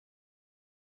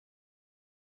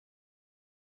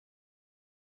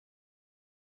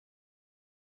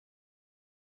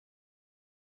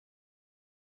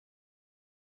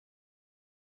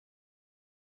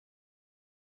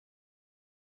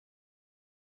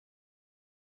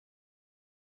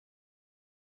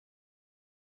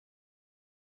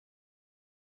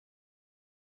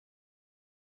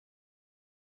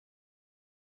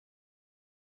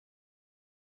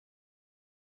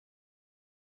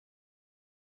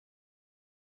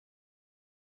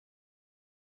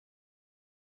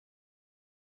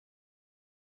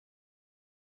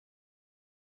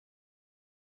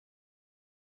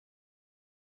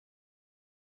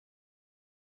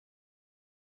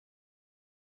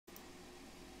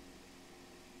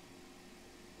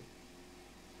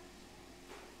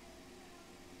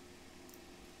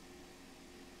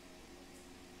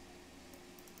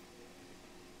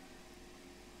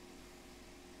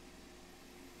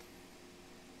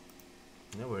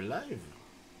Yeah, we're live.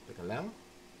 Teka lang.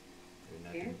 Gawin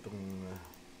natin Yeah. itong...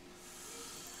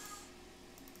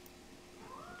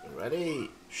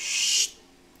 ready? Shh!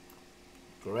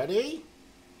 Ready?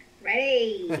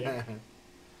 Ready.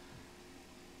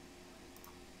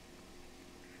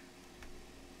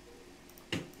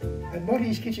 At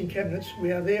Monty's Kitchen Cabinets,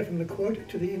 we are there from the quote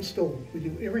to the install. We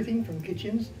do everything from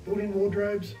kitchens, built-in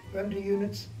wardrobes, vanity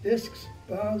units, desks,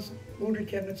 bars, laundry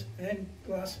cabinets and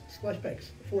glass splashbacks.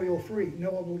 For your free,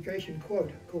 no obligation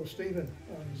quote, call Stephen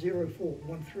on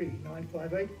 0413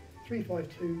 958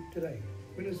 352 today.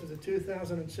 Winners of the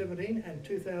 2017 and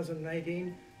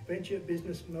 2018 Venture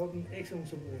Business Melton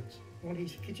Excellence Awards.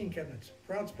 Monty's Kitchen Cabinets,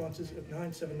 proud sponsors of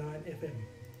 979 FM.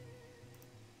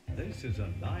 This is a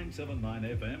 979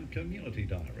 FM Community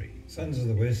Diary. Sons of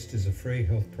the West is a free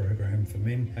health program for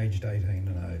men aged 18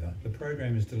 and over. The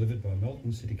program is delivered by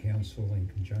Melton City Council in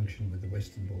conjunction with the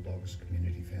Western Bulldogs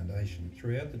Community Foundation.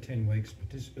 Throughout the 10 weeks,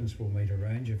 participants will meet a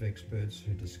range of experts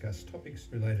who discuss topics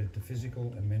related to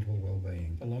physical and mental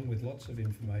well-being. Along with lots of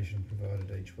information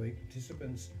provided each week,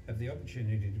 participants have the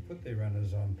opportunity to put their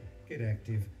runners on, get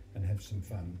active and have some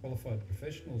fun. Qualified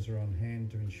professionals are on hand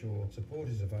to ensure support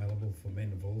is available for men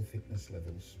of all fitness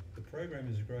levels. The program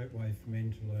is a great way for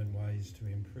men to learn ways to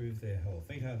improve their health,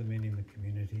 meet other men in the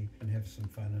community and have some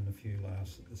fun and a few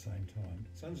laughs at the same time.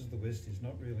 Sons of the West is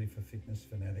not really for fitness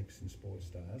fanatics and sports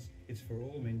stars. It's for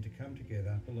all men to come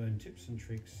together to learn tips and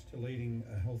tricks to leading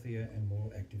a healthier and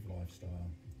more active lifestyle.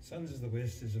 Sons of the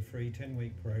West is a free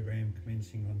 10-week program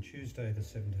commencing on Tuesday the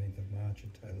 17th of March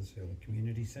at Taylors Hill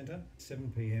Community Centre,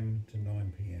 7 p.m. to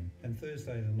 9 p.m. and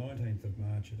Thursday the 19th of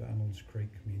March at Arnold's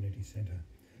Creek Community Centre,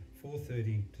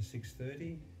 4:30 to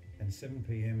 6:30 and 7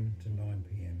 p.m. to 9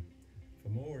 p.m. For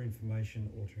more information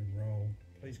or to enrol,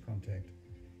 please contact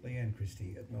Leanne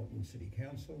Christie at Melton City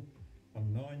Council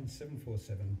on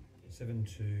 9747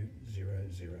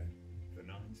 7200. The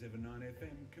 979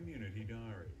 FM Community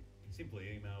Diary.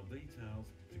 Simply email details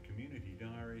to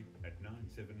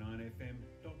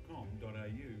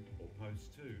communitydiary@979fm.com.au or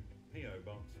post to PO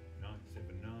Box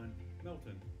 979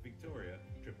 Melton, Victoria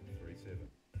 3337.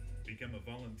 Become a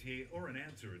volunteer or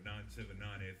announcer at 979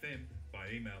 FM by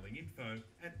emailing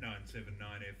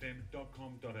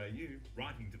info@979fm.com.au,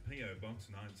 writing to PO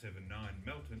Box 979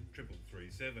 Melton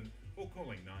 3337 or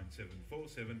calling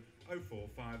 9747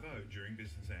 0450 during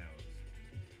business hours.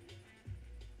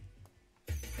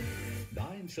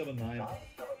 979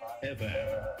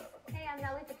 FM. Hey, I'm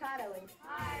Nellie Furtado.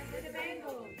 Hi, we're the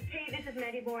Bengals. Hey, this is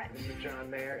Maddie Borat. This is John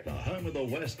Mayer. The home of the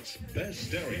West's best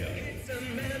stereo.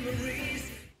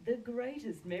 The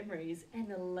greatest memories and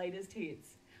the latest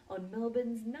hits on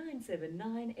Melbourne's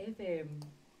 979 FM.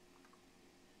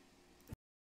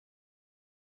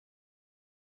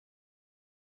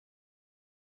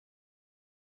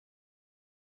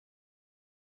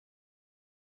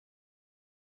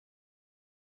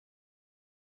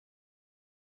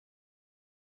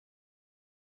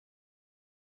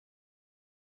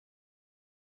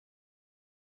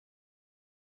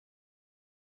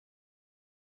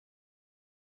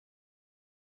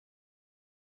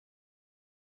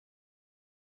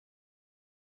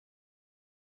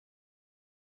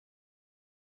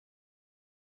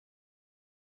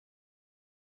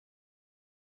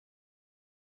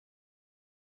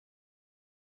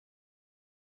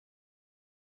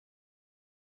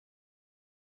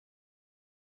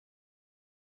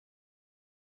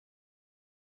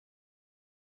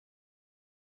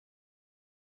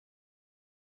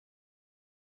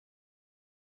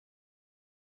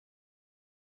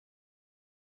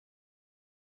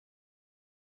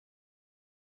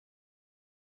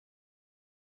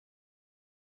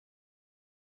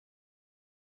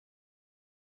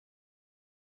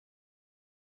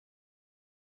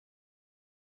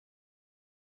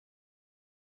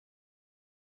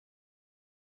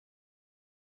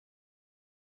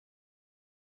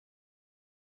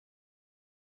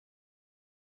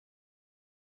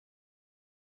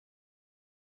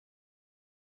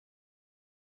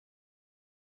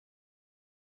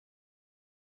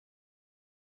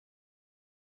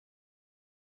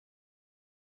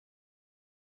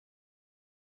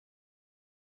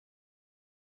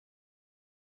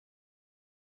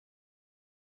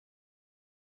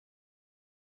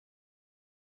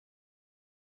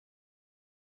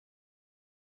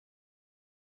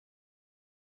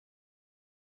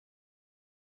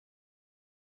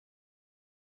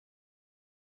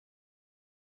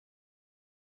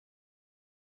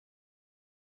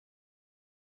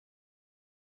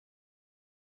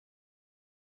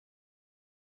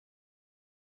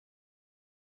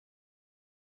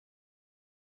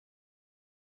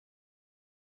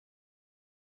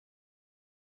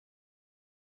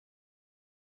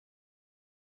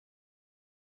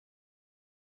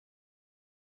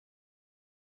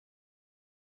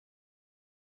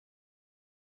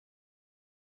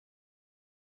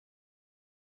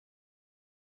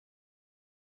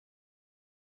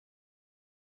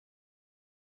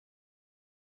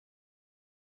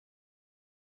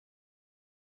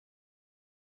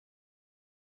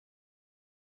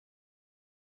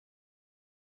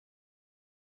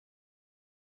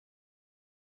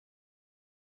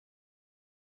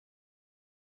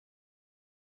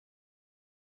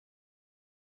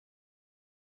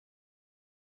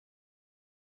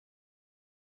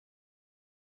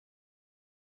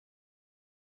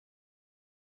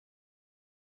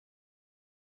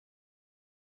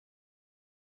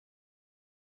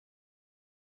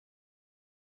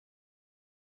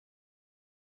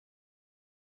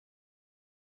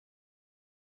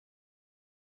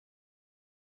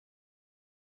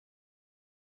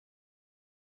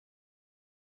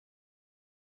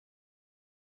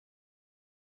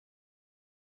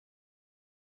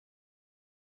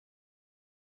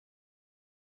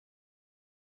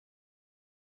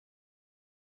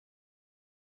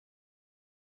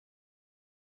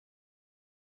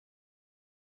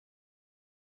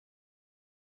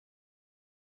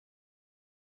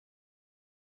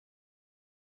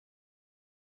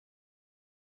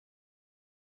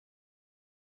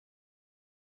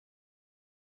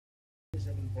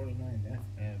 97.9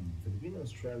 FM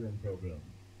Filipino-Australian program.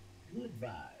 Good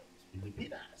Vibes,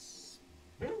 Pilipinas.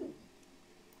 Boom!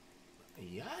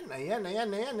 Ayan. Magandang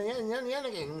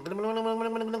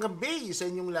gabi sa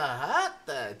inyong lahat.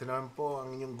 Ito naman po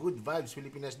ang inyong Good Vibes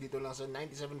Pilipinas dito lang sa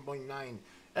 97.9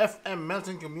 FM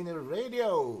Melton Community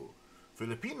Radio.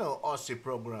 Filipino-Aussie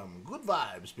program. Good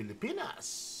Vibes Pilipinas.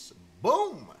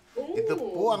 Boom! Ito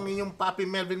po ang inyong Papi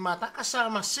Melvin Mata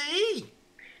kasama si...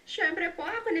 Siyempre po,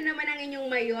 ako na naman ang inyong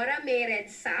Mayora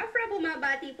Red Safra.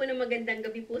 Bumabati po ng magandang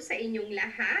gabi po sa inyong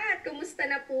lahat. Kumusta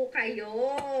na po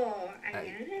kayo?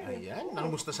 Ayan.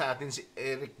 Nakamusta sa atin si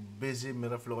Eric Busy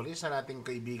Miraflores, sa ating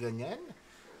kaibigan yan.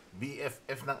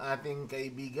 BFF ng ating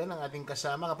kaibigan, ng ating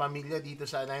kasama, kapamilya dito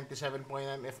sa 97.9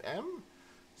 FM.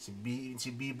 Si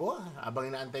Bibo, habang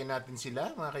inaantay natin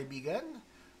sila, mga kaibigan,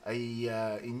 ay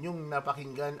inyong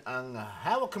napakinggan ang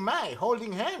Hawak Kamay,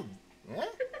 Holding Hand. Yeah?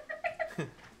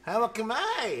 Hawak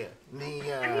kamay ni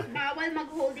Ay, bawal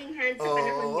mag-holding hands sa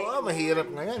panahon ngayon. Oo, mahirap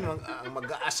ngayon. Ang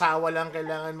mag-aasawa lang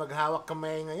kailangan maghawak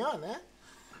kamay ngayon,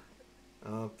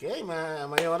 Okay,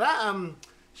 Mayora,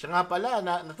 siya nga pala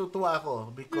natutuwa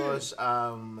ako because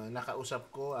nakausap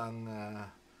ko ang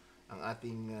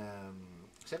ating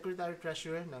Secretary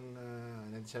Treasurer ng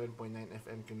 97.9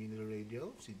 FM Community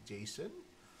Radio, si Jason.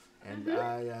 And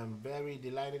I am very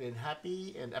delighted and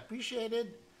happy and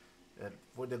appreciated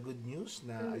for the good news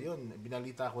na ayun,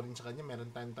 binalita ko rin sa kanya, meron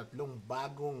tayong 3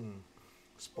 bagong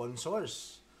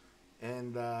sponsors.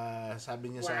 And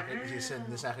sabi niya sa akin, send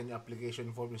niya sa akin yung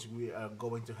application form, we are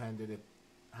going to handed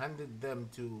them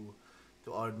to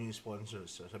our new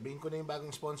sponsors. So sabihin ko na yung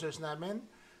bagong sponsors namin.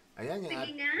 Ayan,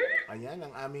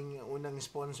 ang aming unang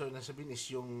sponsor na sabihin is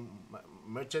yung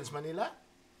Merchants Manila.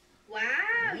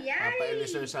 Wow, yay! Papa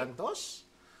Eliser Santos.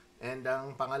 And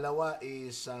ang pangalawa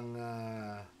is ang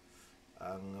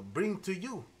Bring to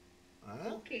You.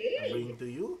 Okay. Bring to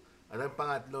You. At ang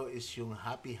pangatlo is yung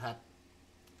Happy Hat.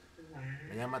 Wow.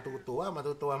 Kaya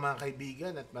matutuwa mga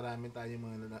kaibigan, at marami tayong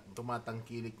mga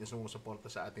tumatangkilik na sumusuporta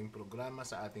sa ating programa,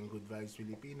 sa ating Good Vibes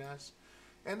Pilipinas.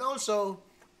 And also,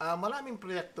 maraming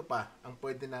proyekto pa ang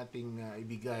pwede nating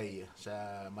ibigay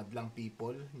sa madlang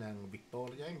people ng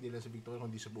Victoria, hindi lang sa Victoria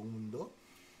kundi sa buong mundo.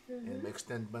 And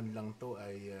extend man lang to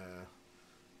ay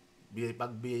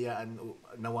pagbiyayaan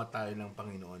nawa tayo ng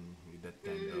Panginoon with that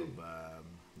kind of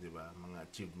mga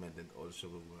achievement and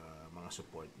also mga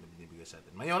support na binibigay sa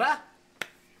atin. Mayora?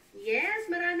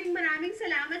 Yes, maraming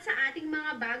salamat sa ating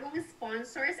mga bagong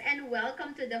sponsors and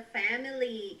welcome to the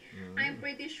family. I'm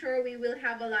pretty sure we will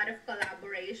have a lot of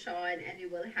collaboration and we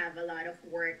will have a lot of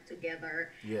work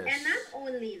together. Yes. And not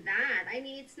only that, I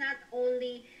mean, it's not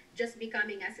only just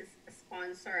becoming as a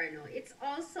sponsor, no? It's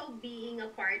also being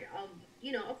a part of,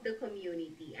 of the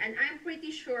community. And I'm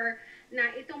pretty sure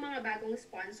na itong mga bagong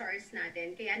sponsors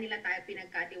natin, kaya nila tayo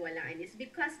pinagkatiwalaan is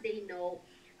because they know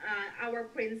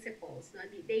our principles, no?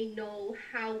 They know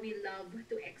how we love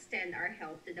to extend our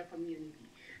help to the community.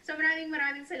 So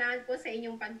maraming salamat po sa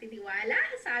inyong pagtitiwala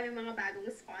sa aming mga bagong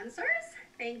sponsors.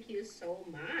 Thank you so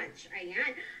much.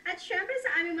 Ayan. At syempre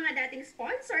sa aming mga dating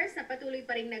sponsors na patuloy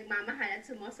pa rin nagmamahal at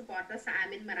sumusuporta sa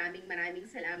amin, maraming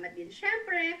salamat din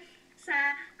syempre sa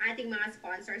ating mga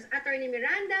sponsors. Attorney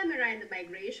Miranda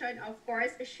Migration, of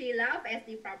course, Sheila of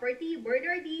SD Property,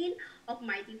 Bernardine of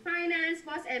Mighty Finance,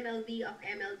 Boss MLB of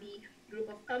MLB Group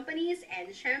of Companies, and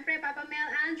syempre Papa Mel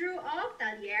Andrew of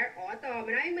Talier Auto.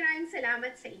 Maraming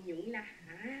salamat sa inyong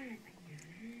lahat.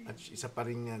 At isa pa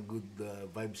rin good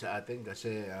vibe sa atin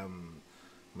kasi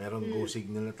meron go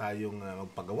signal na tayong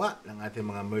magpagawa ng ating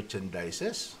mga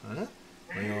merchandises.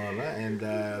 Mayora, and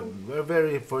we're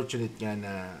very fortunate nga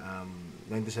na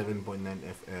 97.9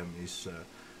 FM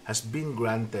has been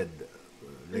granted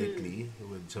lately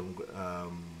with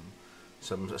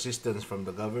some assistance from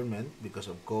the government because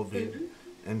of COVID,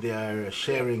 and they are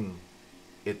sharing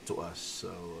it to us.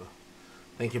 So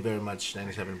thank you very much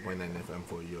 97.9 FM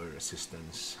for your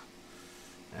assistance.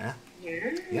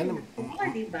 Yan.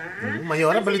 Diba?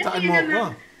 Mayora, balitaan mo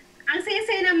ako. Ang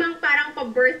saya-saya namang parang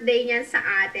pa-birthday niyan sa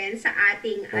atin, sa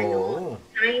ating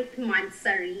 9th month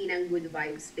sa rin ng Good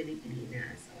Vibes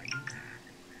Pilipinas. O, diba?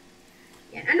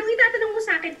 Yan. Anong itatanong mo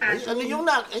sa akin, Papi? Ano yung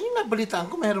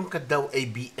nabalitaan ko, meron ka daw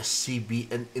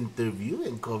ABS-CBN interview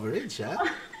and coverage, ha?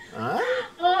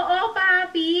 Oo,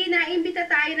 Papi. Naimbita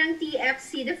tayo ng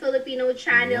TFC, the Filipino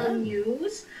Channel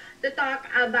News, to talk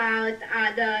about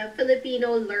the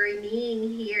Filipino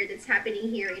learning here that's happening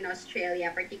here in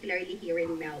Australia, particularly here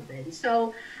in Melbourne.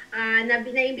 So,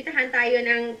 naimbitahan tayo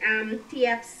ng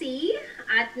TFC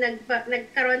at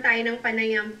nagkaroon tayo ng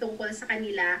panayam tungkol sa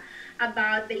kanila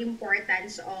about the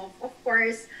importance of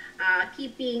course,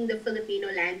 keeping the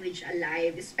Filipino language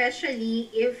alive, especially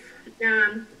if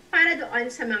para doon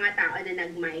sa mga tao na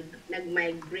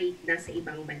nag-migrate na sa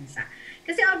ibang bansa.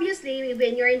 Kasi obviously,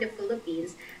 when you're in the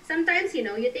Philippines, sometimes, you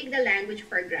take the language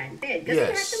for granted. Kasi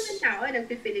Yes. lahat naman tao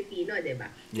nagpi-Filipino, di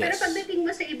ba? Yes. Pero pagdating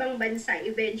mo sa ibang bansa,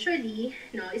 eventually,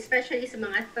 especially sa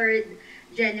mga third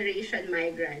generation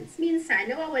migrants, minsan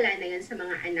nawawala na yun sa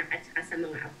mga anak at saka sa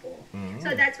mga apo.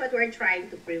 So that's what we're trying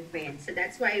to prevent. So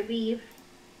that's why we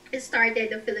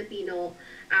started the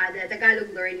the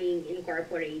Tagalog Learning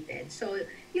Incorporated. So,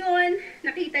 yun,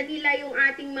 nakita nila yung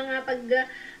ating mga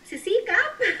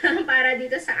pagsisikap para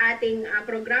dito sa ating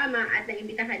programa at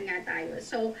naimbitahan nga tayo.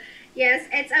 So,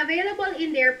 yes, it's available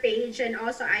in their page and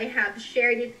also I have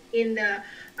shared it in the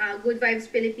Good Vibes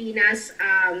Pilipinas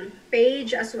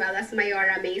page as well as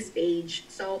Mayora May's page.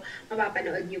 So,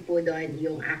 mapapanood niyo po doon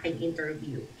yung aking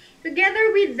interview. Together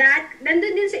with that,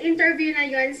 nandun din sa interview na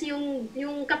yun,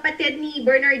 yung kapatid ni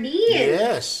Bernardine.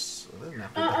 Yes.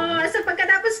 Oo, so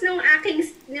pagkatapos nung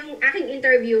aking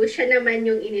interview, siya naman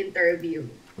yung in-interview.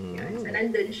 Yan, so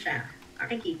nandun siya.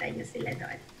 Makikita niyo sila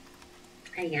doon.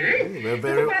 Ayan. We're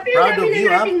very So, papi, proud of dami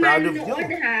you, na ha? nating Proud of manonood,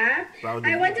 you. ha? Proud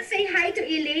of I want you. to say hi to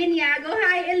Elaine Yago.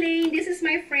 Hi, Elaine. This is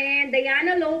my friend,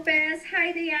 Diana Lopez.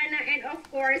 Hi, Diana. And of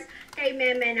course, kay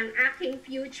Memen, ang aking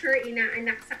future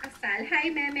inaanak sa kasal.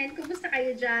 Hi, Memen. Kumusta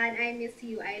kayo dyan? I miss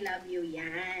you. I love you.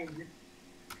 Yan.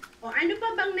 O, ano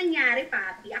pa bang nangyari,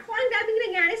 Papi? Ako, ang daming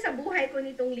nangyari sa buhay ko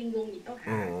nitong linggong ito,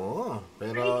 ha? Oo,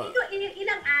 pero... Ay, ito,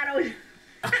 ilang araw lang.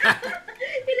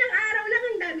 Ilang araw lang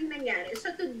ang daming nangyari. So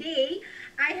today,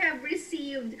 I have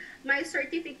received my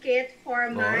certificate for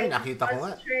my nakita ko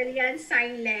nga. Australian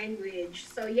Sign Language.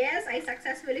 So yes, I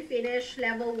successfully finished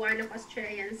level 1 of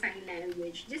Australian Sign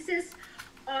Language. This is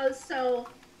also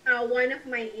one of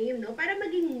my aim, no? Para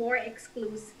maging more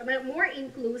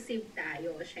inclusive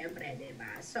tayo, syempre,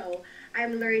 diba? So,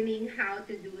 I'm learning how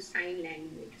to do sign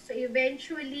language. So,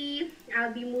 eventually,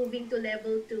 I'll be moving to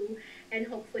level 2 and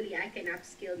hopefully, I can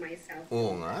upskill myself.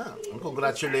 Oo nga.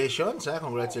 Congratulations, ha?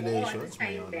 Congratulations. Oo, to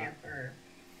sign Mayora. better.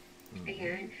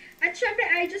 Ayan. At syempre,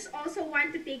 I just also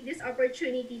want to take this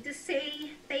opportunity to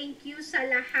say thank you sa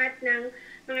lahat ng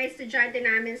mga estudyante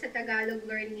namin sa Tagalog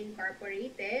Learning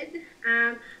Incorporated.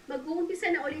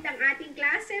 Mag-uumpisa na ulit ang ating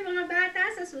klase, mga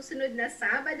bata, sa susunod na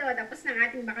Sabado, tapos ng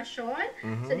ating bakasyon.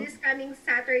 So this coming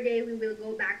Saturday, we will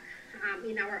go back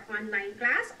in our online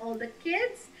class. All the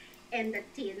kids and the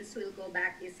teens will go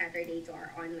back this Saturday to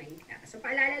our online class. So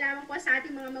paalala lamang po sa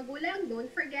ating mga magulang, don't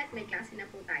forget, may klase na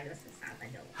po tayo sa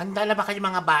Sabado. Handa na ba kayo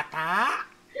mga bata?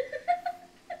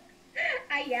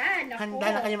 Ayan, ako. Handa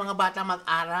na kayo mga bata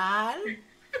mag-aral?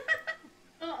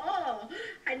 Oo,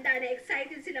 handa na,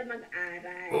 excited sila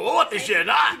mag-aral. Oo, Excited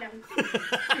Tishena! silang-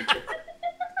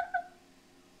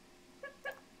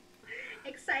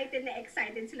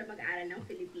 excited sila mag-aral ng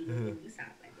Filipino ngayong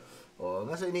Sabado. Oo,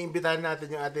 nga, so iniimbitahan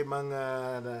natin yung ating mga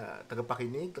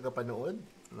tagapakinig, tagapanood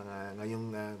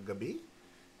ngayong gabi.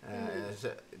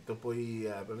 Ito po'y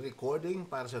recording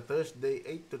para sa Thursday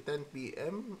 8 to 10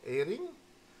 p.m. airing.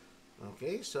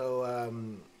 Okay, so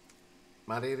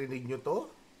maririnig nyo to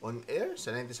on air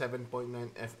sa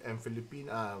 97.9 FM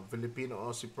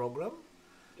Filipino-Aussie program.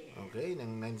 Okay,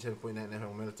 ng 97.9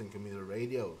 FM Milton Community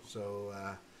Radio. So,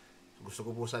 gusto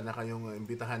ko po sana kayong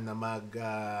imbitahan na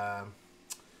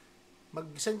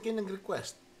mag-send kayo ng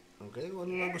request. Okay? Kung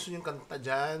ano nga gusto nyo kanta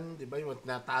dyan, di ba? Yung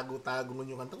tinatago-tago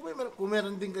nyo kanta. Kung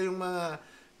meron din kayong mga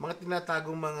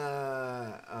tinatagong mga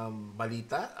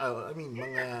balita,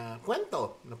 mga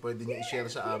kwento na pwede nyo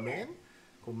i-share sa amin.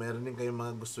 Kung meron din kayong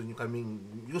mga gusto nyo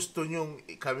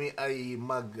kami ay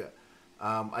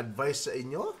mag-advise sa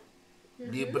inyo,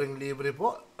 libreng-libre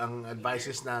po ang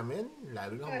advices namin,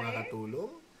 lalo na mga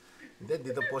katulong. Then,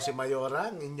 dito po si Mayora,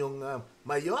 ang inyong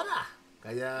Mayora.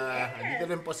 Kaya, dito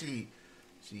rin po si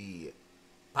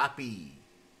Papi.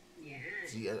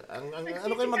 Yeah.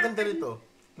 Ano kayo maganda rito?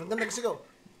 Maganda kasi ko.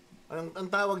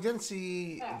 Ang tawag dyan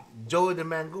si Joe the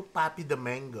Mango, Papi the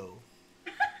Mango.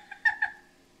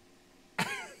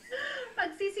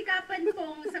 Pagsisikapan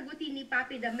kong sagutin ni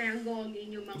Papi the Mango ang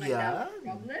inyong mga love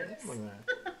problems.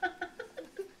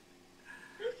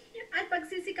 At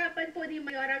pagsisikapan po ni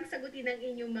Mayorang sagutin ang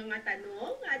inyong mga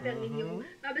tanong at ang inyong,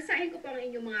 babasahin ko po ang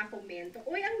inyong mga komento.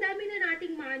 Uy, ang dami na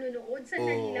nating manonood.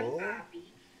 Sandali lang, Papi.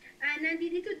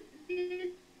 Nandito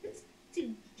si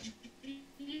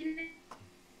Gina.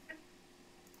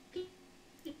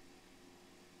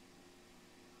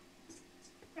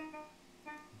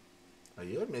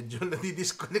 Ayun, medyo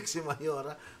nadi-disconnect si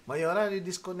Mayora. Mayora,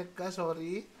 nadi-disconnect ka,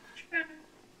 sorry.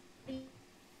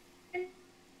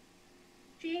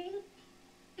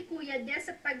 Kuya Des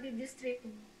sa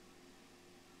pagdidistribute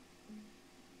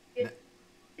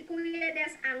Kuya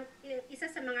Des ang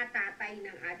isa sa mga tatay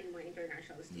ng ating mga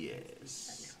international students.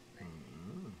 Yes.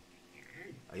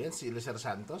 Yan. Ayan, si Eliezer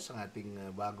Santos, ang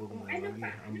ating bagong, Ano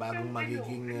pa? ang bagong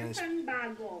magiging ano pang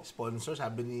bago? sponsor.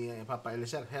 Sabi ni Papa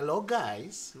Eliezer, hello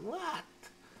guys! What?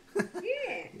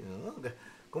 Yeah.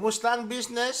 Kumusta ang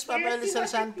business, Papa Eliezer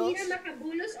Santos? Tina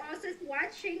Macabulos also is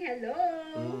watching. Hello!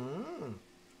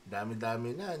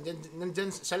 Dami-dami na.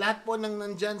 Nandyan, sa lahat po ng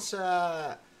nandyan sa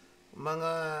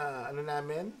mga, ano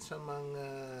namin, sa mga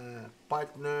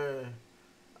partner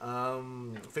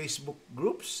Facebook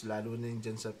groups, lalo na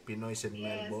dyan sa Pinoys in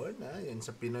Melbourne, yan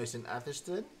sa Pinoys in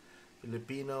Atherton,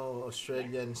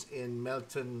 Filipino-Australians in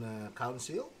Melton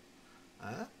Council.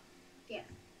 Yeah.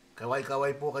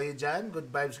 Kaway-kaway po kayo dyan. Good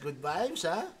vibes,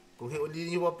 ha? Kung hindi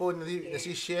nyo pa po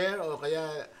nasi-share o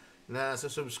kaya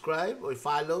na-subscribe o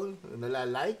follow,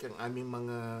 nala-like ang aming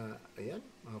mga,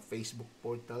 mga Facebook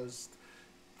portals,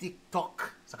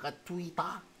 TikTok, saka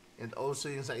Twitter, and also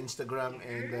yung sa Instagram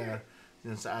and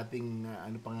yung sa ating,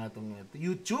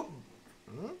 YouTube.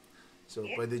 So,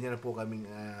 pwede nyo na po kaming,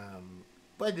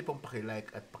 pwede pong pakilike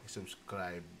at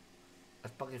pakisubscribe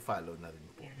at pakifollow na rin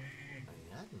po.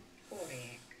 Ayan.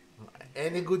 Correct.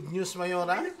 Any good news,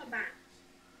 Mayora? Ano ka ba?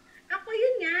 Ako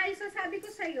yun nga, sasabi ko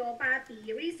sa'yo,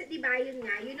 Papi, recently ba yun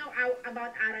nga, you know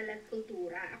about Aral at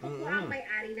Kultura. Ako po ang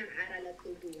may-ari ng Aral at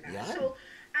Kultura. Yan. So,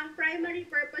 ang primary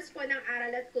purpose po ng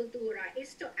Aral at Kultura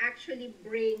is to actually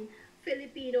bring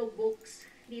Filipino books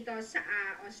dito sa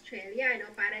Australia,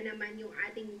 no? Para naman yung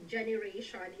ating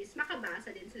generation is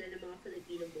makabasa din sila ng mga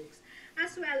Filipino books.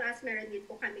 As well as meron din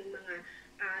po kaming mga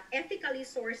ethically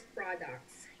sourced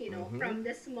products, from the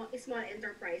small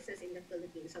enterprises in the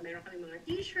Philippines. So meron kami mga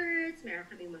t-shirts, meron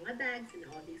kami mga bags, and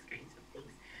all these kinds of things.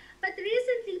 But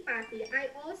recently, Papi, I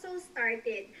also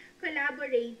started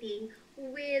collaborating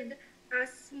with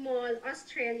small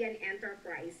Australian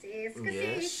enterprises.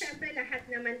 Kasi syempre lahat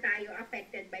naman tayo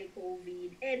affected by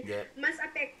COVID and mas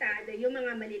apektado yung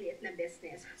mga maliliit na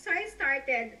business. So I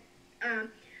started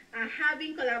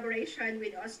having collaboration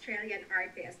with Australian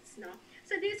artists, no?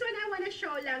 So this one I want to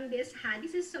show lang this hand.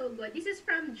 This is so good. This is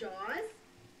from Jaws.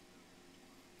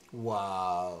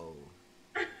 Wow.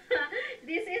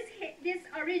 This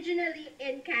originally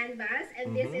in canvas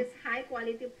and this is high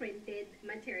quality printed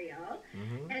material.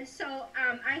 And so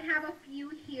I have a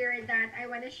few here that I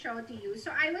want to show to you.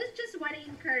 So I was just want to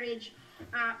encourage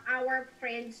our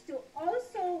friends to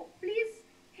also please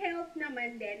help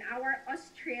naman din our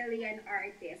Australian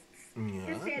artists.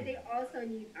 Kasi they also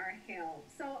need our help.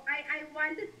 So I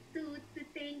wanted to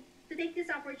take this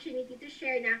opportunity to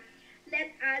share na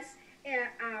let us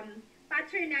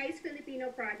patronize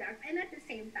Filipino products and at the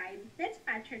same time, let's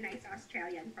patronize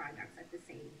Australian products at the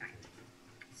same time.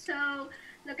 So,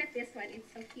 look at this one. It's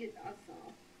so cute also.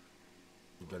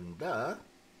 Ganda.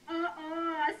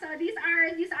 So these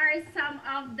are some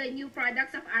of the new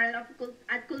products of Aral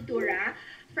at Kultura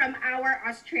from our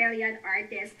Australian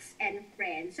artists and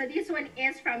friends. So this one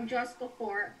is from Just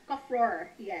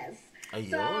Kofror. Yes.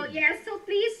 Ayun. So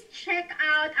please check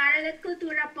out Aral at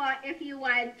Kultura po if you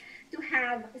want to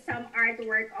have some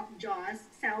artwork of Jaws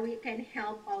so we can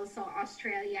help also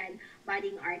Australian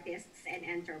budding artists and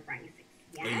enterprises.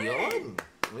 Yes. Ayun.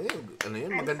 Ano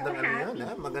yun? Magandang so ano yan,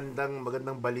 ha?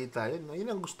 Magandang balita yun. Yun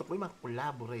ang gusto ko, yung mga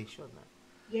collaboration. Ha?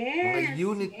 Yes. Mga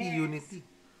unity.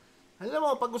 Alam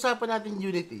mo, pag-usapan natin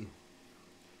unity.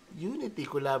 Unity,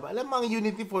 collab. Alam mo, ang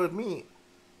unity for me,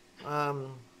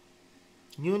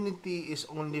 unity is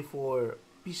only for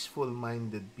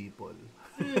peaceful-minded people.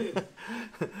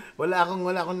 wala akong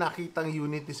nakitang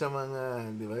unity sa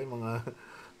mga, di ba,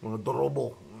 mga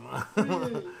dorobo,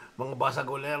 mga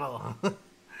basagolero.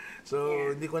 So,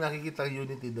 hindi ko nakikita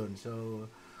unity doon. So,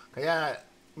 kaya,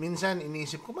 minsan,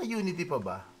 iniisip ko, may unity pa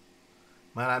ba?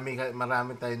 Marami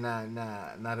tayo na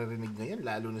naririnig ngayon,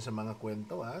 lalo na sa mga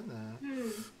kwento, na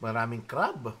maraming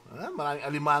crab, maraming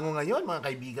alimango ngayon, mga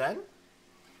kaibigan.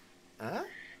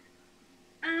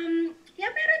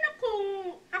 Meron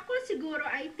ako siguro,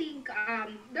 I think,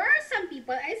 there are some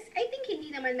people, I think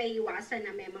hindi naman may iwasan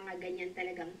na may mga ganyan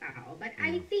talagang tao. But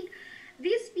I think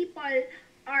these people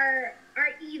are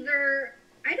either,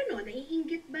 I don't know,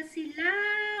 naiinggit ba sila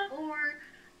or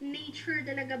nature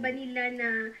talaga ba nila na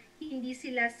hindi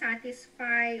sila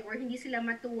satisfy or hindi sila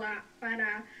matuwa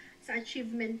para sa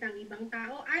achievement ng ibang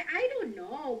tao. I don't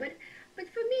know, but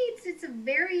for me it's a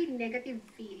very negative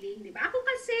feeling, di ba? Ako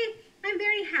kasi I'm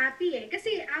very happy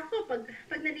kasi ako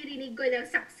pag naririnig ko ng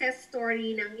success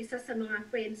story ng isa sa mga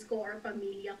friends ko or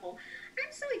pamilya ko,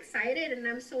 I'm so excited and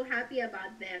I'm so happy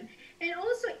about them. And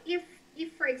also if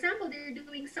for example they're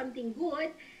doing something good,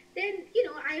 then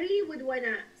I really would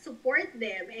wanna support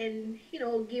them and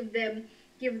give them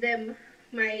give them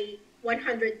my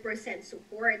 100%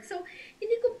 support. So,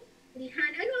 hindi ko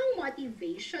maintindihan ano ang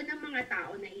motivation ng mga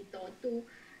tao na ito to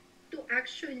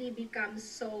actually become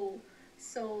so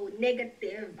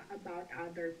negative about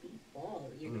other people,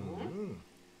 you know? Mhm.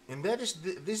 And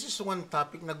this is one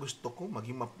topic na gusto ko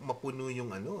maging mapuno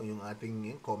yung yung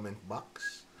ating comment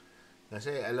box.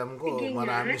 Kasi alam ko Sige nga,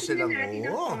 marami tingnan silang natin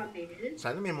ang comments.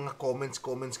 Sana may mga comments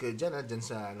kayo diyan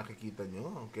sa nakikita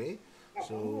nyo, okay?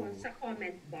 Oo, sa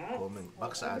comment box. Comment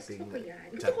box sa ating gusto ko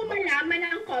yan. chat Gusto ko box. malaman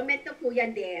ang comment na Kuya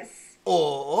Des.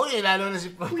 Oo, lalo na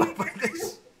si Papa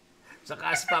Des.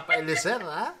 Saka si Papa Eliser,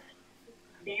 ha?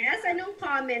 Des, anong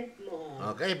comment mo?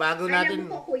 Okay, bago natin...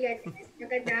 Alam ko, Kuya Des,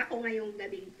 maganda ako ngayong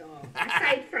gabing to.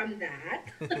 Aside from that,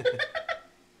 anong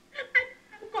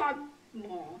comment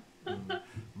mo?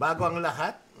 Bago ang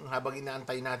lahat, habang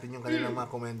inaantay natin yung kanilang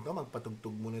mga komento,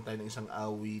 magpatugtog muna tayo ng isang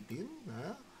awitin,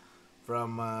 ha?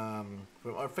 From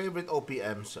our favorite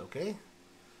OPMs, okay?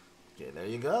 Okay, there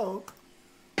you go.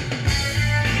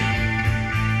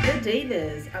 The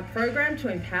Divas, a program to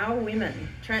empower women.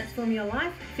 Transform your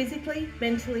life physically,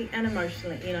 mentally and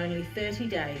emotionally in only 30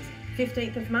 days.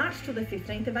 15th of March to the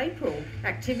 15th of April.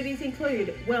 Activities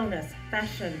include wellness,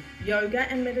 fashion, yoga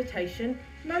and meditation,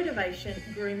 motivation,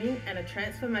 grooming and a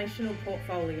transformational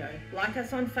portfolio. Like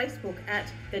us on Facebook at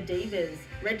The Divas.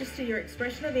 Register your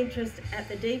expression of interest at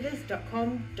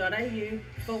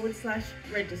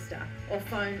thedivas.com.au/register or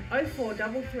phone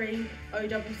 0433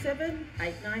 077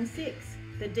 896.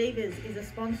 The Divas is a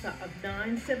sponsor of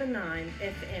 979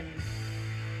 FM.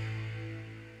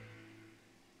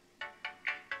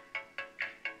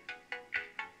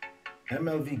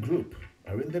 MLV Group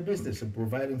are in the business of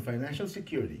providing financial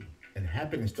security and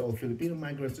happiness to all Filipino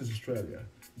migrants to Australia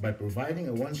by providing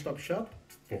a one-stop shop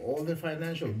for all their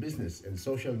financial, business, and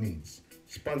social needs.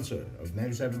 Sponsor of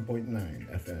 97.9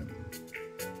 FM.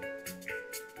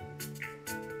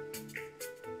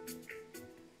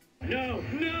 No,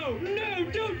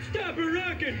 don't stop a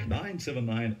rocket!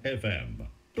 979 FM,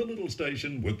 the little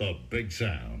station with the big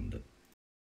sound.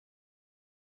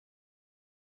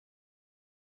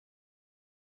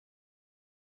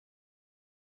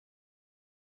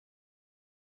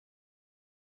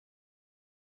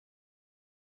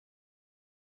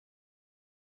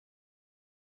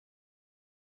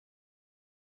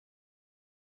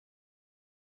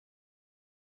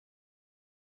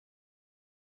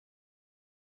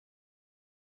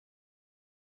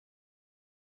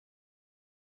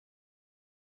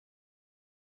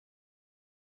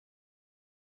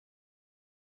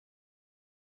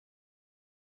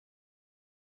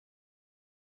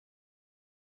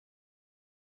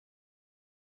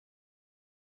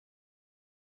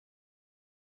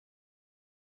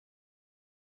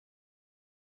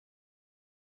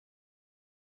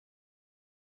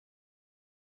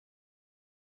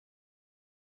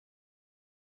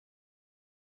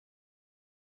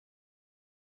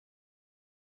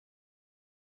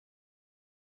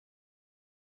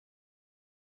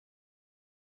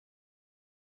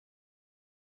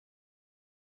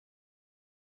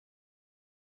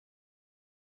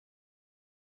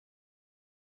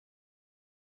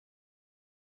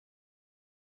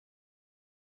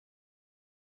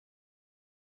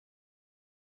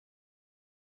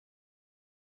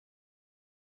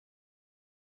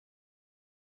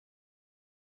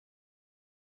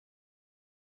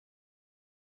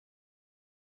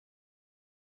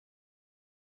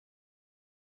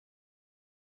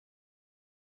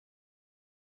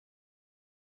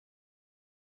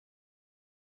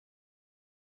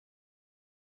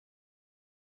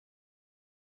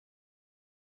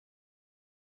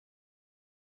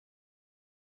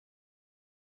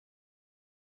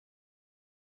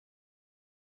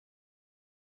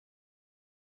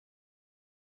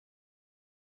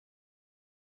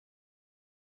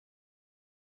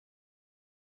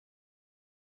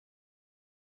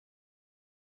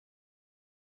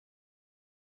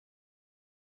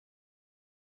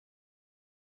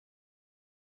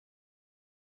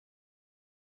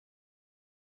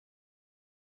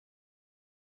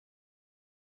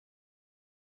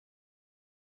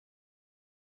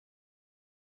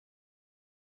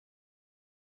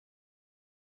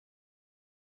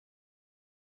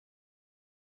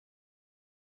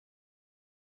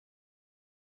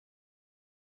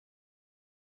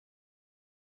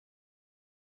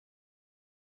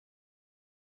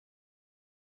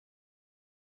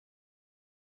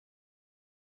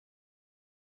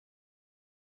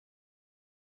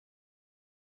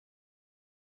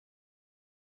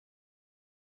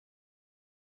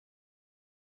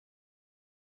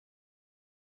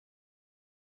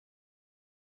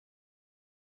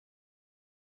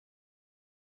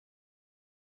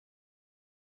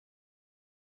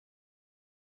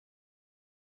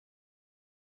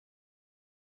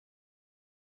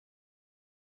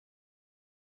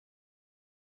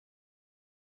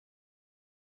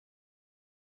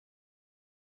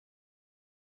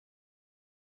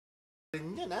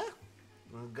 rin yan, ha?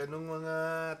 Mga ganong mga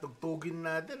tugtugin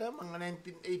natin, ha? Mga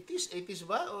 1980s, 80s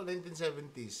ba? O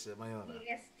 1970s, Mayora?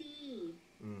 VST.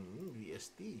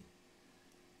 VST.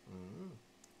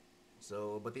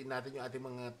 So, batiin natin yung ating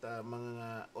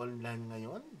mga online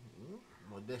ngayon.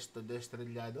 Modesto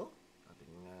Destrellado,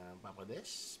 ating Papa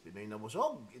Des, Pinoy na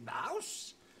busog, in the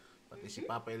house. Pati si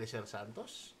Papa Elicer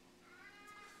Santos.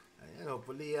 Ayan,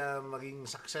 hopefully maging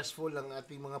successful ang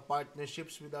ating mga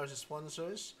partnerships with our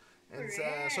sponsors. And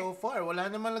so far, wala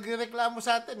naman nagrereklamo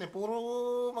sa atin.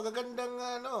 Puro magagandang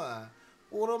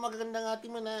puro magagandang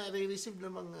ating mga re-receive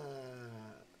ng mga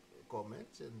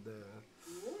comments and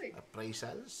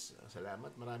appraisals.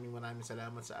 Salamat, maraming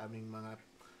salamat sa aming mga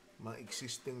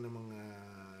existing na mga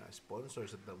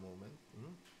sponsors at the moment.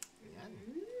 Ayan.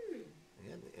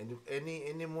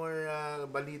 Any more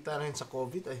balita rin sa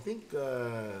COVID? I think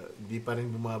di pa rin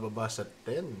bumababa sa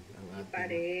 10 ang ating. Di pa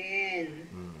rin.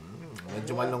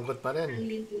 Medyo malungkot pa rin. Isang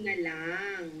linggo na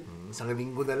lang. Isang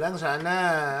linggo na lang. Sana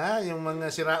yung mga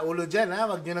siraulo dyan,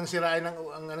 wag nyo nang sirain ang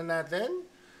ano natin.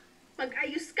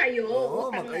 Mag-ayos kayo.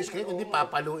 Oo, mag-ayos kayo. Hindi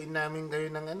papaluin namin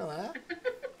kayo ng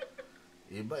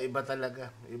Iba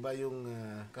talaga. Iba yung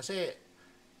kasi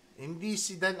hindi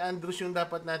si Dan Andrews yung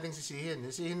dapat nating sisihin.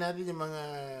 Sisihin natin yung mga,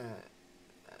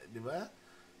 di ba?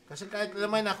 Kasi kahit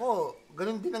naman ako,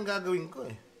 ganun din ang gagawin ko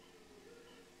eh.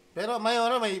 Pero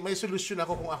Mayora, may solusyon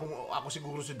ako kung ako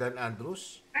siguro si Dan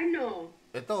Andrews. Ano?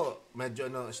 Ito,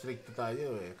 medyo strict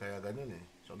tayo eh, kaya ganun eh.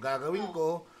 So gagawin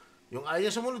ko, yung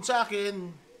ayaw sumunod sa akin,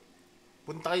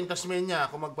 punta kayong Tasmania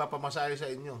ako magpapamasahe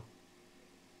sa inyo.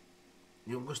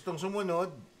 Yung gustong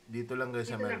sumunod, dito lang kayo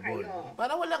sa Melbourne.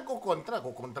 Para walang kukontra.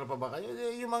 Kukontra pa ba kayo?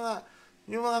 Yung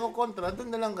mga kukontra, doon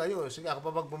na lang kayo. Sige, ako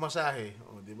pa magbumasahe.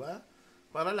 O, di ba?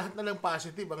 Para lahat na lang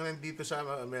positive ang nandito sa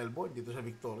Melbourne, dito sa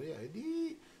Victoria.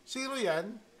 Di zero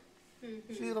yan.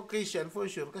 Zero case yan for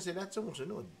sure kasi lahat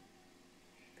sumusunod.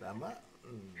 Tama?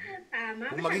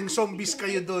 Tama. Kung maging zombies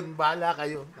kayo doon, bahala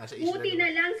kayo. Nasa isla Buti na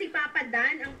lang si Papa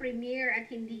Dan ang premier at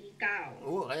hindi ikaw.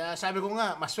 Oo, kaya sabi ko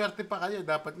nga, maswerte pa kayo.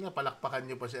 Dapat nga, palakpakan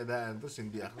nyo pa si Adaan. Tapos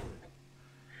hindi ako.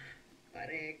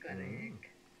 Correct.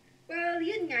 Well,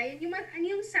 yun nga.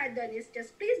 Yung sad doon is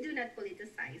just, please do not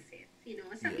politicize it.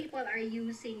 Some people are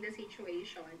using the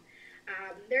situation.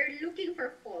 They're looking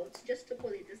for faults just to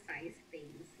politicize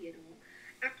things,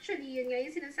 Actually, yun nga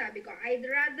yung sinasabi ko. I'd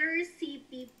rather see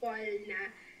people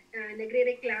na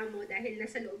nagrereklamo dahil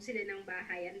nasa loob sila ng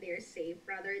bahay and they're safe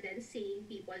rather than seeing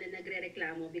people na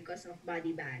nagrereklamo because of body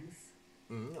bags.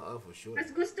 For sure. Mas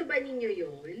gusto ba ninyo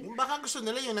yun? Baka gusto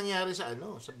nila yung nangyari sa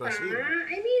sa Brazil.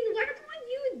 I mean, what would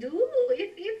you do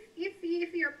if your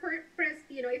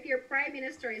if your prime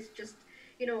minister is just,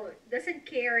 doesn't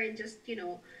care and just,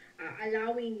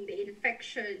 allowing the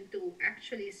infection to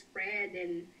actually spread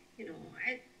and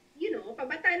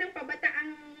pabata ng pabata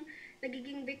ang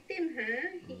nagiging victim, ha?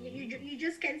 You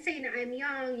just can't say na I'm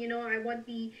young, I won't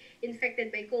be infected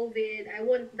by COVID, I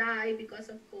won't die because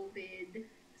of COVID.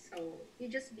 So, you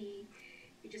just be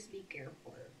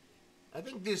careful. I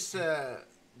think this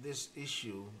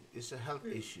issue is a health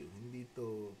issue, hindi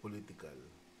to political.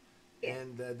 Yeah.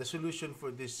 And the solution for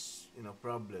this,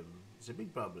 problem is a big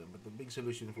problem, but the big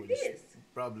solution for this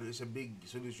problem is a big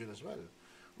solution as well,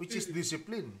 which is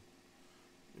discipline.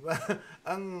 Diba?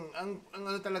 Ang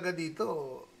ano talaga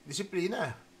dito,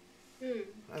 disiplina.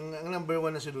 Ang number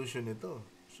one na solution nito.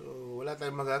 So, wala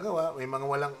tayong magagawa. May mga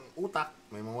walang utak,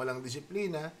 may mga walang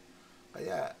disiplina.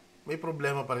 Kaya, may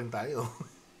problema pa rin tayo.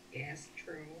 Yes,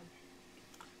 true.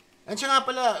 And siya nga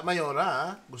pala,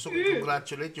 Mayora, gusto ko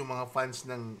congratulate yung mga fans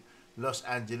ng Los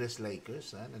Angeles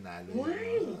Lakers. Nanalo.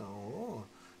 Why? Oo.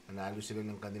 Nanalo sila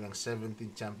ng kanilang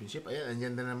 17th championship. Ayan,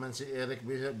 andyan na naman si Eric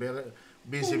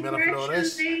Vince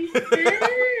Miraflores.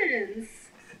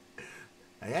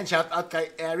 Ayan, shout out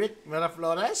kay Eric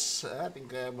Miraflores, ating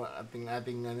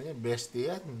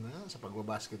bestie yan, sa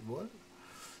pagbabasketball.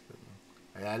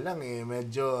 Kaya lang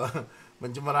medyo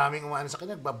maraming umaano sa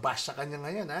kanya, babash sa kanya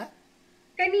ngayon,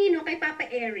 Kanino? Kay Papa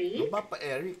Eric? Papa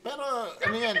Eric. Pero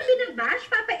ano yan? Bakit ka binabash,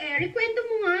 Papa Eric? Kwento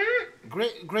mo nga.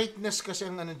 Greatness kasi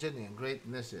ang dyan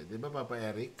Greatness Di ba, Papa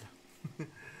Eric?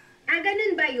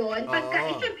 Ganun ba yun?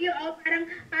 Pagka,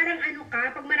 parang ano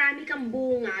ka, pag marami kang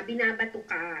bunga, binabato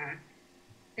ka.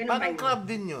 Ganun parang ba yun? crab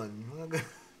din yun.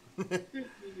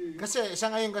 Kasi, sa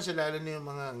ngayon kasi, lalo na yung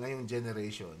mga ngayong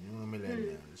generation, yung mga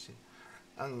millennials,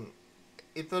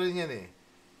 ito rin yan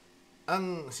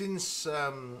since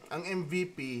ang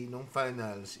MVP nung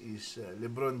finals is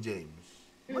LeBron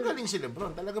James. Magaling si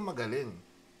LeBron, talagang magaling.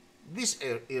 This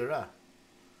era.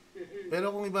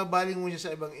 Pero kung ibabaling mo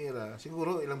siya sa ibang era,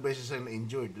 siguro ilang beses na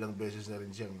injured, ilang beses na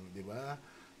rin siyang, di ba?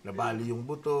 nabali yung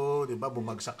buto, 'di ba?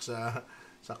 Bumagsak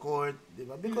sa court, 'di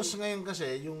ba? Because ngayon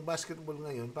kasi yung basketball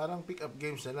ngayon parang pick up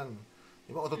games na lang.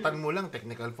 'Di ba? Ututan mo lang,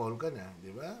 technical foul ka na,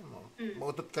 'di ba?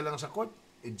 Mautot ka lang sa court,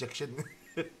 ejection.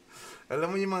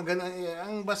 Alam mo yung mga ganun,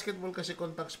 ang basketball kasi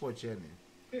contact sports yan eh.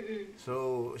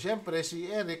 So, syempre si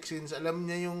Eric, since alam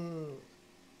niya yung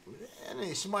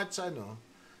smart sa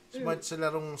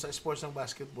larong sa sports ng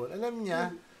basketball, alam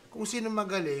niya kung sino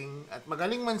magaling at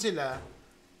magaling man sila,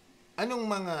 anong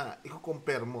mga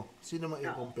i-compare mo? Sino mang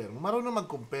i-compare mo? Marunong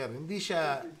mag-compare. Hindi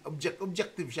siya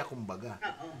objective siya kumbaga.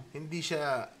 Hindi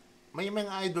siya may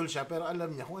mga idol siya pero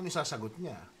alam niya kung ano sasagot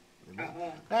niya. Diba?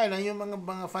 Kaya lang yung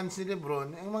mga fans ni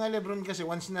LeBron, ang mga LeBron kasi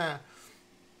once na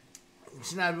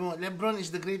sinabi mo, LeBron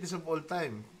is the greatest of all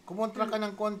time. Kumontra ka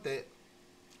ng konti,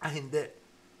 hindi.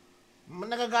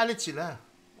 Nagagalit sila.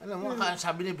 Alam mo,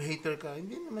 sabi niya, hater ka.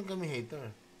 Hindi naman kami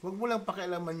hater. Huwag mo lang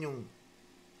pakialaman yung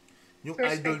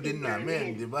idol din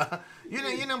namin, di ba?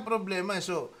 Yun ang problema.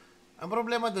 So, ang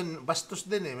problema dun, bastos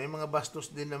din eh. May mga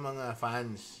bastos din ng mga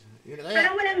fans.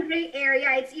 Parang walang gray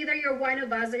area. It's either you're one of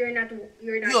us or you're not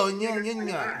yun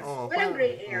nga. Walang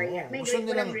gray area. May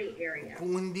walang gray area.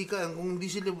 Kung hindi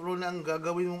si LeBron na ang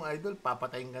gagawin mong idol,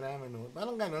 papatayin ka namin. No?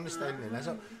 Parang gano'n style nila.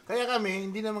 So, kaya kami,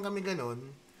 hindi naman kami gano'n.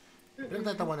 Pero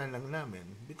tatawanan lang namin.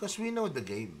 Because we know the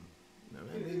game.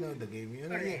 We know the game.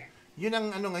 Yun ang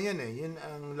ano ngayon eh. Yun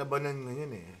ang labanan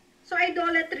ngayon eh. So,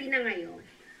 idolatry na ngayon?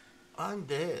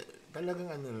 Hindi. Talagang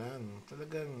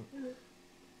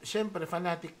syempre,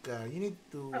 fanatic ka, you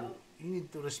need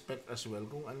to respect as well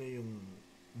kung ano yung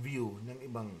view ng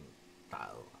ibang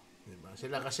tao. Diba?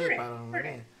 Sila kasi parang,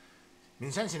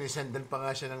 minsan sinisendan pa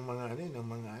nga siya ng mga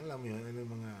alam mo yun,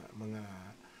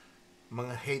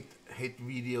 mga hate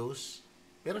videos.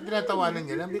 Pero tinatawanan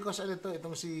niya lang because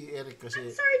itong si Eric kasi.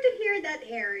 I'm sorry to hear that,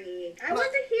 Eric. I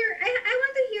want to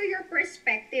hear your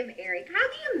perspective, Eric. How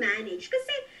do you manage?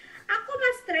 Kasi ako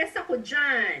ma-stress ako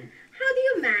dyan. How do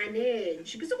you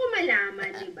manage? Gusto ko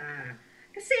malaman, di ba?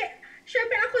 Kasi,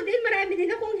 syempre ako din, marami din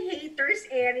akong haters,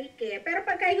 Eric eh. Pero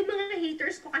pagka yung mga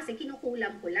haters ko kasi,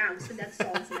 kinukulam ko lang. So that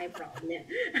solves my problem.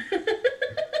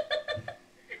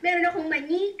 Meron akong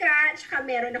manika, tsaka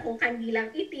meron akong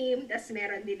kandilang itim, tas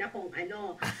meron din akong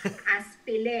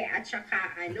aspile, at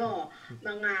tsaka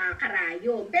mga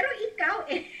karayom. Pero ikaw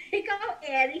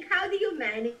Eric, how do you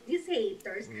manage these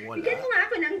haters? Bigyan mo nga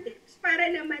ako ng tips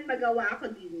para naman magawa ko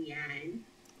din yan.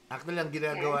 Actually lang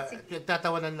ginagawa,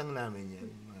 tatawanan lang namin yan,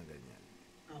 mga ganyan.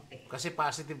 Okay. Kasi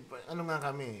positive, nga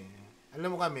kami, alam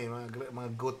mo kami, mga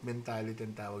goat mentality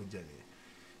ang tawag dyan eh.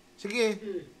 Sige,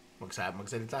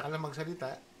 magsalita ka lang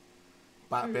magsalita.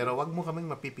 Pero wag mo kaming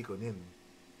mapipikunin.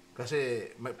 Kasi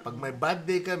pag may bad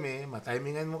day kami,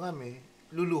 matimingan mo kami,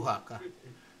 luluha ka.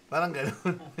 Parang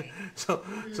gano'n. Okay. so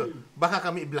baka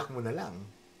kami i-block mo na lang.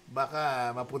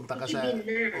 Baka mapunta ka sa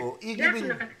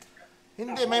igibin.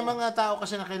 Hindi, may mga tao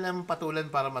kasi na kailangan patulan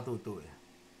para matuto eh.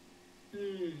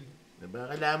 Diba?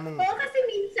 Kailangan mong... Oo, kasi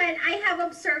minsan, I have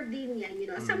observed din yan,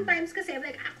 Sometimes kasi,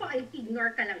 I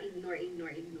ignore ka lang, ignore,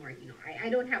 I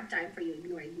don't have time for you,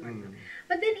 ignore.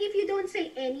 But then, if you don't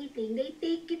say anything, they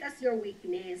take it as your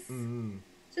weakness.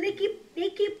 So, they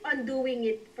keep on doing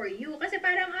it for you. Kasi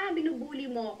parang, binubuli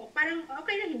mo ako. Parang,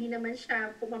 okay lang, hindi naman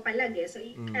siya pumapalag eh. So,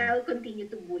 I'll continue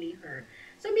to bully her.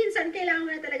 So, minsan, kailangan mo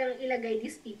na talagang ilagay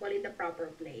these people in the proper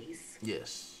place.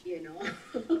 Yes.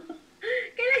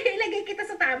 Kailangan ilagay kita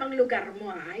sa tamang lugar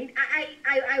mo, ha?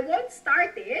 I won't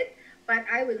start it, but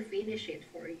I will finish it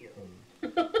for you.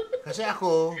 Kasi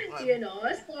ako...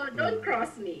 so don't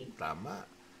cross me. Tama.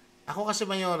 Ako kasi,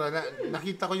 Mayora,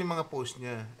 nakita ko yung mga post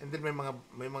niya. And then may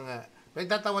mga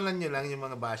tatawanan nyo lang yung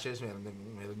mga bashers. Meron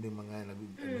din mga nag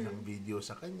video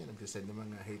sa kanya, nagsasend ng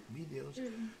mga hate videos.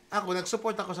 Ako,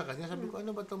 nag-support ako sa kanya. Sabi ko,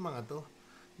 ano ba itong mga to?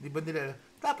 Di ba nila...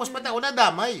 Tapos, pati ako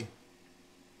nadamay.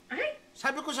 Ay?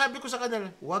 Sabi ko sa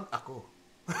kanila, wag ako.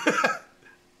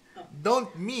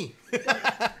 Don't me.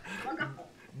 Wag ako.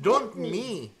 Don't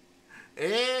me.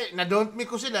 Na-don't me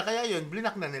ko sila, kaya yun,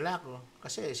 blinak na nila ako.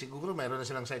 Kasi siguro mayroon na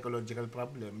silang psychological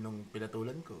problem nung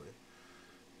pinatulan ko eh.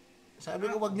 Sabi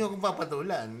ko, wag niyo akong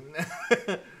papatulan.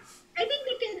 I think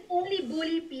we can only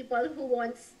bully people who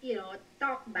wants,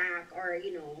 talk back or,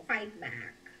 fight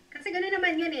back. Kasi gano'n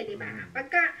naman yun eh, di ba?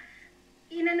 Pagka,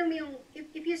 mo yung,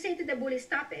 if you say to the bully,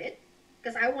 stop it,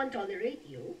 because I won't tolerate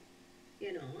you,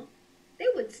 they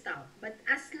would stop. But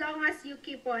as long as you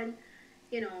keep on,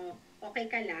 okay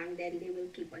ka lang, then they will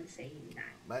keep on saying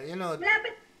that. But,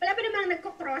 wala pa namang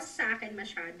nagko-cross sa akin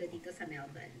masyado dito sa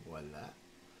Melbourne. Wala.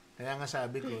 Kaya nga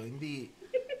sabi ko, hindi,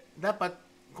 dapat,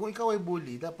 kung ikaw ay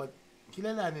bully, dapat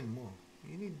kilalanin mo.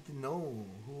 You need to know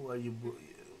who are you,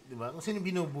 di ba? Kung sino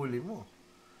binubully mo.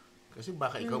 Kasi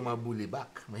baka ikaw mabully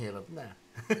back. Mahirap na.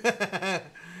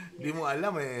 Di mo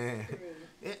alam eh.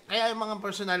 Kaya yung mga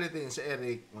personality sa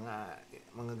Eric,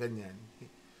 mga ganyan,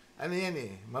 ano yan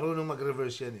eh, marunong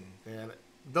mag-reverse yan eh. Kaya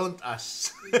don't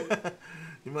ask.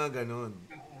 Yung mga ganun.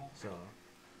 So,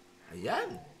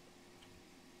 ayan.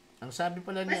 Ang sabi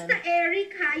pala niyan. Basta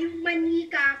Eric ha, yung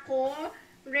manika ko,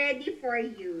 ready for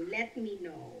you. Let me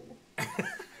know.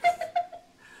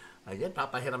 Ayan,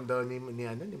 papahiram daw ni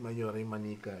Mayor yung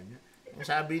manika niya. Ang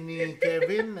sabi ni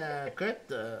Kevin, Kurt,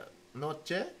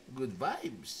 Noche, good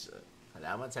vibes.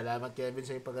 Salamat Kevin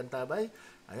sa iyong pagantabay.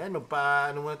 Ayan,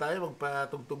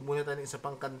 magpatugtog muna tayo ng isa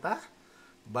pang kanta.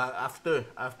 After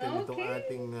nitong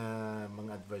ating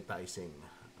mga advertising.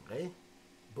 Okay?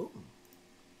 Boom.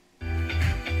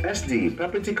 SD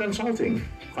Property Consulting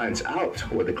finds out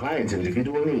what the client's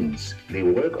individual needs. They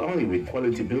work only with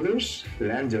quality builders,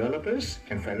 land developers,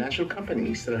 and financial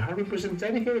companies that are 100%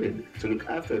 dedicated to look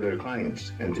after their clients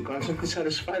and to constantly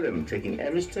satisfy them, taking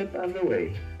every step of the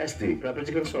way. SD Property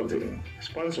Consulting,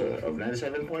 sponsor of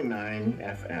 97.9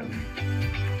 FM.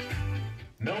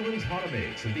 Melbourne's hot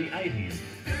mix of the 80s,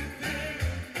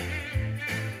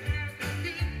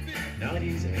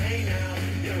 90s, hey now,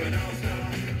 you're an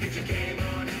all-star, get your game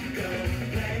on, go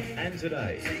play, and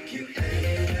today,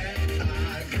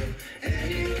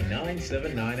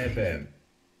 979 FM.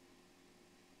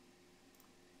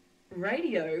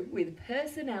 Radio with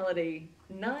personality,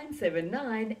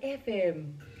 979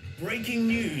 FM. Breaking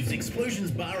news,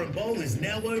 Explosions Bar and Bowl is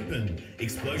now open.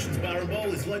 Explosions Bar and Bowl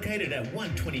is located at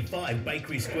 125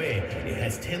 Bakery Square. It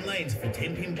has 10 lanes for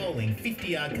 10-pin bowling,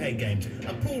 50 arcade games,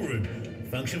 a pool room,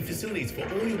 function facilities for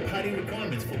all your party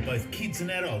requirements for both kids and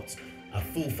adults, a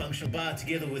full functional bar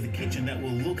together with a kitchen that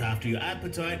will look after your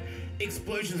appetite.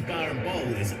 Explosions Bar and Bowl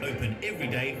is open every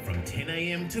day from 10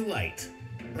 a.m. to 8.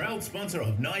 Proud sponsor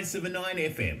of 979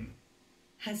 FM.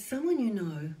 Has someone you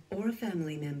know or a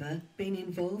family member been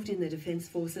involved in the Defence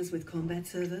Forces with combat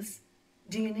service?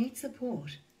 Do you need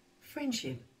support,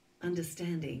 friendship,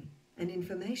 understanding, and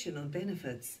information on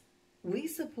benefits? We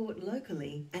support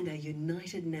locally and are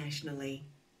united nationally.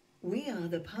 We are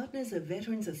the partners of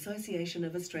Veterans Association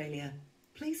of Australia.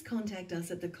 Please contact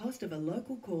us at the cost of a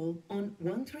local call on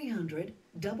 1300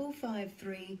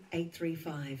 553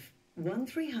 835.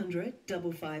 1300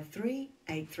 553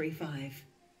 835.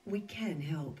 We can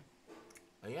help.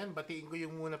 Ayan, batiin ko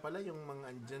yung muna pala yung mga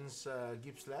andyan sa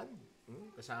Gippsland.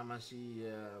 Kasama si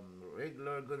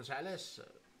Regular Gonzales.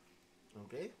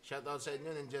 Okay? Shout out sa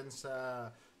inyo nandyan sa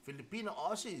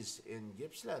Filipino-Aussies in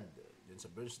Gippsland. Dyan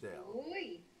sa Burnsdale.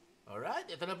 Uy! Alright,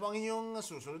 ito na po ang inyong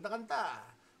susunod na kanta.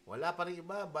 Wala pa rin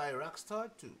iba by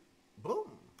Rockstar 2.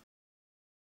 Boom!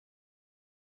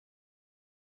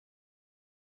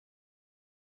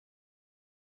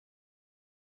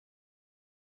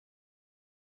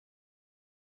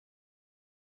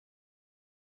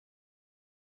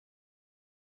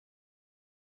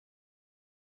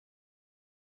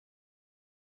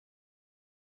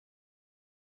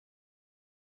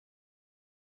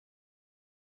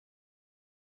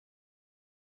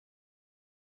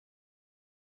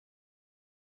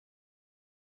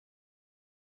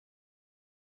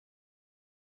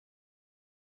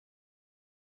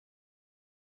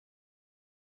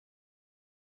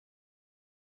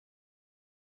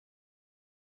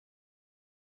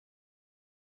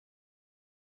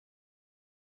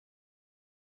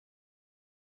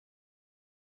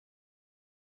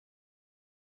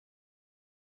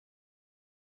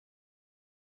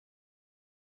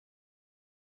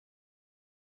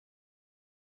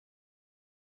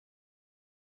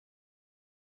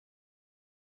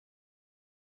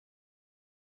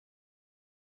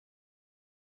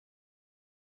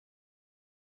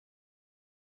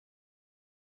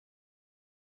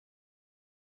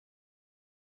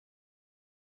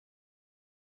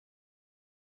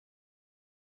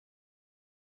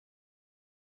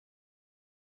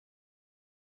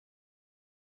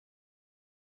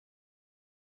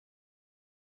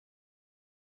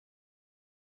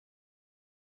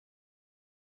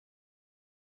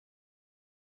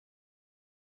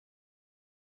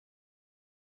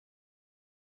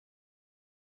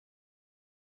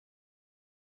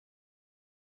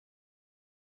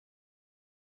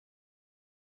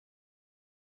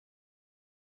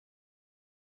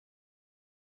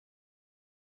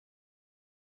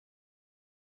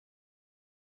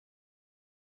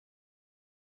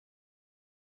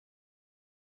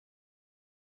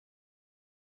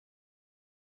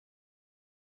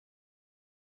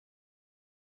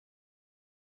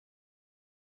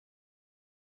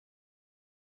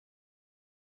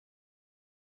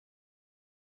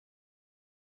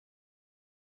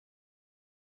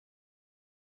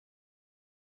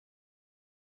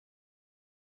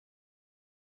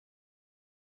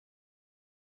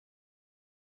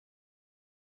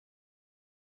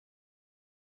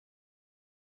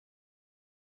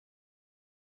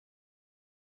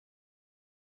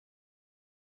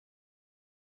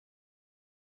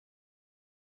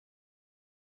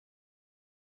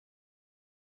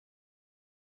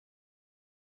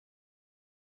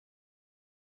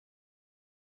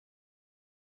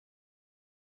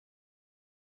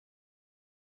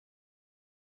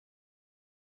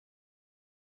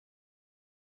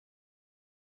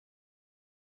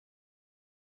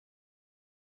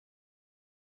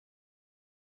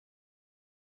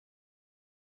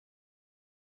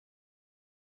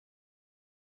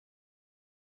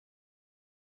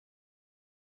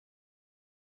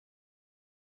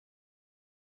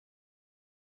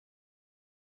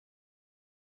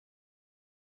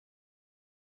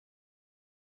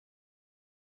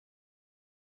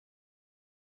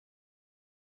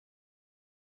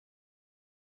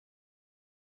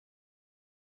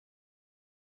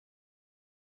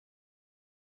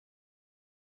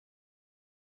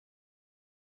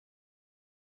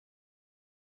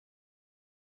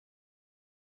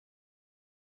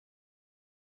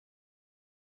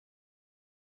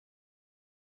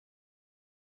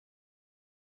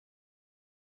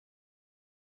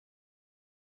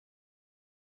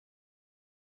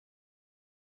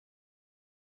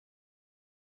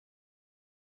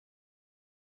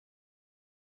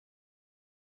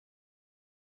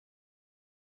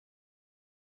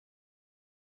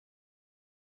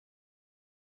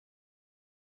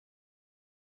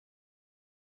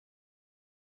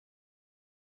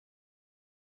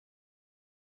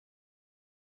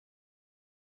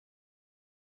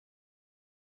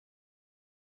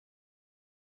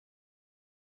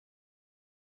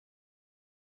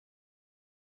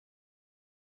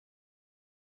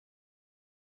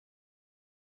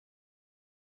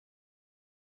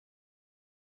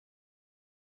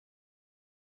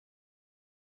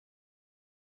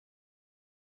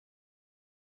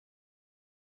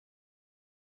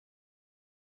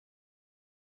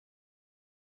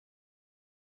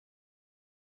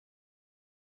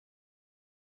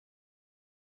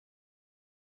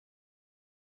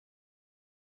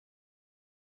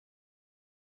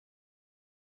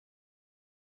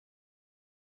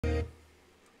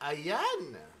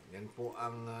 Ayan. Yan po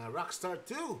ang Rockstar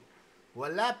 2.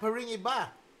 Wala pa ring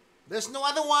iba. There's no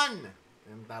other one.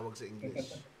 Yan tawag sa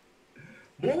English.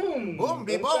 Boom! Boom,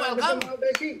 Bibo, welcome. Mga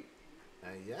beshi.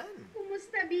 Ayan.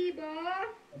 Kumusta, Bibo?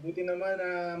 Mabuti naman,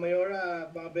 Mayora,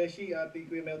 mga beshi, at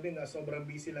Kuya Melvin, sobrang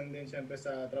busy lang din syempre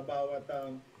sa trabaho at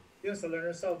yun, sa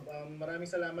Learners Hub. Maraming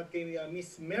salamat kay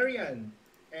Miss Marian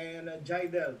and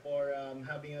Jaidel for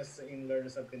having us in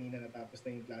Learners Hub kanina, natapos na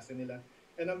yung klase nila.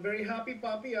 And I'm very happy,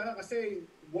 Papi, kasi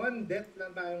 1 death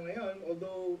lang tayo ngayon,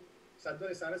 although sad to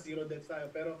sana 0 deaths tayo,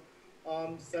 pero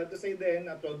sad to say din,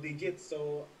 12 digits.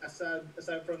 So,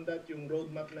 aside from that, yung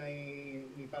roadmap na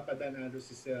ni Papa Dan Andrews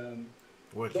is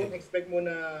don't expect mo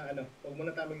na, huwag mo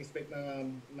na tayo mag-expect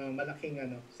ng malaking,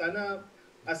 Sana,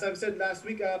 as I've said last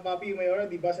week, Papi Mayora,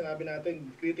 di ba, sinabi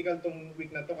natin, critical tong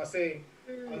week na to kasi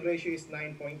ang ratio is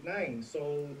 9.9.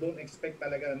 So, don't expect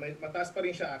talaga. Mataas pa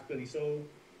rin siya actually. So,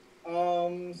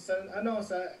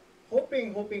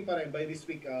 hoping pa rin by this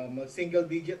week, single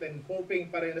digit and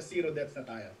hoping pa rin na 0 deaths na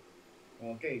tayo.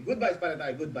 Okay, good vibes para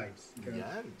tayo, good vibes. Okay.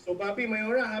 So Papi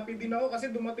Mayora, happy din ako kasi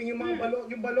dumating yung mga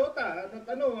yung balota at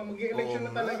mag-election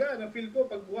na talaga. Na-feel ko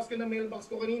pag bukas ko ng mailbox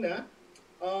ko kanina,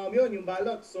 yun yung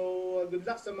balot. So good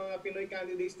luck sa mga Pinoy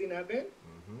candidates din natin.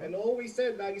 And always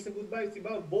said, lagi sa good vibes,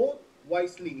 diba? Vote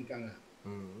wisely, ika nga.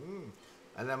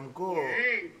 Alam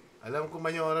ko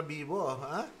Mayora Bibo,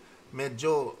 ha?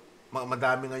 Medyo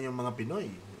madami nga yung mga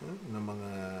Pinoy. Na mga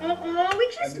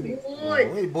which is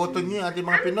good. Boto niyo yung ating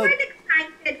mga Pinoy. I'm quite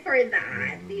excited for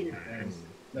that, you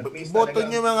know. Boto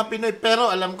niyo mga Pinoy, pero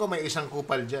alam ko may isang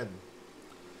kupal dyan.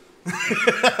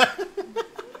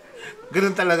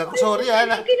 Ganun talaga. Sorry,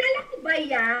 Kilala ko ba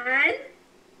yan?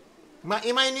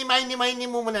 Imay-ni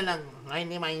mo muna lang.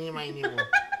 Imay-ni mo.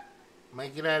 May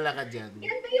kilala ka dyan.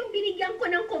 Yan ba yung binigyan ko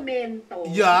ng komento?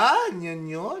 Yan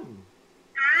yun.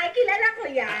 Ay, kilala ko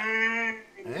yan.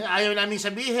 Ayaw namin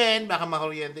sabihin, baka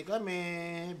makuryente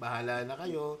kami, bahala na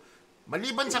kayo.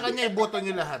 Maliban sa kanya, iboto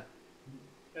niyo lahat.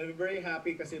 I'm very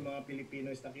happy kasi mga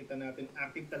Pilipinos, nakita natin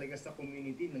active talaga sa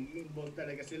community, nag-involve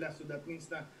talaga sila. So that means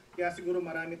na, kaya siguro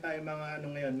marami tayong mga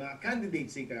ngayon, mga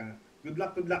candidates, ika. Good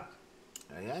luck.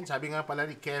 Ayan, sabi nga pala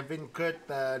ni Kevin Kurt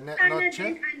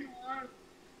Notche.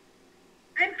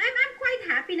 I'm quite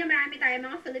happy na marami tayong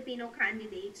mga Filipino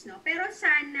candidates, no? Pero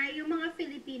sana yung mga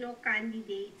Filipino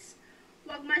candidates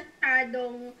wag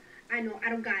masyadong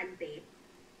arrogante.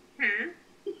 Ha?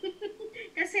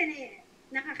 Kasi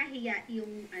nakakahiya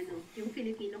yung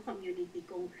Filipino community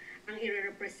kung ang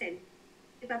i-represent,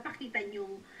 ipapakita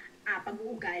yung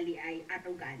pag-uugali ay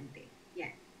arrogante.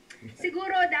 Yan.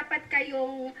 Siguro dapat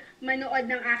kayong manood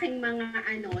ng aking mga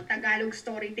Tagalog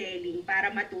storytelling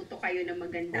para matuto kayo ng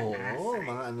magandang asal.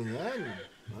 Mga yan.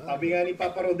 Sabi nga ni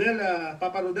Papa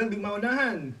Rodel, di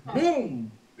maunahan. Boom!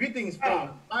 Greetings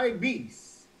from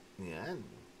IBs. Yan.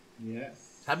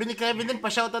 Yes. Sabi ni Kevin din,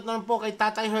 pa-shoutout naman po kay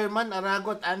Tatay Herman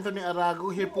Arago at Anthony Arago.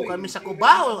 Here po kami sa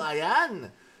Cubao. Ayan.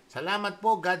 Salamat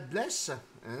po. God bless.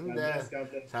 And God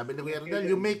bless. Sabi ni Kuya Rodel,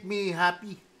 you make me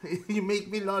happy. You make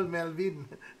me lol, Melvin.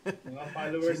 Mga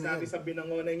followers natin sa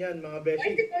Binangonan yan, mga beshi.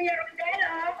 Ay, si Kuya Rodel,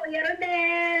 Kuya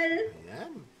Rodel.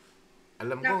 Ayan.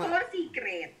 Alam ko nga. Nako,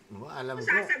 secret. Alam ko.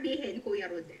 Sasabihin, Kuya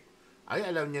Rodel. Ay,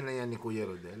 alam niya na yan ni Kuya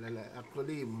Rodel.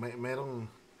 Actually, merong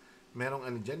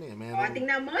dyan eh.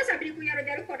 Tingnan mo, sabi ni Kuya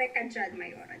Rodel, correct ka dyan,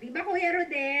 Mayora. Di ba, Kuya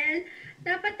Rodel?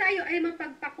 Dapat tayo ay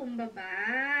mapagpakumbaba.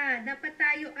 Dapat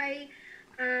tayo ay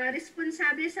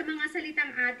responsable sa mga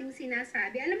salitang ating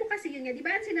sinasabi. Alam mo kasi yun nga, di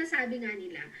ba ang sinasabi nga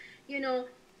nila,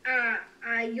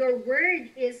 your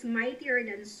word is mightier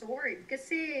than sword.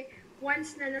 Kasi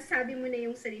once na nasabi mo na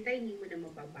yung salita, hindi mo na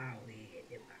mababawi.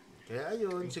 Di ba? Kaya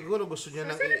ayun, siguro gusto niya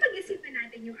so, sana pag-isipan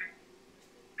natin yung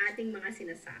ating mga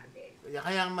sinasabi.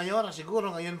 Kaya ang Mayora,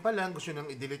 siguro ngayon pa lang gusto nang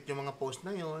i-delete yung mga post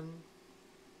na yon.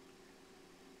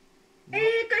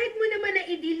 Kahit mo naman na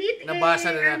i-delete,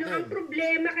 nabasa na natin.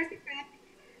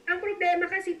 Ang problema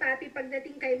kasi, Papi,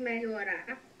 pagdating kay Mayora,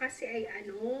 ako kasi ay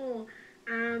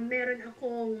meron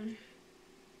akong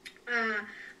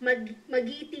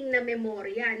magiting na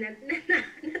memorya na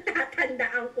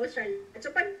natatandaan ko siya.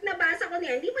 So pag nabasa ko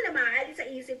niya, hindi mo na maaalis sa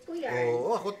isip ko yan.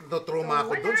 Oo, ako na-trauma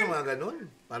ako doon sa mga ganun.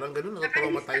 Parang ganun,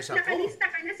 na-traumatize ako. Nakalista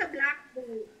ka na sa black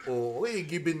book. Oo,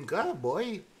 given ka,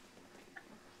 boy.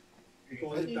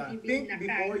 Think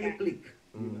before you click.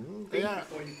 Kaya,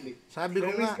 sabi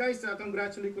ko nga. Guys,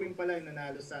 congratulate ko rin pala yung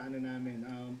nanalo sa namin.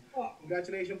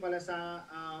 Congratulations pala sa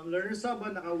Learners Hub,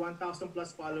 naka 1,000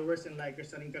 plus followers and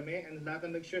likers na rin kami. And lahat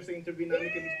ang nag-share sa interview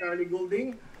namin kay Charlie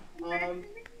Goulding,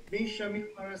 Miss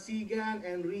Shamil Marasigan,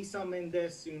 and Risa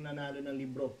Mendez yung nanalo ng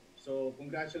libro. So,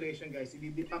 congratulations guys.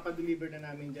 Papadeliver na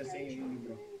namin dyan sa inyo yung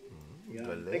libro. Yeah.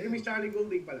 Galing. Thank you, Miss Charlie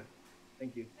Golding pala.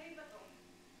 Thank you.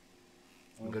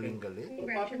 Galing-galing. So,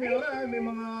 Papi Mayora, may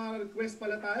mga request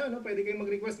pala tayo, no? Pwede kayong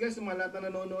mag-request guys, sa mga lahat na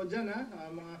nanonood dyan, ha?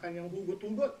 Mga kanyang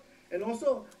hugot-hugot. And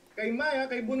also, kay Maya,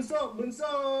 kay Bunso. Bunso,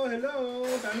 hello!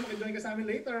 Sana makijoin ka sa amin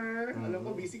later. Alam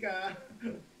ko, busy ka.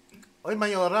 Oy,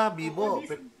 Mayora, Bibo,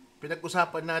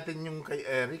 pinag-usapan natin yung kay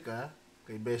Eric, ha?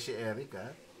 Kay Beshi Eric,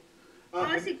 ha?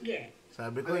 Sige.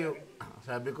 Sabi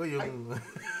ko yung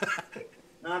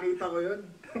Nakakita ko yun.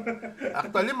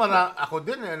 Actually, ako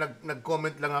din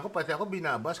nag-comment lang ako, pati ako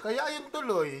binabas. Kaya ayun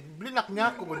tuloy, blinak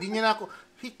niya ako. Di niya na ako,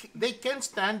 they can't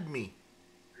stand me.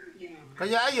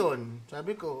 Kaya ayun,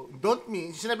 sabi ko, don't me.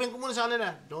 Sinabihin ko muna sa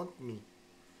kanila, don't me.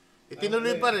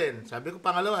 Itinuloy pa rin. Sabi ko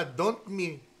pangalawa, don't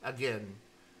me again.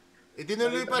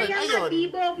 Itinuloy pa rin. Ayun. Kaya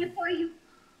Bibo,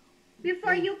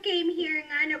 before you came here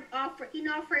nga,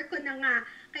 in-offer ko na nga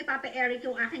kay Papa Eric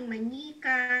yung aking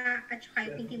manika, at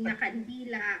saka yung itim na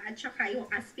kandila, at saka yung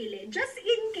aspile, just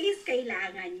in case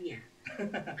kailangan niya.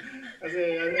 Kasi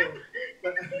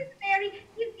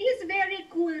he's very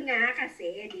cool nga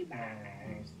kasi, di ba?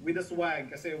 With the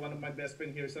swag, kasi one of my best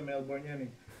friend here sa Melbourne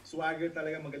yan eh. Swagger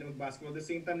talaga, magaling mag-basketball. At the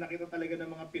same time, nakita talaga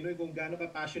ng mga Pinoy kung gaano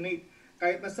ka-passionate.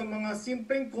 Kahit na sa mga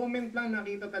simpleng comment lang,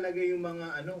 nakita talaga yung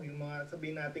mga, yung mga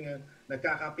sabihin natin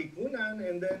nagkakapikunan.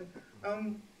 And then,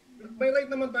 may right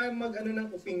naman tayo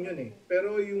ng opinion eh.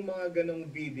 Pero yung mga ganong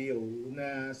video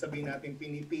na sabihin natin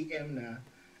pini-PM na,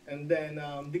 and then,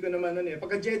 di ko naman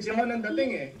pagka-jeje mo ng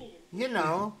dating eh. You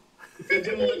know?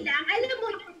 Sandali lang, alam mo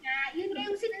yun nga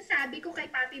yung sinasabi ko kay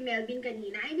Papi Melvin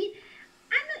kanina. I mean,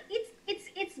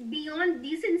 it's beyond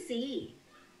decency.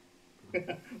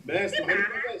 Best, diba?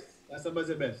 Best. Nasa ba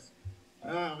si Best?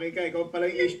 Okay ka, ikaw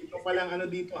pala yung issue, ikaw palang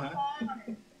dito ha?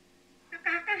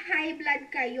 Nakaka-high blood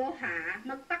kayo ha,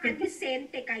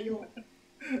 magpaka-decente kayo.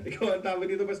 Ikaw ang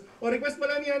tawag dito, Best. Request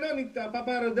pala ni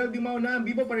Papa Rodel Di Mauna,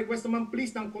 Bibo, pa-request naman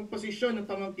please ng komposisyon ng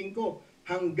pamangkin ko,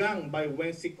 Hanggang by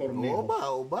Wency Cornejo.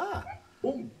 Oba.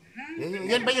 Boom.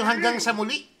 Yan ba yung Hanggang sa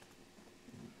muli?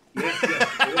 Yes.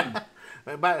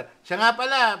 Siya nga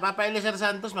pala, Papa Eliezer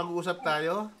Santos, mag-uusap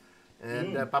tayo.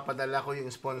 And papadala ko yung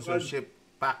sponsorship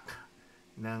pack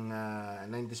ng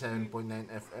 97.9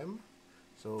 FM.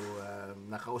 So,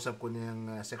 nakausap ko na yung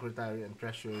Secretary and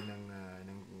Treasurer ng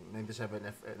 97.9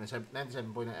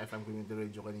 FM Community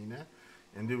Radio kanina.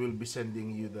 And we will be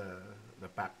sending you the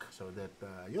pack. So that,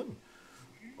 yun.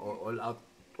 All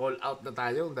out na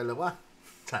tayo, dalawa.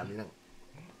 Sabi lang.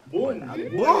 Boom!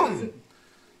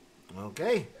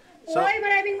 Okay. So,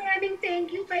 maraming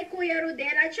thank you kay Kuya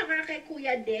Rodel at saka kay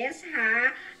Kuya Des ha.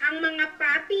 Ang mga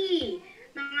papi,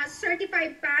 mga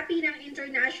certified papi ng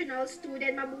international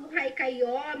student, mabuhay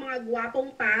kayo, mga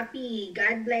gwapong papi.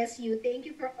 God bless you. Thank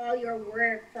you for all your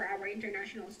work for our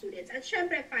international students. At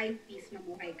syempre, 5Ps,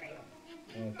 mabuhay kayo.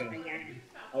 Okay. Ayan.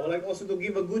 I would like also to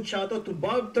give a good shout out to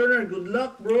Bob Turner. Good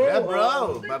luck, bro. Yeah,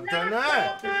 bro. Bob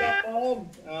Turner. Good luck, Bob.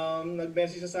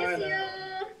 Nag-message sa akin.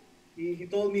 He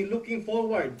told me looking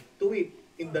forward to it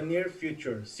in the near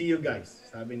future. See you guys.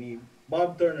 Sabi ni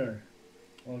Bob Turner.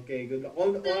 Okay, good luck.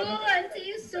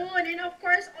 See you soon. And of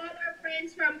course, all our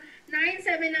friends from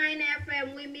 979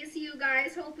 FM, we miss you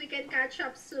guys. Hope we can catch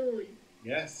up soon.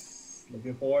 Yes.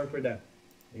 Looking forward for that.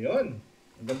 Yun.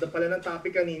 Ang ganda pala ng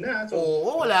topic kanina. So,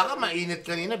 wala ka. Mainit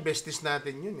kanina. Besties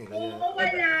natin yun eh.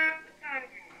 Wala ka.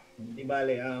 Hindi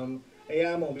bale.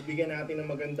 Kaya mo, bibigyan natin ng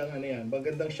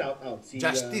magandang shout-out.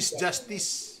 Justice.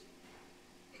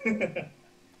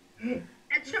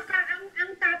 At saka,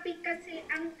 ang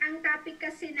topic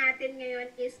kasi natin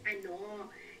ngayon is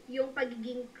yung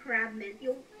pagiging crab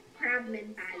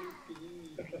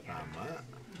mentality. Tama.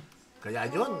 Kaya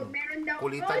yun. Meron daw,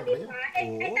 kulitan ba yun?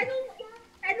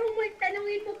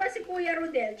 Tanungin mo pa si Kuya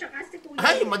Rodel, tsaka si Kuya.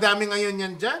 Ay, madami ngayon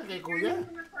yan dyan kay Kuya.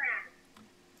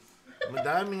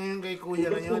 Madami ngayon kay Kuya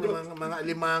ngayon, mga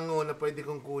alimango na pwede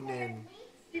kong kunin.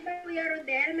 Di ba Kuya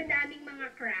Rodel, madaming mga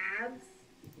crabs?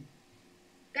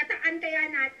 Gataan kaya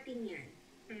natin yan,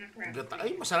 mga crabs.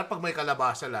 Ay, masarap pag may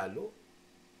kalabasa lalo.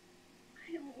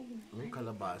 Ay, oo.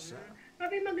 Kalabasa.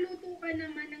 Papi, magluto ka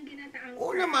naman ng ginataang crab.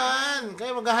 Oo naman.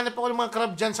 Kaya maghahanap ako ng mga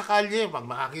crab dyan sa kalye. Pag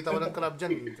makakita ko ng crab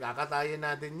dyan, kakatayin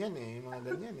natin yan eh. Mga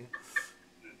ganyan eh.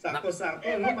 Sakto-sakto,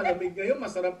 malamig ngayon,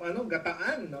 masarap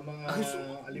gataan ng mga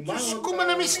alimango. Diyos ko,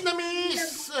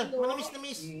 manamis-namis!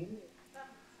 Manamis-namis.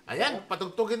 Ayan,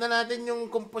 patugtugin na natin yung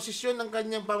komposisyon ng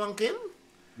kanyang pamangkin.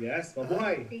 Yes,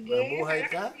 mabuhay. Sige, mabuhay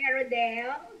ka.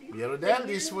 Kuya Rodel,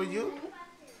 this for you.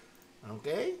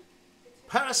 Okay?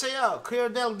 Para sa'yo, Kuya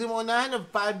Rodel, di mo unahan of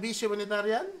 5Bs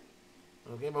Humanitarian?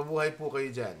 Okay, mabuhay po kayo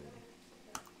dyan.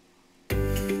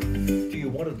 Do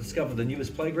you want Want to discover the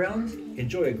newest playgrounds,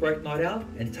 enjoy a great night out,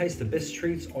 and taste the best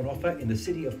treats on offer in the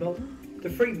city of Melton?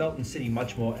 The free Melton City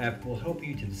Much More app will help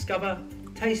you to discover,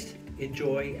 taste,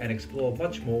 enjoy, and explore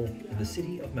much more in the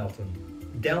city of Melton.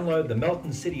 Download the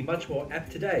Melton City Much More app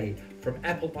today from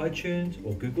Apple iTunes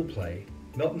or Google Play.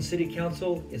 Melton City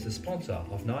Council is a sponsor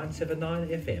of 979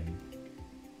 FM.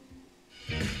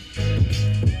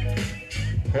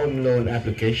 Home loan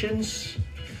applications,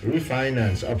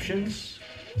 refinance options,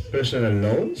 personal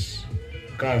loans,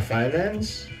 car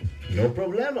finance, no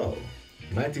problemo.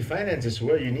 Mighty Finance is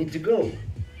where you need to go.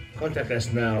 Contact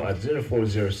us now at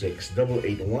 0406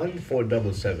 881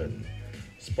 477.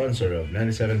 Sponsor of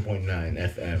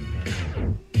 97.9 FM.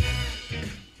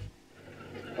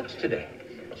 What's today?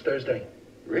 It's Thursday.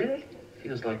 Really?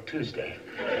 Feels like Tuesday.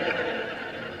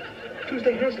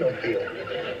 Tuesday has no feel.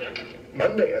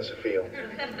 Monday has a feel.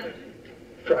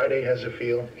 Friday has a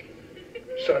feel.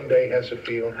 Sunday has a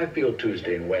feel. I feel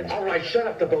Tuesday and Wednesday. All right, shut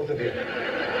up, the both of you.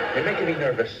 You're making me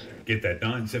nervous. Get that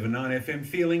 979 FM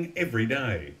feeling every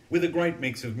day. With a great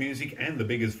mix of music and the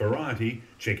biggest variety,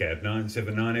 check out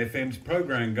 979 FM's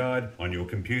program guide on your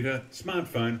computer,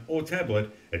 smartphone or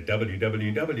tablet at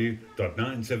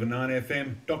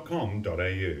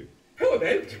www.979fm.com.au. How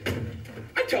about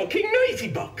a talking noisy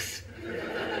box?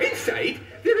 Inside,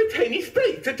 there are tiny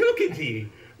sprites are talking to you,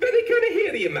 but they can't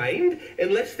hear you, mind,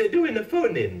 unless they're doing a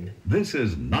phone-in. This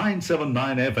is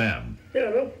 979 FM.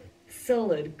 Hello.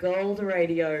 Solid Gold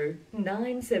Radio,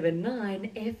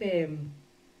 979 FM.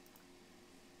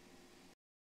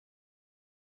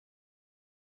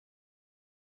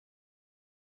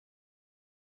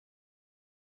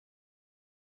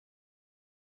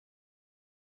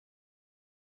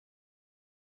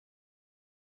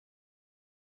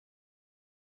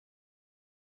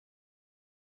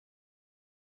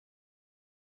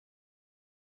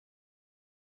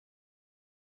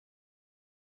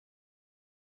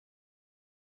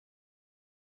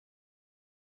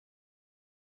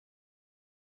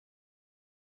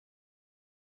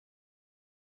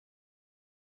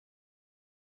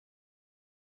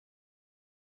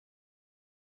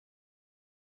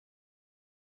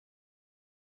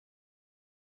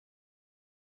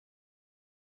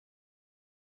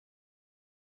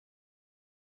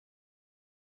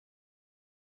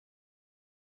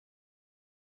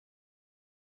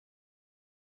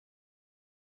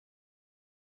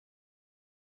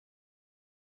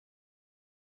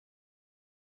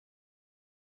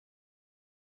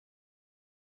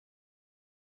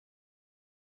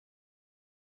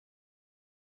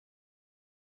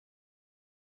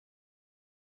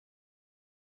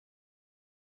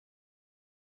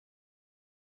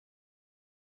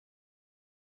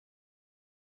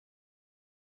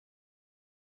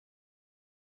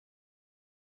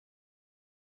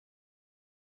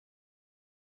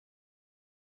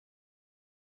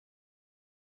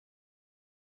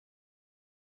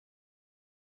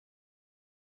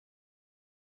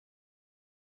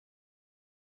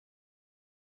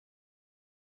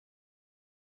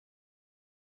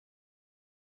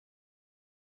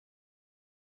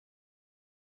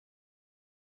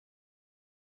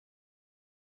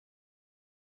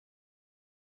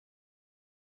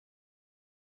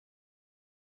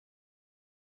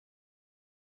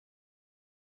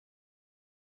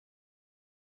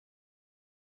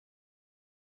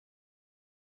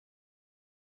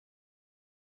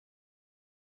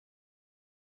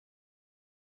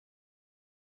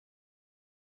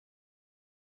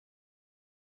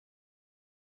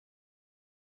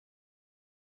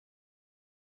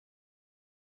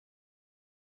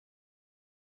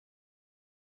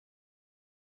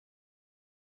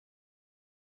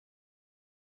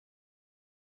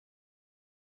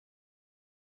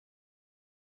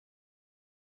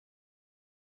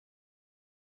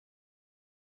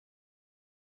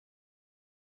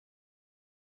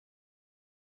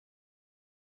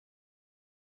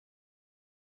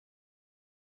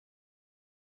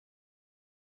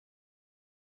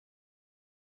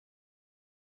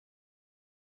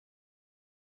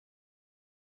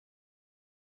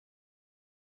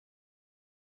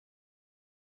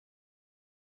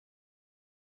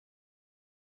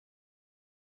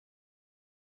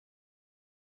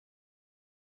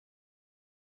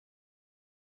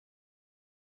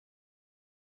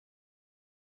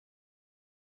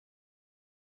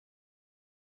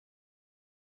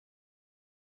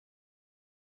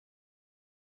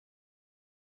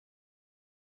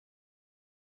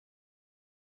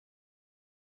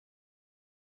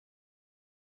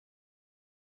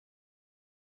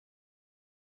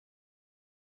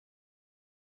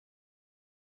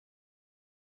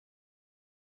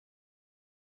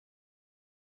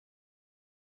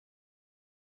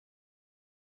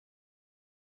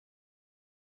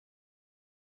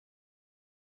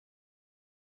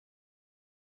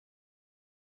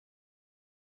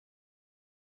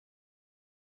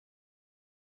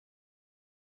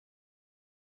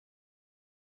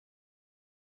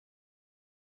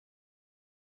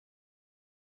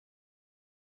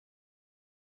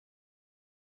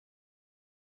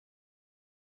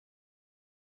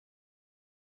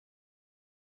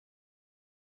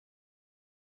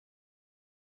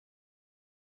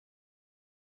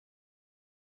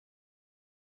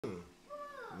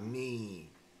 ni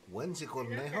Wency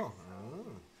Cornejo.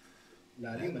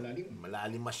 Malalim.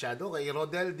 Malalim masyado. Kay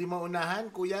Rodel Di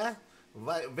Maunahan, kuya.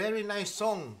 Very nice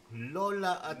song.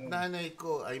 Lola at nanay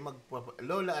ko ay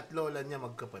Lola at lola niya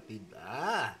magkapatid.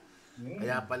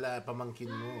 Kaya pala pamangkin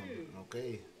mo.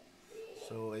 Okay.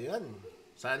 So, ayun.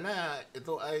 Sana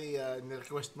ito ay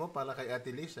ni-request mo para kay Ate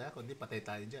Liz, ha? Kundi patay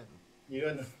tayo dyan.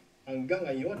 Yun. Hanggang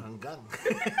ngayon.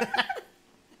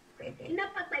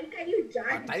 Napatay kayo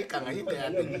dyan. Patay ka ngayon kay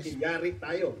Ate Liz. Yari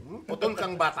tayo. Putol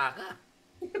kang bata ka.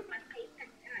 Patay ka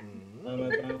dyan.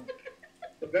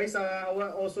 So guys, I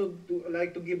would also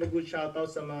like to give a good shout out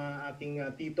sa mga ating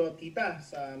tito at tita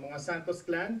sa mga Santos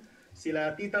clan.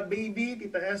 Sila Tita Baby,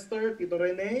 Tita Esther, Tito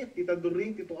Rene, Tita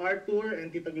During, Tito Arthur,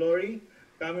 and Tita Glory.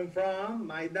 Coming from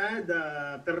my dad,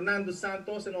 Fernando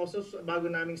Santos, and also bago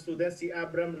naming student, si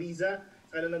Abram Riza.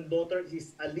 Kanilang daughter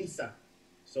is Alisa.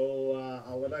 So,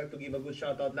 I would like to give a good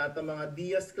shout out lahat ng mga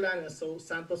Diaz clan, so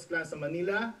Santos clan sa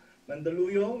Manila,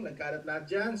 Mandaluyong, nagkalat lahat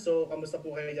dyan. So, kamusta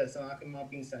po kayo dyan sa aking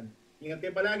mga pinsan? Ingat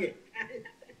kayo palagi.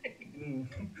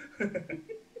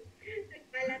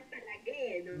 Nagkalat talaga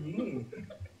eh, no?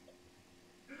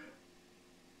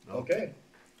 Okay.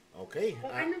 Okay.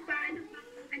 O ano pang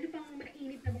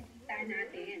mainit na balita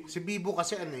natin? Si Bibo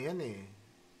kasi ano yan eh.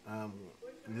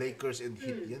 Lakers and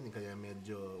Heat yan, kaya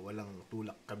medyo walang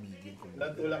tulak kabigin.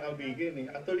 Walang tulak kabigin eh.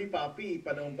 Actually, Papi,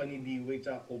 panahon pa ni D-Wade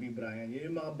at Kobe Bryant.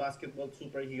 Yun yung mga basketball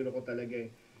superhero ko talaga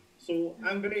eh. So,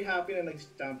 I'm very happy na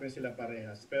nag-champion sila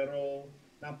parehas. Pero,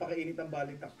 napakainit ang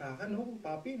balitaktakan, no?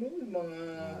 Papi, no? Yung mga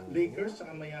Lakers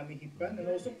at Miami Heat fan. And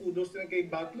also, kudos din kay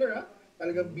Butler, ha?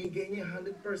 Talagang bigay niya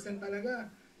 100% talaga.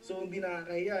 So, hindi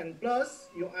nakakahiyan. Plus,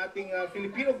 yung ating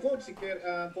Filipino coach, si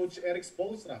Coach Eric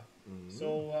Spoelstra.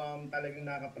 So, talagang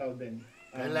nakaka-proud din.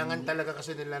 Kailangan talaga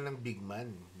kasi nila ng big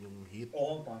man, yung Heat.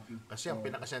 Oo, Papi. Kasi ang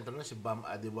pinakasentro na si Bam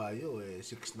Adebayo,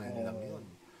 6'9" lang yun.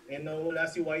 And wala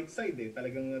si Whiteside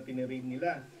talagang tinirade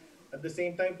nila. At the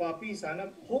same time, Papi, sana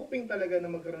hoping talaga na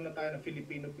magkaroon na tayo ng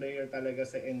Filipino player talaga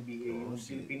sa NBA, yung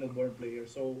Filipino-born player.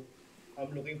 So,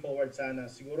 I'm looking forward sana.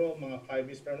 Siguro mga 5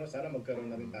 years from now, sana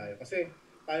magkaroon na rin tayo. Kasi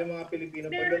tayo mga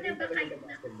Pilipino, meron na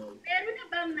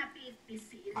bang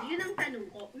napipisil? Yun ang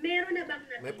tanong ko. Meron na bang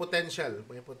napipisil? May potential.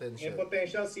 May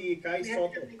potential si Kai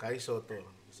Soto. Kai Soto.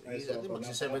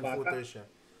 Magsi 7-footer siya.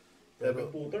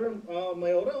 7-footer,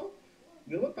 Mayora,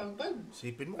 gano'n, tangkad.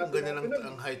 Sipin mo kung ganyan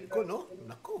ang height ko, no?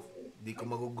 Nako, di ko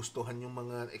magugustuhan yung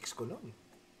mga ex ko noon.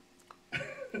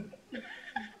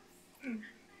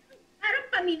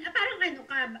 Parang ano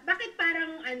ka? Bakit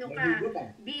parang ano ka?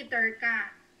 Bitter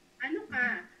ka? Ano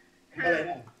ka?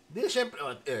 Di, syempre,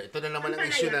 ito na naman ang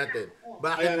issue natin.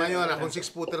 Bakit Mayora, kung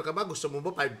 6-footer ka ba, gusto mo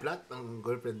ba 5 flat ang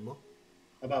girlfriend mo?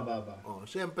 Baba.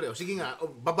 Syempre, sige nga,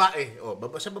 babae.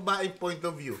 Sa babaeng point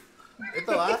of view.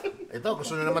 Ito,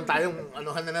 gusto na naman tayong,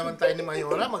 anuhan na naman tayo ni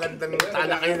Mayora, magandang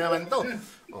talakay naman to.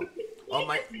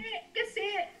 Kasi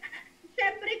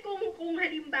syempre kung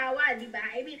halimbawa, di ba?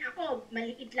 I mean, ako,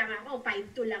 maliit lang ako,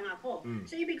 5'2" lang ako.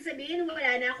 So, ibig sabihin,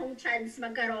 wala na akong chance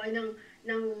magkaroon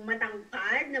ng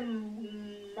matangkad, ng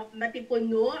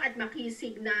matipuno at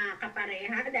makisig na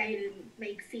kapareha dahil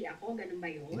maiksi ako. Ganun ba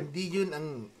yun? Hindi yun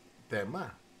ang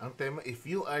tema. Ang tema, if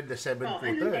you are the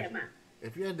 7-footer. Anong tema?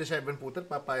 If you are the 7-footer,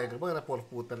 papayag ka ba na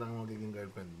 4-footer lang ang magiging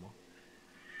girlfriend mo?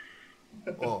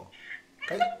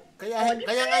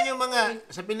 Kaya nga yung mga,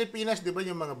 sa Pilipinas, di ba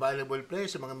yung mga volleyball players,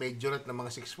 yung mga major at na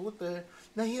mga 6-footer,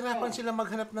 nahihirapan sila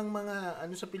maghanap ng mga,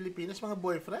 sa Pilipinas, mga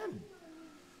boyfriend.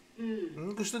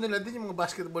 Gusto nila din yung mga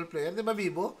basketball player. Di ba,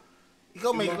 Bibo?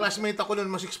 Ikaw, may classmate ako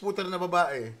nun, mga 6-footer na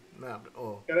babae.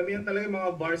 Karamihan talaga yung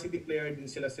mga varsity player din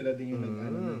sila din yung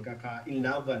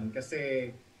nagkaka-inlaban. Kasi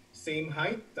same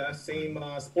height, same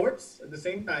sports, at the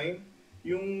same time,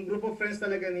 yung group of friends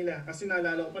talaga nila. Kasi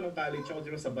naalala ko pa nung college ako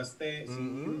dito sa Baste,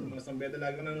 mga Sambeda,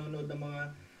 lagi ko nanonood ng mga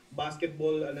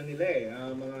basketball,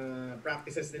 mga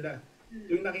practices nila.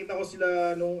 Yung nakita ko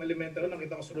sila nung elementary,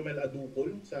 nakita ko si Romel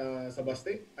Aducol sa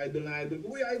Baste. Idol na idol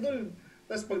ko. Uy, idol!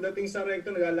 Tapos pagdating sa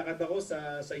recto, naglalakad ako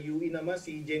sa UE naman,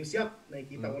 si James Yap.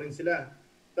 Nakikita ko rin sila.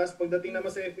 Tapos pagdating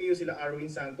naman sa FAU, sila Arwin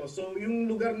Santos. So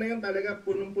yung lugar na yun talaga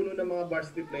punong-puno ng mga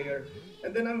varsity player.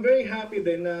 And then I'm very happy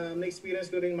din na na-experience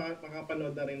ko rin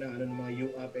makapanood na rin ng mga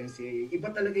UAP, NCAA.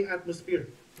 Iba talaga yung atmosphere.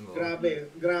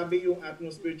 Grabe yung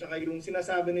atmosphere. Tsaka yung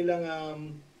sinasabi nilang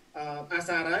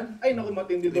asaran. Ay naku,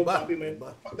 matindi daw, papi mo yun.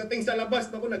 Pagdating sa labas,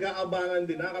 naku, nag-aabangan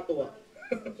din. Nakakatuwa.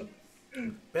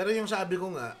 Pero yung sabi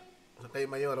ko nga, kay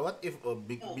Mayor, what if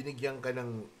binigyan ka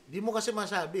ng, di mo kasi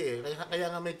masabi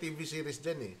kaya nga may TV series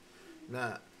dyan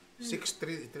na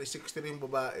 6'3" yung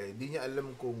babae, di niya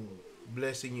alam kung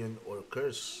blessing yun or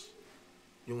curse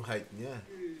yung height niya.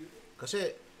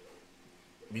 Kasi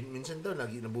minsan daw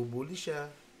nabubuli siya.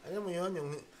 Alam mo 'yon,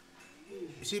 yung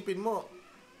isipin mo,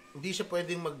 hindi siya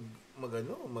pwedeng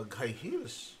mag high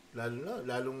heels.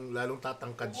 Lalong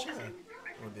tatangkad siya.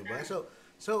 O, di ba?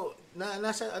 So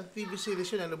nasa TV series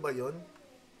yun, ano ba yun?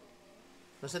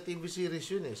 Nasa TV series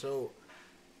yun eh. So,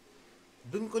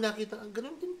 doon ko nakita,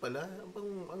 ganun din pala.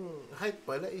 Ang height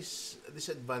pala is a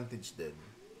disadvantage din.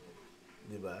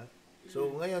 Di ba?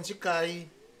 So, ngayon si Kai,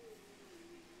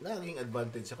 naging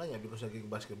advantage sa kanya because naging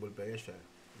basketball player siya.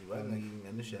 Di ba? Naging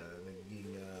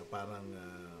parang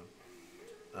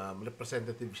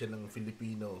representative siya ng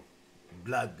Filipino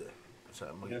blood sa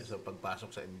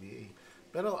pagpasok sa NBA.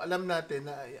 Pero alam natin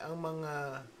na ang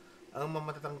mga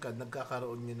matatangkad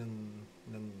nagkakaroon niya ng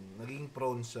naging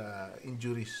prone sa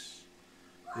injuries.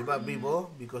 'Di ba,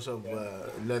 Bibo? Because of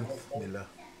length nila.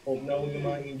 Hope na huwag yung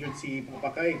mga injured si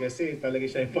Papakay kasi talaga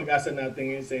siya yung pag-asa natin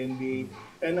ngayon sa NBA.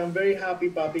 And I'm very happy,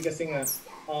 Papi, kasi nga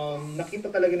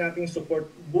nakita talaga natin yung support.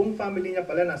 Buong family niya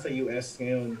pala nasa US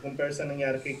ngayon. Compare sa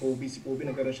nangyari kay Kobe. Si Kobe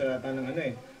nagkaroon siya nata ng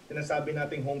sinasabi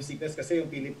nating homesickness kasi yung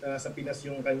sa Pinas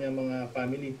yung kanyang mga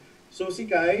family. So si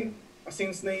Kai,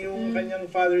 since na yung kanyang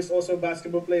father is also a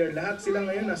basketball player, lahat sila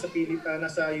ngayon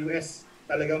nasa US.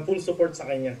 Talagang full support sa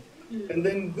kanya. And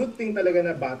then, good thing talaga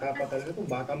na bata pa talaga ito.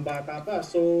 Batang-bata pa.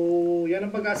 So, yan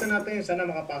ang pag-asa natin. Sana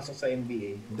makapasok sa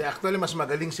NBA. Hindi, actually, mas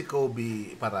magaling si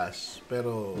Kobe Paras.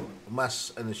 Pero,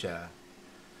 mas,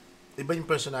 iba yung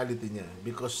personality niya.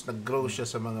 Because nag-grow siya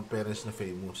sa mga parents na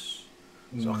famous.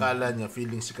 So, akala niya,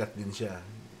 feeling sikat din siya.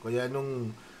 Kaya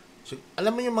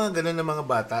alam mo yung mga ganun na mga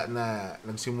bata na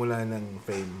nagsimula ng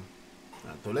fame.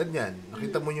 Tulad niyan,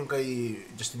 nakita mo yung kay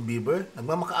Justin Bieber,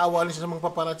 nagmamakaawa rin siya sa mga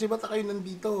paparazzi, ba't kayo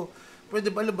nandito? Pwede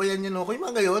ba labayan niya, no? Yung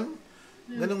mga gayon,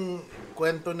 ganung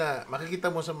kwento na makikita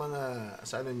mo sa mga,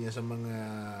 sa mga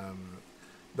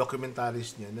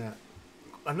documentaries niya na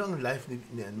ano ang life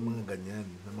niya, mga ganyan,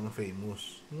 ng mga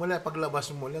famous. Wala,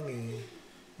 paglabas mo lang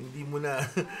hindi mo na,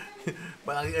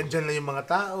 parang andyan lang yung mga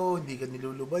tao, hindi ka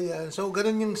nilulubayan. So,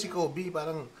 ganun yung si Kobe,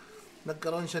 parang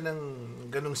nagkaroon siya ng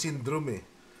ganung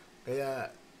syndrome Kaya,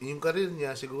 yung career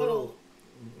niya, siguro,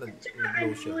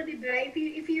 nag-grow siya. Diba?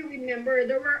 If you remember,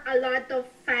 there were a lot of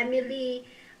family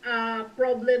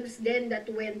problems then that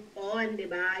went on, di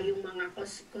ba? Yung mga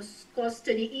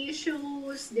custody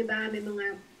issues, di ba? May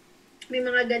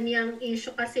mga ganyang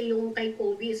issue kasi yung kay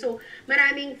Kobe. So,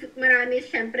 marami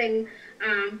syempreng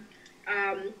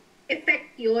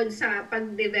effect yun sa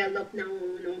pag-develop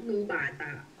ng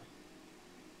bata.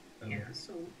 Yeah,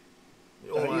 so...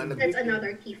 that's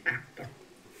another key factor.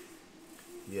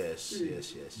 Yes.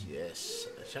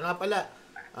 Siya nga pala,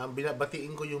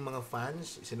 binabatiin ko yung mga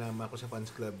fans. Sinama ko sa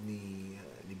fans club ni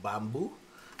Bamboo.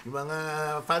 Yung mga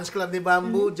fans club ni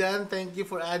Bamboo dyan, thank you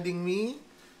for adding me.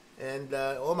 And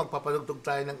magpapadugtog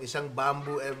tayo ng isang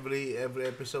Bamboo every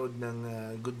episode ng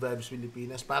Good Vibes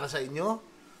Pilipinas para sa inyo.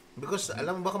 Because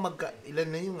alam mo ba ilan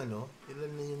na yung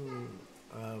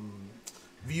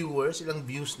viewers, ilang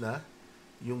views na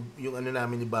yung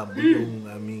namin ni Bamboo, yung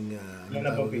aming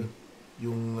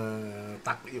yung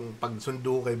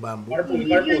pagsundo kay Bamboo.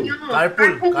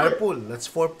 Carpool. That's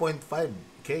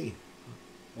 4.5K.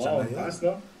 Wow, taas,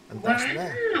 no? Ang taas na.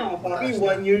 Papi,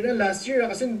 1 year na. Last year,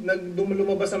 kasi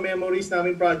lumabas sa memories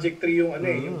namin Project 3 yung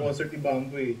yung concert ni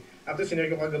Bamboo After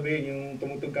sinare ko kagabi yung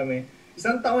tumutog kami.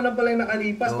 1 taon na pala yung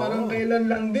nakalipas, parang kailan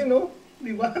lang din, no?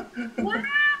 Di ba? Wow,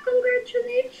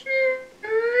 congratulations!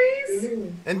 Nice.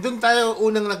 And doon tayo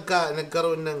unang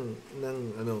nagkaroon ng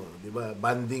di ba,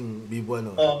 banding Bibo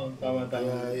tama.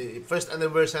 First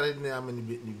anniversary namin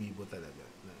ni Bibo talaga.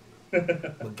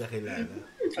 Magkakilala.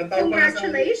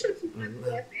 Congratulations.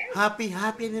 Happy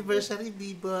anniversary,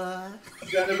 Bibo.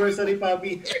 Happy anniversary,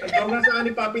 Papi. Ang tawag sa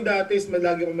ni Papi dati is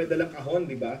lagi ko may dalang kahon,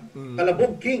 di ba?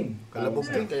 Kalabog King. Kalabog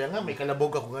King, kaya nga may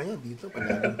kalabog ako ngayon dito.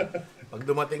 Pag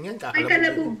dumating yan, may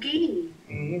Kalabog King.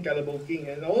 Kalabog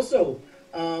King. And also,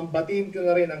 batiin ko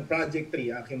na rin ang Project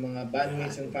 3, aking mga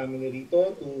bandmates and family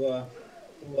rito, to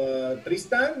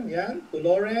Tristan, to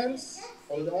Lawrence,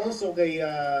 and also kay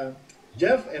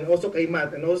Jeff, and also kay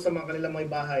Matt, and also sa mga kanilang mga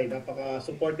bahay.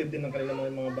 Napaka-supportive din ng kanilang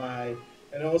mga bahay.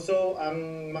 And also,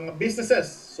 ang mga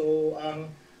businesses. So, ang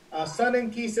Sun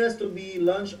and Kisses to be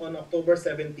launched on October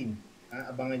 17.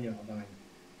 Abangan nyo.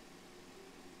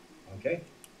 Okay?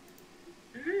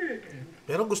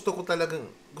 Pero gusto ko talagang,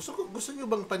 gusto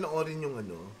nyo bang panoorin yung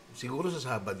siguro sa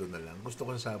Sabado na lang. Gusto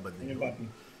ko sa Sabado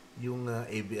yung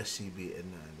ABS-CBN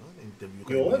na interview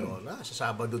kay Mayora. Sa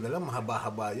Sabado na lang,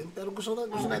 mahaba-haba yun. Pero gusto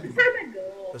natin.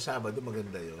 Sa Sabado,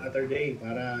 maganda yun. Saturday,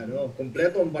 para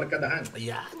kompleto ang barkadahan.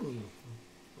 Ayan.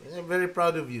 We're very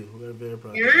proud of you. We're very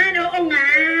proud of you. Yan, oo nga.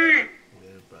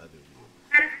 Very proud of you.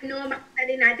 makita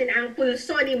din natin ang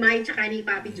pulso ni Mai tsaka ni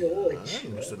Papi George.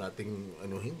 Gusto nating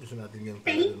anuhin, gusto natin yung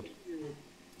Thank talagang...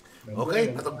 you. Okay,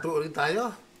 patugtog rin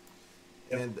tayo.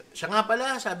 And siya nga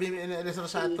pala, sabi ni Elisa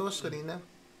Santos kanina,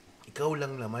 ikaw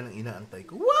lang naman ang inaantay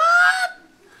ko. What?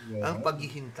 Ang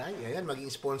paghihintay. Ayan, maging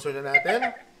sponsor na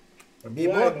natin.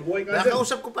 Mabuhay ka dyan.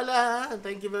 Nakausap ko pala.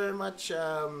 Thank you very much,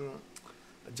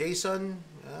 Jason.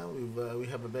 We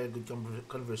have a very good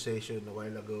conversation a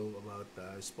while ago about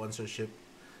sponsorship.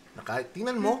 Na kahit,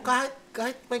 tingnan mo,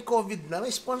 kahit may COVID na,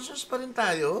 may sponsors pa rin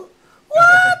tayo.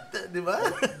 What? Di ba?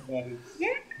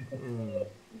 Yeah.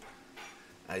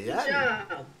 Ayan.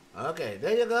 Okay,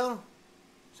 there you go.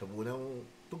 Sa bunang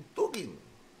tugtugin.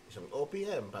 Isang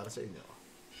OPM para sa inyo.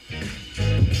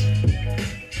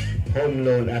 Home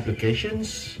loan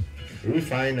applications,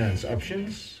 refinance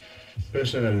options,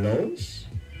 personal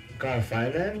loans, car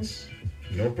finance,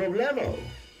 no problemo.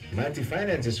 Mighty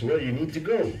Finance is where you need to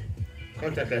go.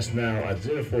 Contact us now at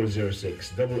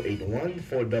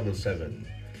 0406-881-477.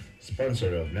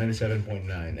 Sponsor of 97.9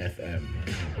 FM.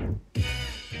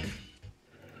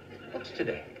 What's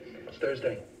today? It's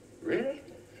Thursday. Really?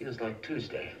 Feels like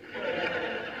Tuesday.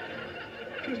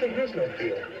 Tuesday has no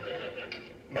feel.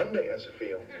 Monday has a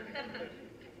feel.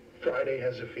 Friday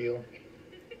has a feel.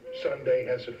 Sunday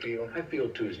has a feel. I feel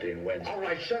Tuesday and Wednesday. All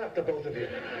right, shut up, the both of you.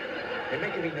 You're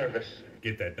making me nervous.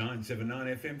 Get that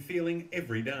 979 FM feeling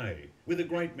every day. With a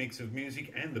great mix of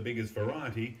music and the biggest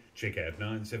variety, check out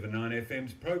 979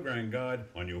 FM's program guide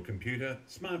on your computer,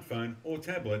 smartphone or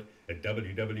tablet at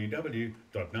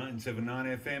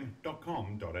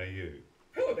www.979fm.com.au.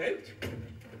 How about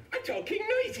a talking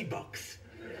noisy box?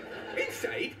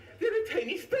 Inside, there are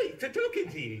tiny sprites talking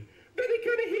to you, but they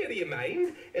can't hear your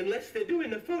mind unless they're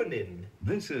doing a phone-in.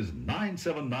 This is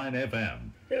 979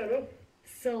 FM. Yeah, no?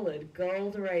 Solid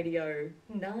Gold Radio,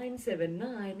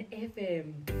 979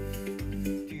 FM.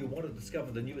 Do you want to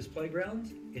discover the newest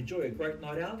playgrounds, enjoy a great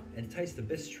night out, and taste the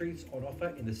best treats on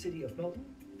offer in the city of Melton?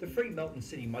 The free Melton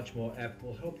City Much More app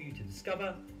will help you to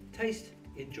discover, taste,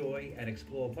 enjoy, and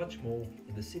explore much more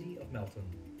in the city of Melton.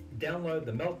 Download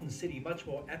the Melton City Much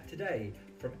More app today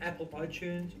from Apple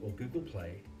iTunes or Google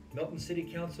Play. Melton City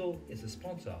Council is a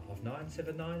sponsor of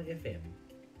 979 FM.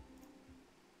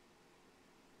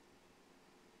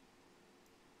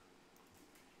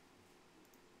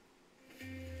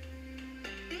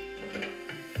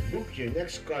 Book your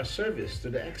next car service to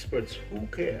the experts who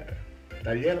care.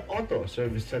 Taller Auto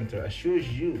Service Center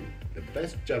assures you the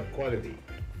best job quality,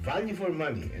 value for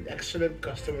money, and excellent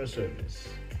customer service.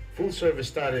 Full service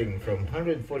starting from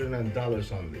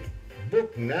 $149 only.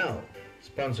 Book now.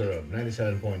 Sponsor of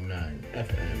 97.9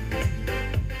 FM.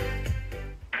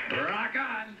 Rock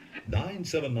on!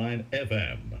 979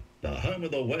 FM, the home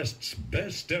of the West's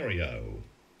best stereo.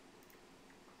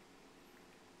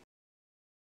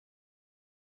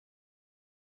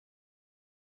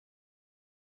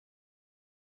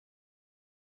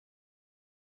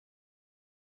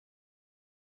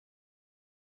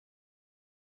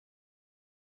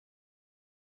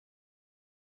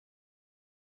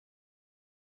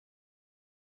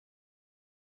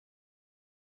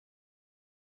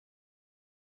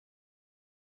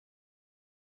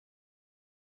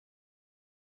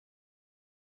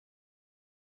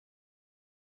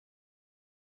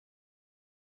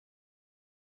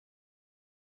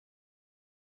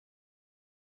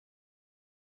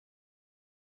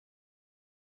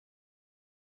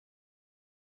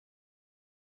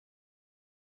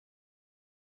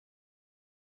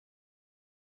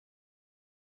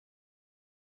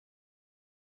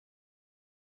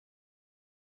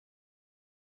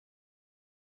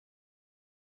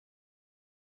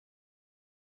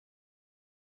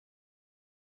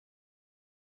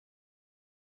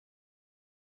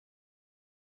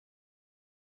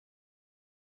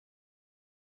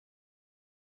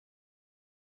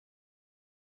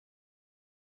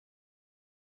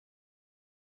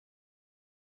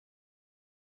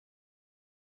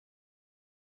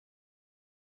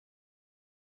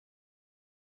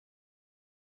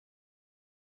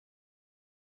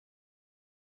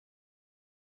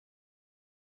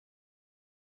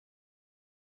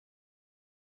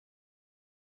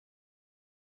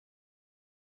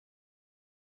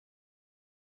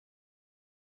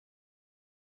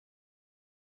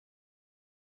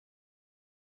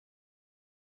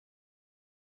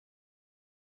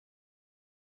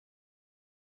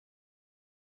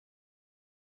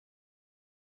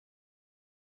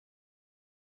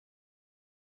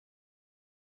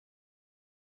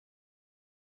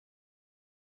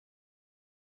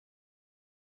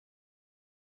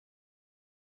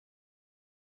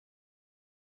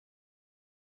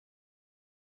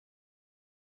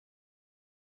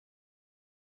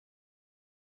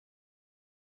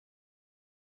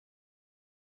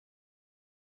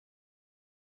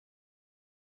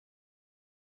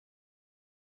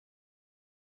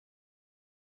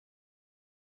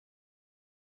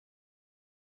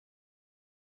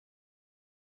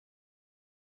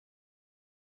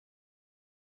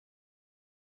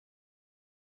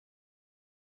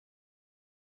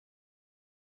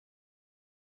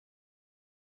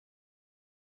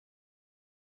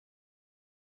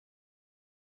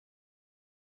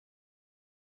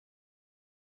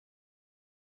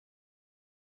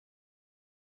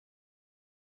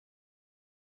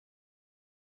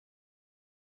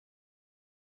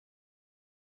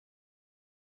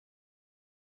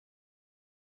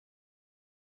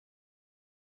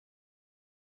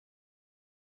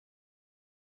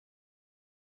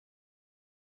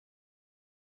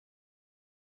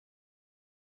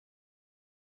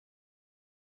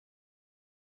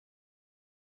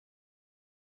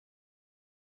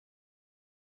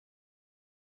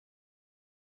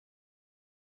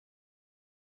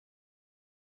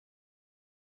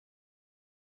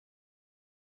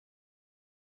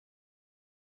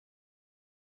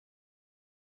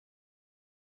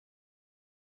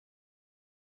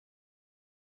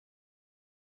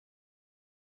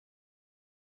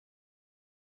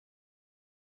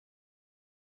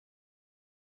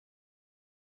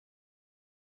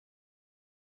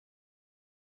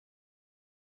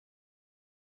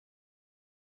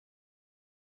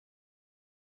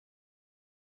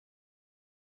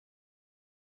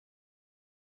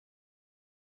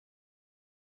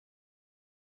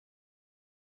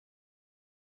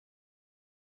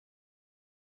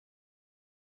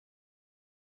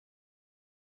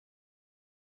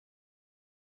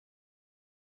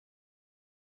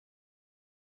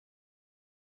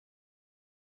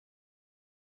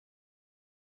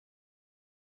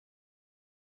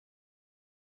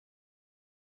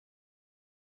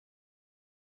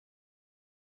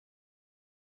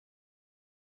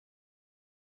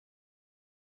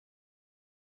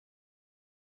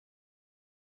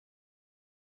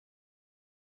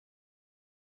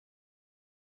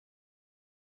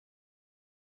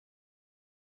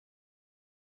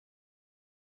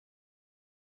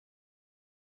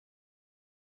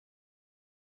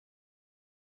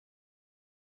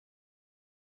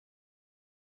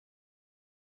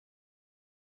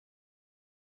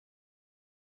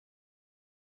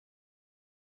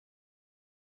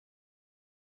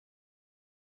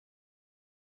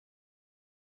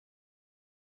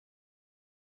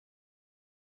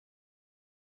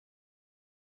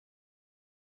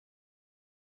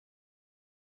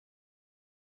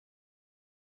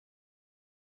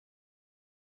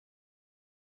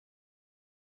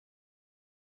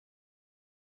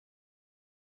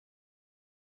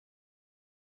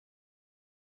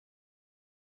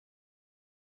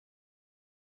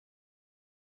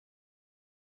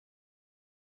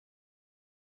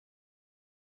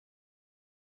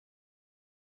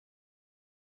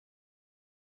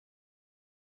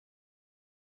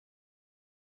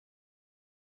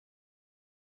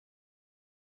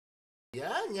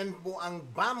 Yan po ang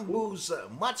Bamboo's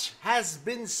Much Has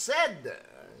Been Said.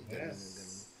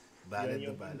 Yes. Valid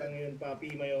Yan yung na valid. kantang yun, Papi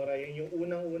Mayora. Yan yung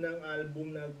unang-unang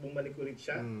album na bumalik ulit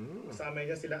siya. Kasama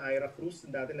niya sila Ira Cruz,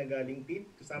 dati nagaling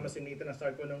Pete. Kasama si Nathan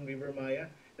Asarco ng River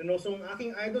Maya. And also, ang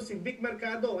aking idol, si Vic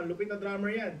Mercado. Ang lupit na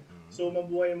drummer yan. So,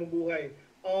 mabuhay.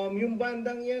 Yung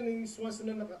bandang yan, is once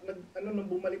na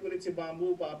nang bumalik ulit si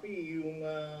Bamboo, Papi, yung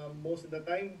most of the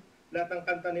time, lahat ng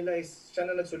kanta nila is siya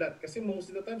na nagsulat. Kasi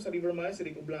most of the time sa River Maya, si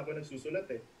Rico Blanco nagsusulat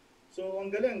eh. So, ang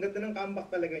galing. Ang ganda ng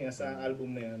comeback talaga niya sa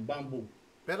album na yan, Bamboo.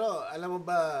 Pero alam mo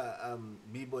ba,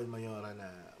 Bibo and Mayora, na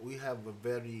we have a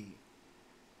very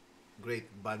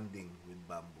great bonding with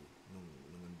Bamboo nung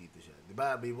nandito siya. Di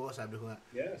ba, Bibo? Sabi ko nga,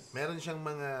 yes. Meron siyang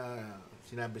mga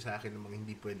sinabi sa akin ng mga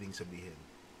hindi pwedeng sabihin.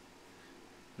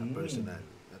 Na personal.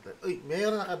 Uy,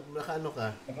 Mayora, naka-ano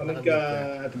ka? Nakamag ka.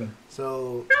 So,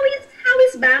 how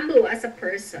is Bamboo as a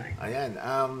person? Ayan,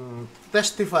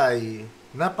 testify,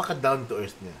 napaka down to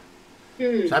earth niya.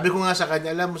 Sabi ko nga sa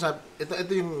kanya, alam mo,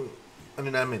 ito yung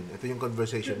ito yung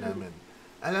conversation namin.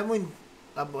 Alam mo,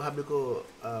 sabi ko,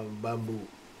 Bamboo,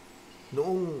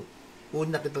 noong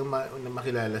una kitang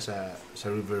makilala sa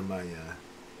River Maya,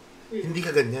 hindi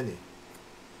ka ganyan eh.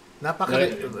 Napaka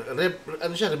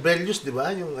rebellious, 'di ba?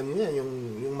 Yung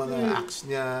yung mga acts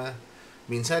niya.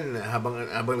 Minsan habang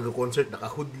nag-concert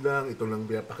naka-hood lang, ito lang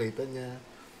pinapakita niya.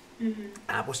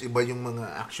 Tapos iba yung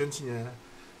mga actions niya.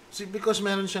 Because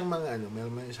meron siyang mga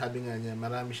sabi nga niya,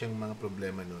 marami siyang mga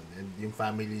problema noon. And yung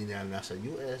family niya nasa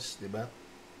US, 'di ba?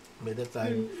 By that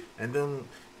time. And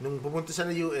nung pumunta sa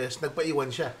US,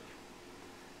 nagpaiwan siya.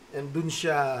 And dun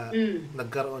siya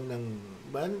nagkaroon ng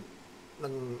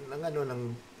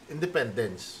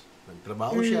independence.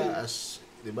 Nagtrabaho siya as,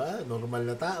 'di ba, normal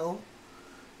na tao.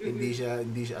 Hindi siya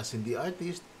as hindi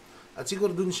artist. At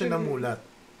siguro dun siya namulat.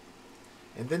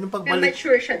 And then nung pagbalik,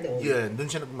 mature siya doon. Yeah,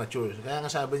 dun siya nag-mature. Kaya nga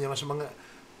sabi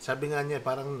nga niya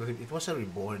parang it was a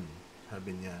reborn.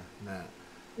 Sabi niya na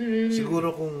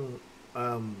siguro kung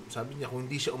sabi niya kung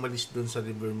hindi siya umalis dun sa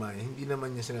River Maya, hindi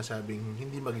naman niya sinasabing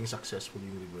hindi maging successful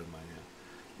yung River Maya.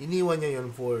 Iniwan niya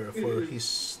yon for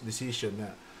his decision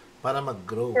na para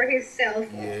mag-grow. For himself.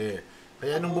 Yeah.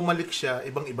 Kaya nung bumalik siya,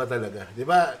 ibang-iba talaga. 'Di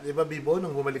ba, Bibo,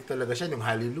 nung bumalik talaga siya, yung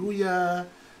Hallelujah,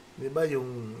 'di ba,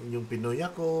 yung Pinoy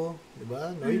ako, 'di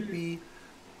ba? Noipi.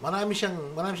 Marami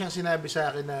siyang sinabi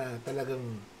sa akin na talagang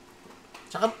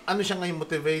saka siya ngayon,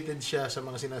 motivated siya sa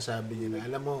mga sinasabi niya na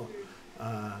alam mo,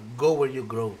 go where you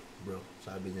grow, bro.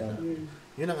 Sabi niya.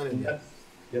 Yun ang niya.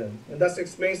 Yeah. And that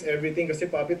explains everything kasi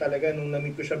Papi talaga nung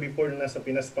na-meet ko siya before na nasa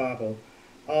Pinas pa ako.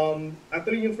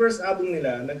 Actually yung first album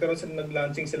nila,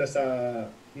 nag-launching sila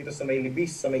dito sa may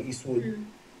Libis, sa may Eastwood.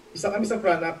 Isa kami sa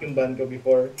Franak, yung band ko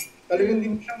before. Talagang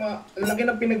hindi mo siya laki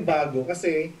ng pinagbago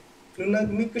kasi nung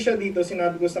nag-meet ko siya dito,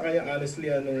 sinabi ko sa kanya honestly,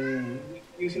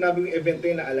 yung sinabi ko event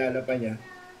na naalala pa niya.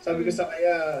 Sabi ko sa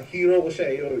kanya, hero ko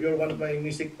siya, you're one of my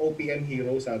music OPM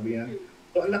hero, sabi niya.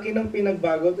 So ang laki ng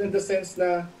pinagbago in the sense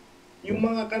na yung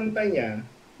mga kanta niya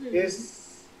is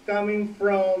coming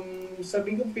from,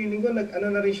 sabi ko, feeling ko, na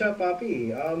rin siya, Papi,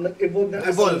 nag-evolve na.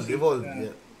 Evolve,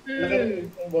 yeah.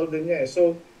 Nag-evolve din niya eh.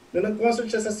 So, nung nag-concert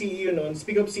siya sa CEU noon,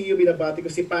 speak of CEU, binabati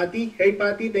ko si Patty. Hey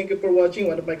Patty, thank you for watching,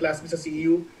 one of my classmates sa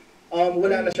CEU.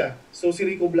 Wala na siya. So, si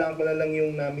Rico Blanco na lang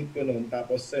yung na-meet ko noon.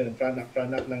 Tapos,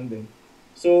 franak lang din.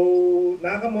 So,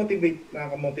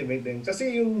 nakaka-motivate din.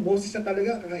 Kasi yung boses niya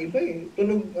talaga, kakaiba eh.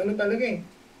 Tunog, talaga eh.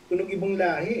 Tunog ibang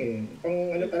lahi eh. Pang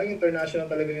talaga, international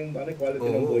talaga yung quality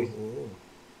ng voice.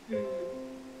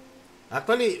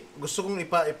 Actually, gusto kong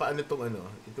ipaano itong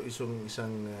ito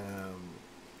isang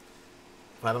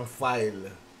parang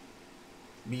file.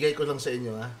 Bigay ko lang sa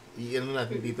inyo i-ano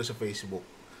natin dito sa Facebook.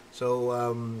 So,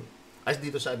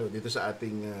 dito sa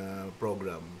ating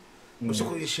program.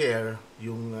 Gusto ko i-share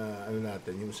yung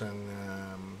yung isang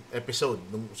episode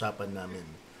ng usapan namin.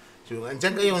 So,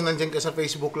 nandiyan ka sa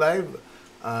Facebook Live.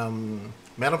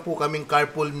 Meron po kaming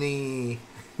carpool ni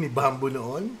Bamboo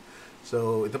noon.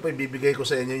 So, ito po ibibigay ko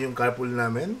sa inyo yung carpool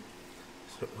namin.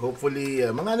 So, hopefully,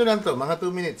 mga mga 2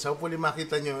 minutes. Hopefully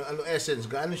makita nyo essence,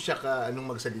 gaano siya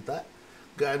anong magsalita,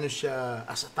 gaano siya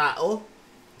as a tao.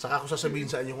 Saka ako sasabihin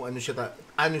sa inyo kung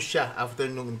ano siya after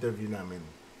nung interview namin.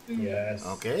 Yes.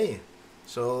 Okay.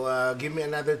 So, give me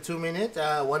another 2 minutes,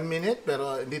 1 minute,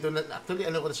 pero dito na, actually,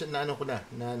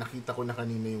 nakita ko na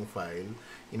kanina yung file.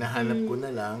 Inahanap ko na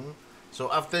lang.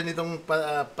 So, after nitong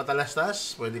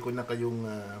patalastas, pwede ko na kayong,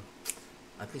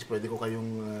 at least pwede ko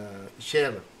kayong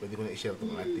i-share. Pwede ko na i-share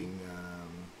itong ating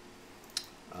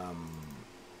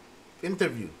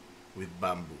interview with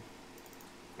Bamboo.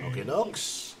 Okay,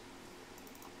 dogs?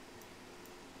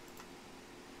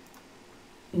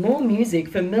 More music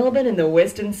for Melbourne and the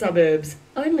western suburbs.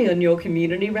 Only on your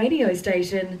community radio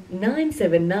station,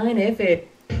 979 FM.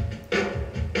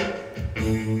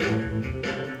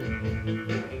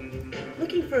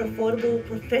 Looking for affordable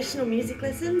professional music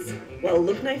lessons? Well,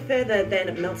 look no further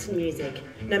than Melton Music.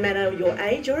 No matter your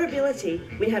age or ability,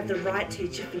 we have the right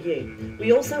teacher for you.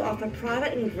 We also offer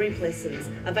private and group lessons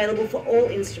available for all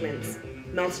instruments.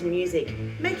 Melton Music,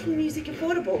 making music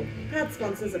affordable. Proud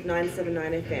sponsors of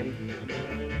 979 FM.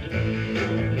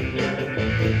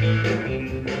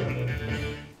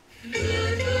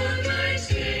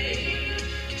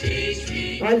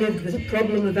 I lived with a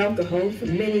problem of alcohol for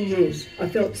many years. I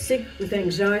felt sick with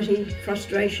anxiety,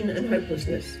 frustration and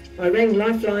hopelessness. I rang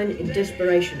Lifeline in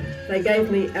desperation. They gave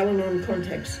me Al-Anon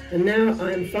contacts and now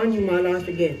I am finding my life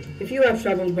again. If you are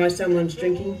troubled by someone's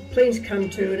drinking, please come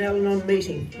to an Al-Anon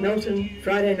meeting. Melton,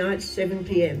 Friday nights 7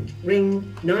 p.m. Ring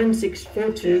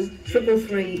 9642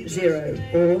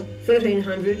 3330 or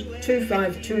 1300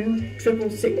 252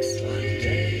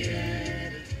 666.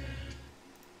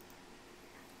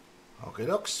 Okay,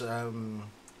 Docs.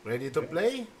 Ready to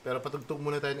play? Pero patugtog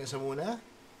muna tayo ng isa muna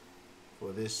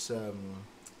for this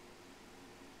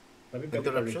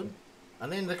interruption.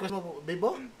 Ano yung request mo,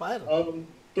 Bibo? Fire.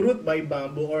 Truth by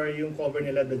Bamboo or yung cover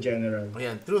nila, The General.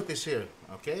 Ayan, Truth is here.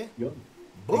 Okay? Yun.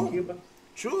 Boom! Thank you,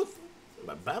 Truth!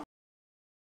 Bam!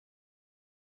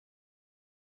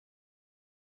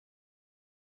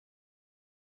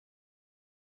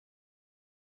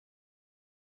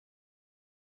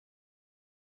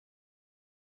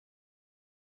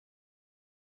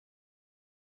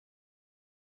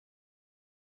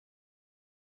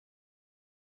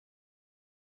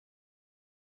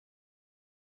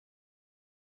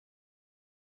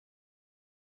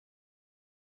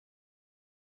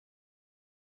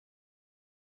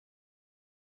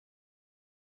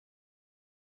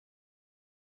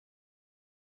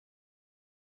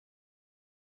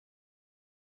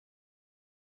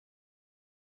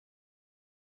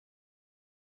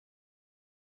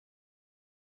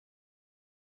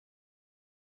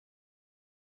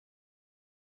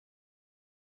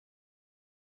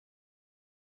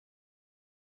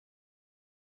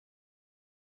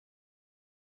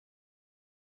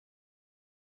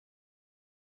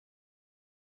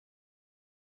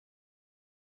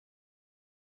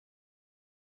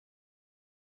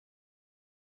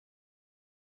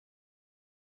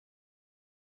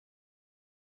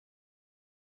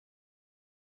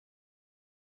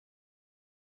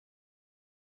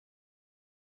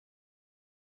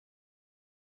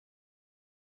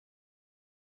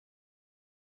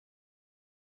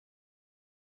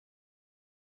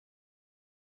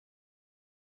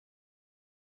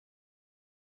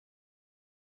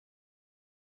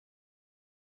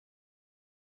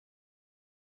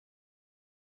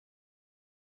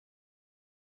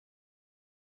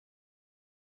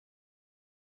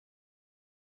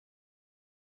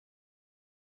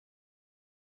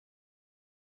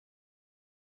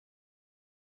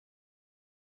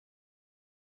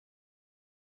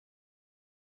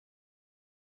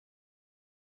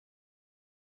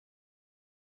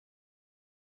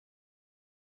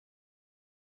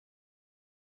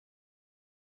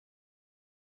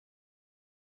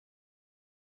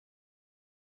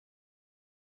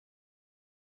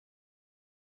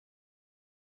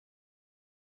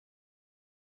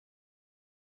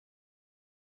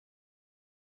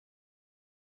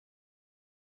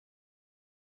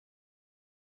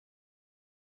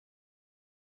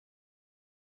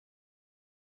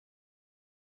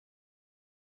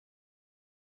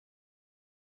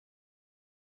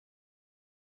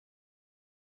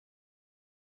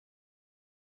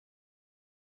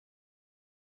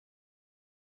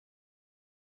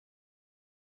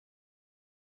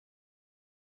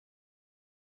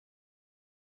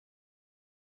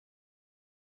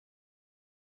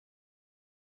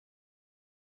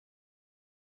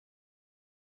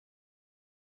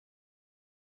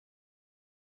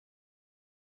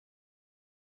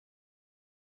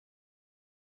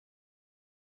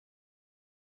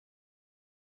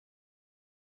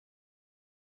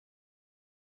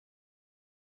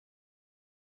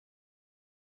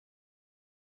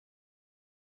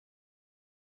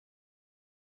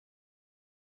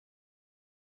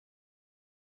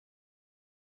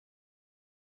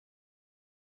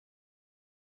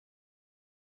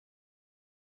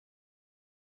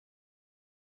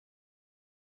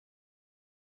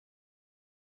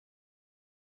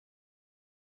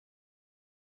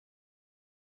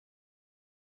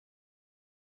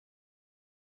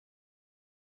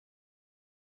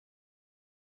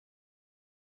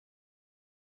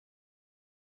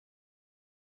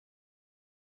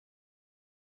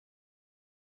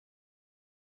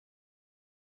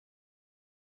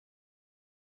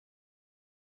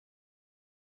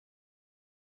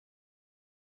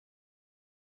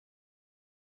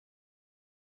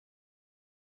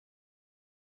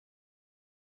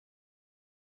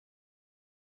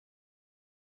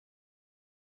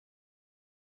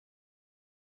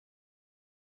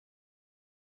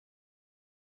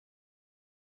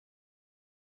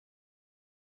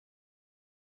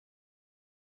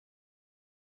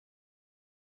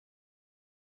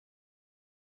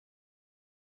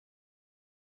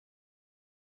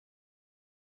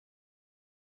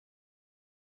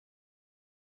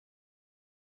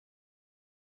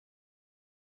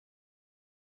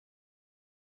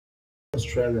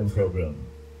 Australian program.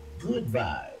 Good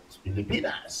vibes,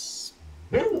 Pilipinas.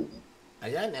 Boom!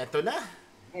 Ayan, eto na.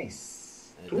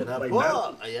 Nice. Ito na po.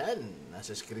 Ayan,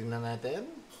 nasa screen na natin.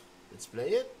 Let's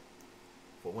play it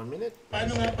for 1 minute.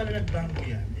 Paano nga pala nagbango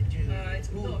yan? Did you...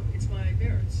 It's my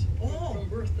parents. Oh. From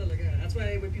birth talaga. That's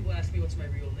why when people ask me what's my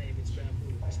real name, it's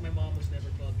Bamboo. Because my mom has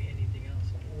never called me anything else.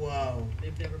 Wow.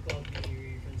 They've never called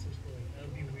me Francisco. That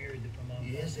would be weird if my mom.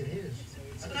 Yes, it is. So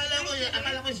it's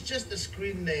Akala ko it's just a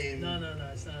screen name. No,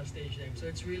 it's not a stage name. So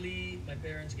it's really, my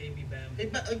parents gave me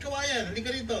Bamboo. Kawayan, halika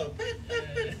rito.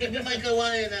 Give me my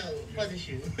kawayan now. What is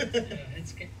you? Yeah,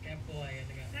 it's Camp Kawayan.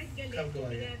 Camp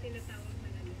Kawayan.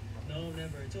 No,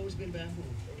 never. It's always been Bamboo.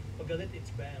 Pagalit,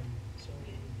 it's Bam.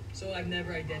 So I've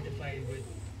never identified with,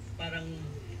 parang,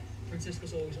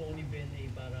 Francisco's always only been a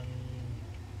parang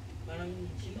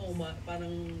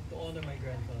to honor my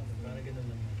grandfather. Parang ganun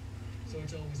lang. So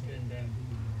it's always been Bamboo,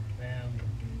 Bam,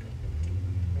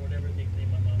 or whatever nickname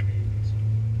my mom gave me. So,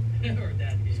 or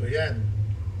dad gave me. So yan.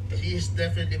 She is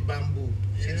definitely Bamboo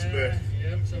since birth.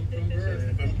 Yep, so from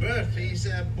birth. From birth, she is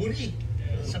a Buri.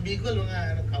 Sa Bicol,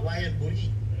 mga kawayan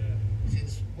Buri.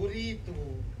 Since Buri to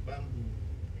Bamboo.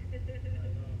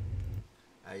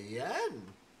 Ayan.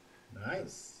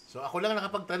 Nice. So ako lang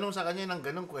nakapagtanong sa kanya ng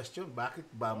ganong question, bakit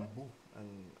bamboo ang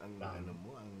ano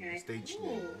mo, ang stage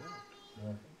name?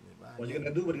 Diba? What you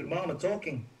gonna do with your mama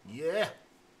talking? Yeah.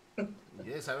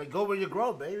 Yes, I mean, go where you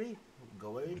grow, baby.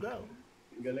 Go where you grow.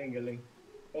 Galing.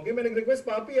 Okay, may nag-request,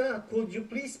 Papi, could you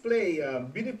please play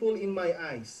Beautiful in My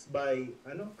Eyes by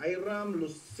Iram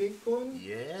Lucecon?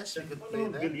 Yes, we could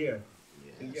play that. Villiers.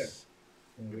 Yes.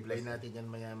 I-play natin yan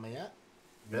maya-maya.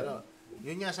 Pero,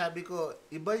 yun nga sabi ko,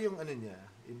 iba yung ano niya,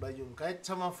 iba yung, kahit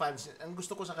sa mga fans, ang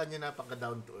gusto ko sa kanya, napaka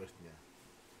down to earth niya.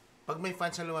 Pag may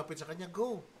fans na lumapit sa kanya,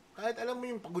 go! Kahit alam mo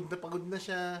yung pagod na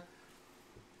siya.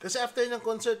 Kasi after ng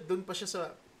concert, doon pa siya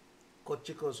sa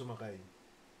kotse ko sumakay.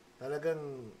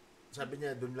 Talagang, sabi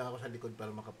niya, doon lang ako sa likod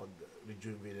para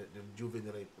makapag-rejuvenate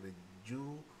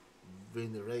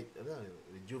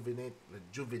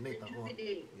ako.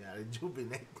 Yeah,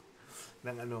 rejuvenate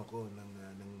ng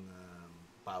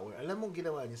power. Alam mo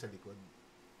ginawa niya sa likod?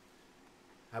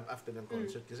 After ng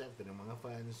concert, kasi after ng mga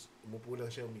fans, umupo lang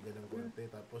siya, umiga ng konti,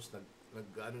 tapos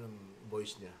ng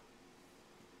voice niya.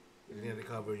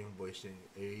 Recover yung voice niya.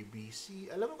 A, B,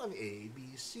 C. Alam mo kami, A,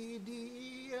 B, C, D,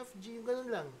 E, F, G, yung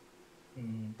ganun lang.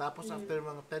 Tapos after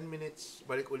mga 10 minutes,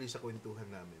 balik uli sa kwentuhan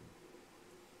namin.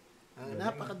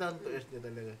 Napaka down to earth niya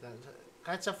talaga.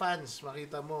 Kahit sa fans,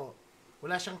 makita mo,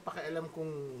 wala siyang pakialam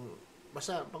kung,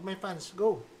 basta pag may fans,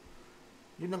 go.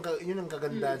 Yun ang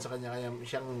kagandahan sa kanya. Kaya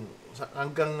siyang,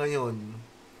 hanggang ngayon,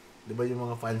 di ba yung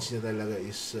mga fans niya talaga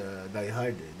is die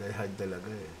hard talaga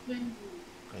eh.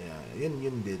 Kaya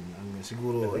yun din ang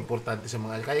siguro importante sa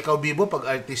mga, kaya ikaw Bibo, pag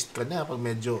artist ka na, pag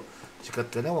medyo sikat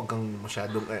ka na, wag kang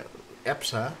masyadong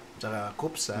Eps ha, tsaka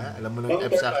Coops ha, alam mo na yung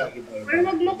Eps ha. Pero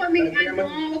wag mo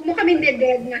kaming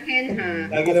dead na hen ha.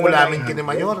 Kukulamin ka ni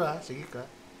Mayora, sige ka.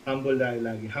 Humble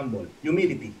lagi, humble.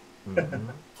 Humility.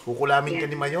 Kukulamin ka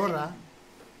ni Mayora.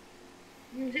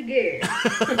 Sige.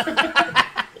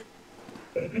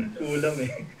 Kulam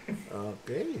eh.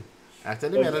 Okay.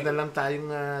 Actually, meron na lang tayong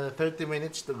 30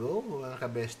 minutes to go, mga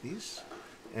ka-besties.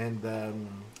 And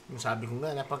yung sabi ko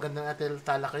nga, napaganda natin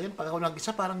talakayan. Pag ako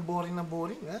nag-isa, parang boring na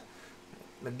boring. Ha?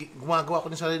 Gumagawa ko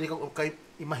ng sarili ko kay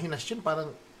imahinasyon. Parang,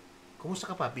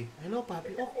 kumusta ka, Papi? Hello,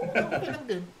 Papi. Okay lang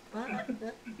din.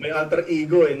 May alter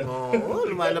ego eh. No? Oo,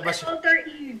 lumalabas. Alter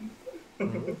ego.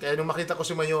 Kaya nung makita ko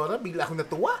si Mayora, bigla akong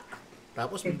natuwa.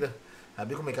 Tapos bigla,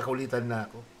 sabi ko may kakulitan na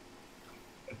ako.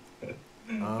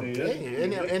 Okay.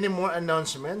 Any more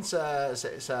announcements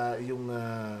sa yung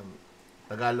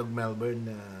Tagalog Melbourne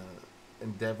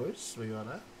endeavors,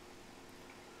 Mayora?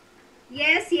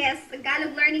 Yes.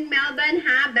 Tagalog Learning Melbourne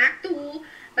ha. Back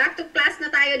to class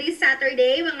na tayo this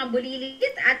Saturday, mga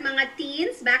bulilit at mga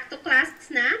teens, back to class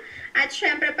na. At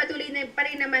syempre patuloy na pa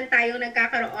rin naman tayo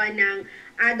nagkakaroon ng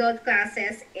adult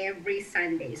classes every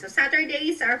Sunday. So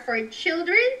Saturdays are for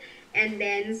children and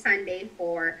then Sunday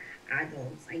for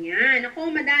adults. Ayan. Ako,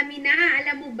 madami na.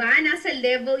 Alam mo ba, nasa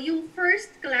level, yung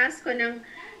first class ko ng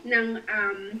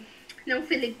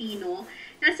Filipino,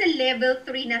 nasa level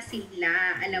 3 na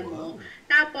sila, alam mo.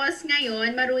 Tapos,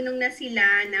 ngayon, marunong na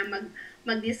sila na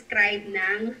mag-describe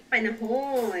ng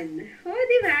panahon. Oh,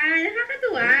 di ba?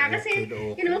 Nakakatuwa. Kasi,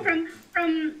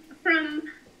 from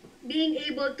being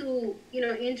able to,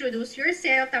 introduce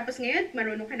yourself, tapos ngayon,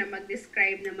 marunong ka na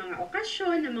mag-describe ng mga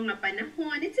okasyon, ng mga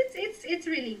panahon. It's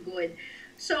really good.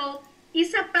 So,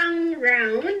 isa pang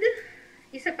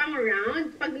dalawang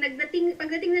round.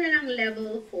 Pagdating na lang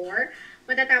level 4,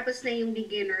 matatapos na yung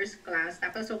beginners class,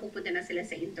 tapos so pupunta na sila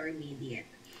sa intermediate.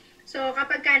 So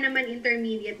kapag ka naman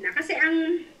intermediate na, kasi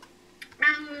ang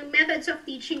methods of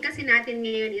teaching kasi natin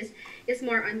ngayon is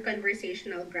more on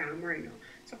conversational grammar, no?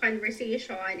 So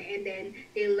conversation, and then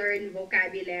they learn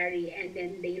vocabulary, and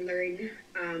then they learn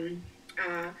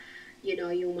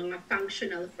yung mga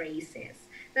functional phrases.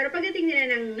 Pero pagdating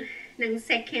nila ng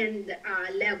second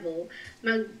level,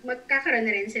 magkakaroon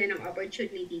na rin sila ng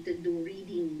opportunity to do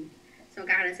reading. So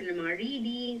magkakaroon sila ng mga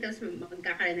reading, tapos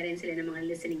magkakaroon na rin sila ng mga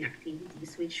listening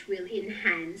activities, which will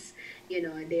enhance,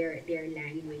 their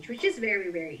language, which is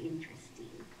very, very interesting.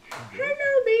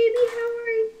 Hello, baby. How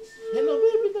are you? Hello,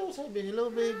 baby daw. Sabi,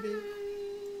 hello, baby.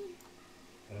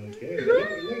 Okay.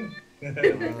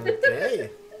 Okay.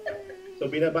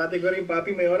 So binabati ko rin,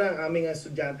 Papi Mayora, ang aming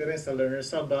estudyante rin sa Learner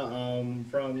Sub.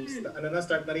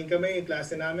 Start na rin kami yung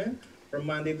klase namin from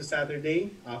Monday to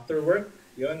Saturday after work.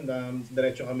 Yun,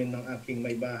 diretso kami ng aking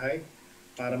may bahay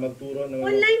para magturo ng...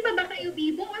 Online pa ba kayo,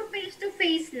 Bibo, or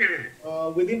face-to-face na?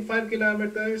 Within 5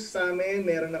 kilometers sa amin,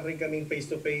 meron na rin kaming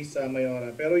face-to-face sa Mayora.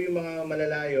 Pero yung mga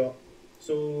malalayo,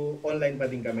 so online pa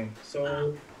din kami. So,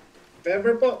 if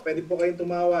ever po, pwede po kayong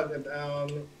tumawag at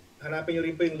hanapin nyo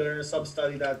rin po yung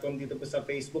learnersubstudy.com dito po sa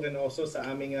Facebook and also sa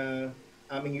aming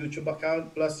YouTube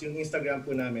account plus yung Instagram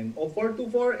po namin.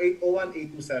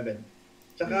 0424-801-827.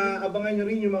 Tsaka abangan nyo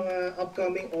rin yung mga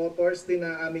upcoming authors din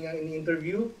na aming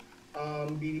in-interview.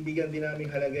 Bibigyan din namin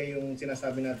halaga yung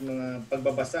sinasabi natin mga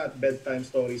pagbabasa at bedtime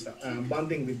stories,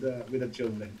 bonding with the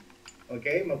children.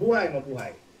 Okay? Mabuhay,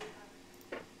 mabuhay.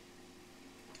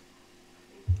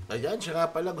 Ayan, siya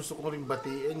nga pala, gusto ko rin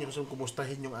batiin, gusto kong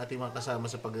kumustahin yung ating mga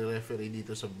kasama sa pag-referee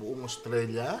dito sa buong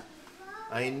Australia.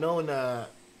 I know na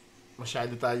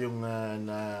masyado tayong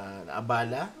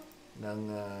naabala ng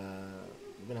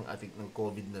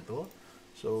COVID na to.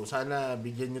 So sana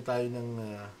bigyan niyo tayo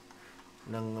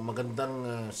ng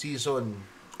magandang season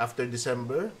after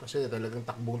December, kasi talagang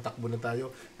takbong-takbo na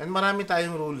tayo. And marami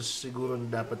tayong rules siguro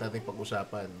na dapat nating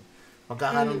pag-usapan.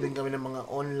 Magkakaroon din kami ng mga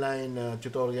online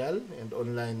tutorial and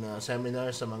online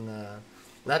seminar sa mga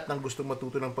lahat ng gustong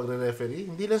matuto ng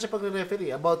pagre-referee. Hindi lang sa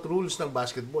pagre-referee, about rules ng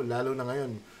basketball, lalo na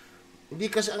ngayon.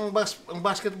 Hindi kasi ang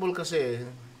basketball kasi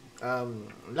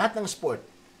lahat ng sport,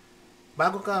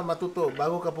 bago ka matuto,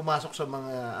 bago ka pumasok sa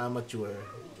mga amateur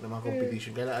na mga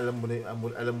competition, kaya alam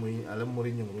mo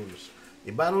rin yung rules.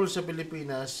 Iba rules sa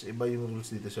Pilipinas, iba yung rules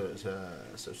dito sa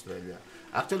Australia.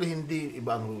 Actually, hindi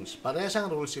iba ang rules. Parehas ang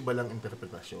rules, iba lang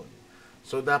interpretasyon.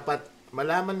 So, dapat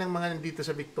malaman ng mga nandito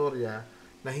sa Victoria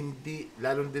na hindi,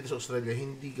 lalo dito sa Australia,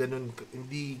 hindi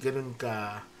ganun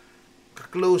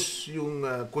ka-close yung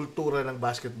kultura ng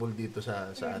basketball dito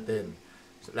sa atin.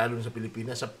 Lalo sa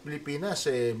Pilipinas. Sa Pilipinas,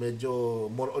 medyo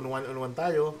more on one-on-one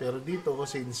tayo. Pero dito,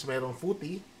 since merong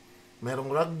footy,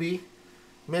 merong rugby,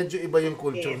 medyo iba yung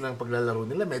culture ng paglalaro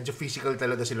nila. Medyo physical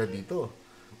talaga sila dito.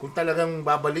 Kung talagang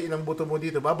babaliin ang buto mo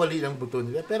dito, babaliin ang buto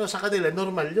nila. Pero sa kanila,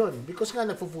 normal yon because nga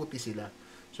nagpo-footy sila.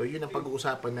 So, yun ang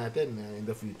pag-uusapan natin in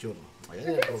the future.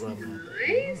 Ayan yung program natin.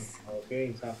 Nice.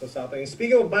 Okay, sakto-sakto.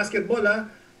 Speaking of basketball,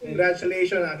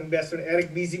 congratulations aking best friend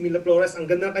Eric BZ Milaflores. Ang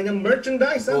ganda ng kanyang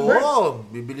merchandise. Oo,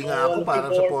 bibili nga ako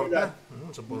para suporta.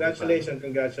 Congratulations.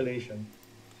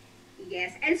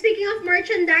 Yes. And speaking of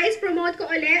merchandise, promote ko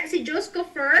ulit si Jos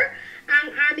Coffer, ang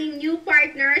aming new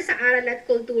partner sa Aral at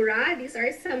Kultura. These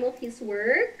are some of his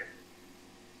work.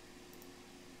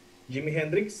 Jimi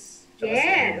Hendrix.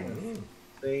 Yes.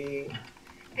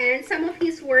 And some of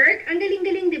his work, ang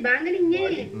galing-galing, di ba? Ang galing niya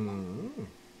eh.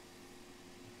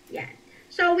 Yeah.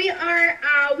 So we are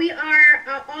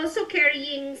also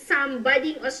carrying some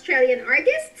budding Australian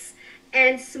artists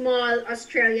and small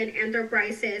Australian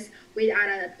enterprises with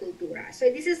Aral at Kultura. So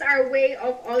this is our way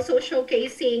of also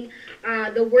showcasing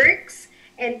the works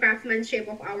and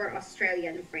craftsmanship of our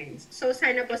Australian friends. So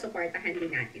sana po supportahan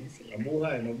din natin sila.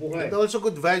 Mabuhay. And also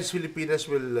Good Vibes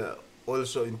Filipinas will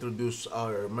also introduce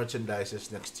our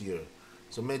merchandises next year.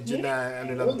 So medyo na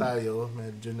lang tayo,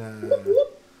 medyo na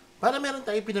para meron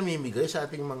tayong pinamimigay sa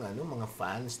ating mga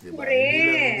fans, 'di ba?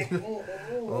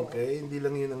 Okay, hindi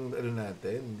lang 'yun ang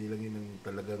natin, hindi lang 'yun ang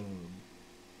talagang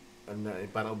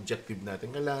para objective natin.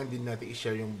 Kailangan din natin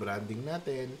i-share yung branding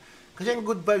natin. Kasi ang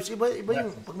Good Vibes, iba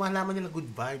yung pag malaman nila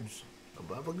Good Vibes.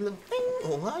 Aba, wag lang,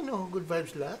 Good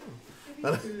Vibes lang.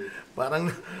 Parang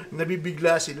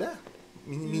nabibigla sila.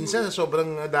 Minsan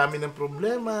sobrang dami ng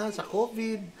problema sa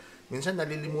COVID. Minsan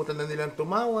nalilimutan na nilang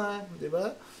tumawa, 'di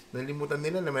ba? Nalilimutan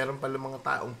nila na mayroon pala mga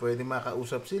taong pwede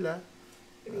makausap sila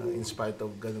in spite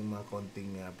of ganung mga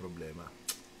konting problema.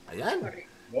 Ayan.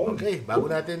 Okay, bago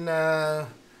natin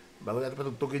Bago natin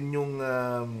patugtugin yung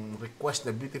request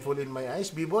na Beautiful in My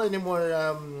Eyes. Bibo, any more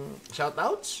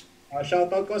shoutouts?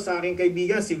 Shoutout ko sa aking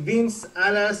kaibigan si Vince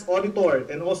Alas Auditor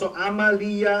and also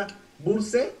Amalia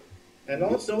Burse and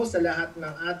also sa lahat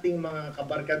ng ating mga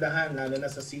kabarkadahan lalo na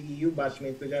sa CEU,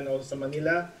 batchmate ko dyan also sa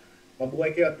Manila.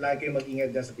 Mabuhay kayo at lagi kayo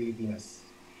mag-ingat dyan sa Pilipinas.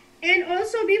 And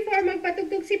also, before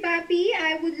magpatugtog si Papi,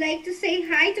 I would like to say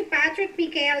hi to Patrick,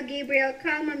 Mikael, Gabriel,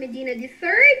 Calma, Medina III,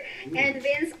 and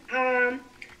Vince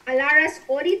Alaras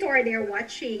Auditor. They're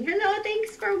watching. Hello,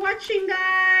 thanks for watching,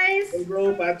 guys! Hey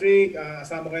bro, Patrick,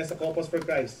 asama kayo sa Copos for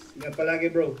Christ. Ingat palagi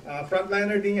bro.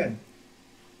 Frontliner din yan.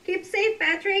 Keep safe,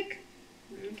 Patrick.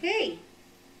 Okay.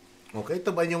 Okay, ito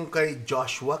ba yung kay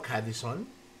Joshua Cadison?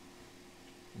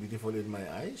 Beautiful in My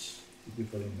Eyes?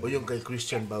 Beautiful in My Eyes. O yung kay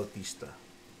Christian Bautista?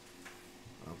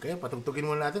 Okay, patugtugin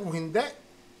muna natin. Kung hindi,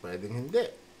 pwedeng hindi.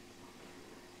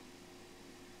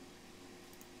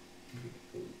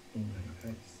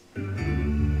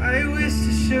 I wish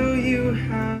to show you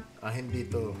how. Hindi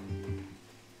to.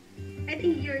 I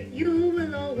think you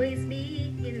will always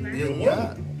be in my Yun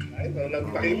nga. Ay,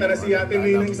 nagpakita na si Ate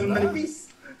May ng isang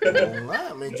manipis. Oo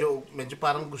nga, medyo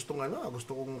parang gusto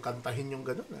kong kantahin yung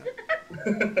gano'n.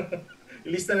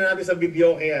 Ilista na natin sa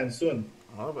video kaya soon.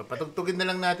 Patugtugin na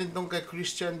lang natin tong kay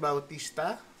Christian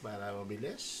Bautista para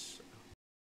mabilis.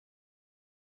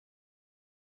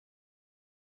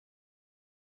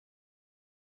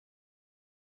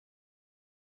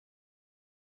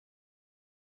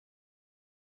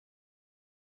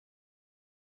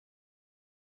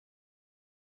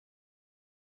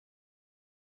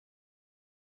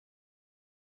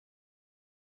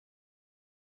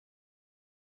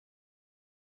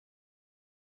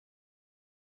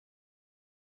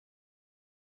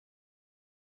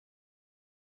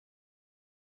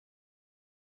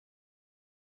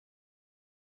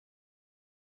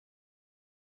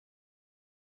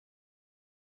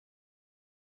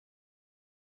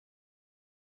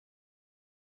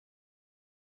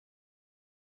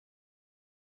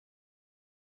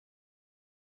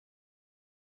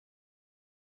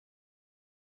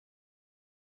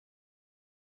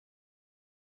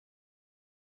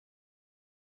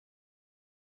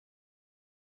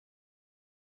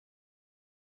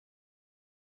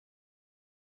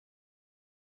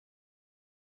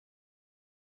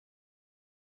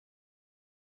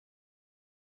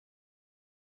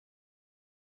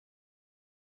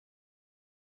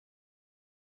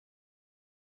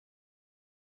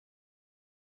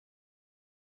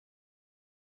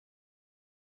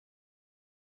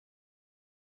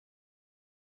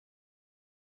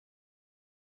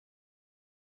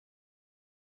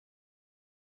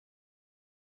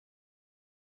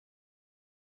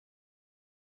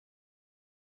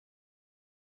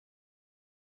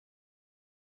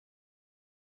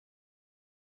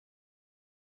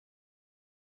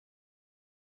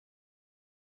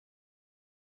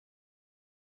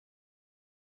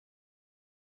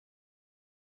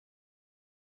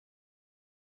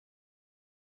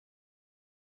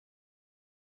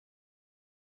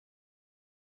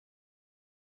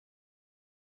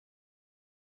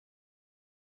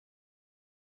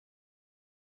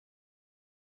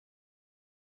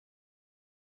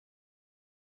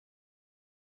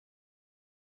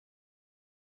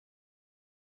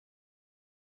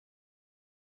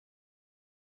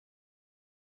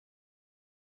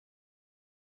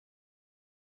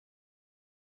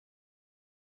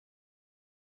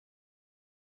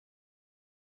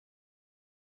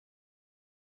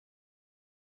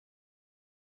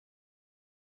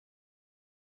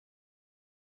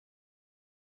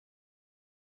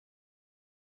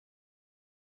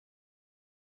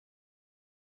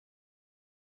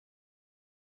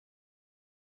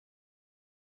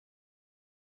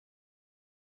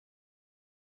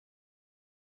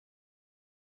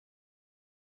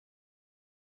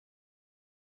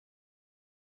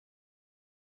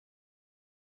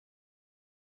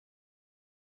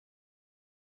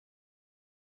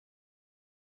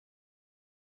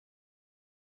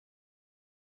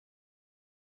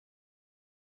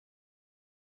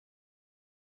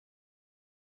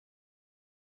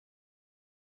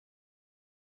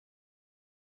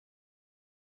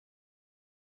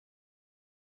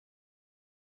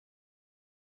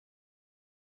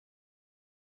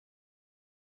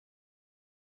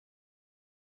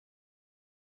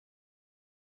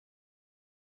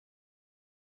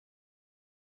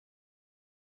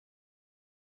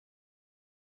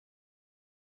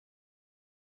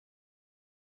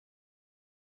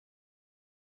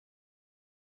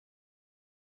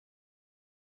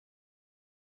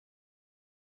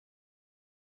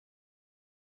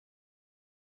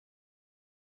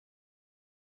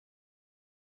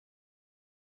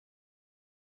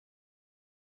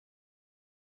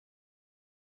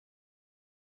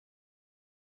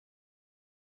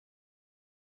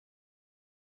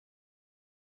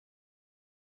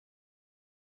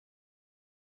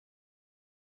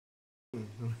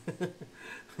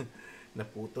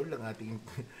 naputol ng ating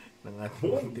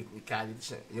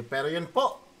technicalities. Pero yun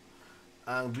po,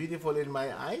 ang Beautiful in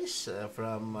My Eyes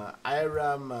from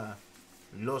Iram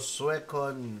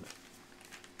Losuecon.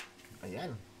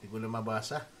 Ayan, hindi ko na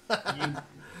mabasa.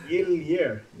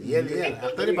 Year.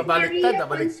 Actually,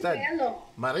 pabaliktad.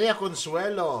 Maria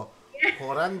Consuelo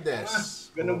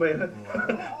Corandes. Ganun ba yan?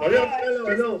 Maria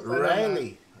Consuelo,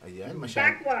 Riley. Ayan, masyado.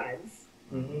 Backwards.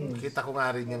 Kita ko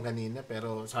nga rin yan kanina,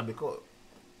 pero sabi ko,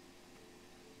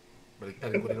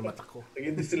 baliktarin ko rin ang mata ko.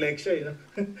 Naging dyslexia, you know?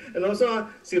 And also,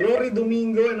 si Rory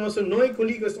Domingo and also Noy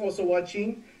Colico is also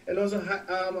watching. And also,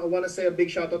 I want to say a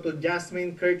big shout out to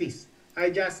Jasmine Curtis. Hi,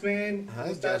 Jasmine.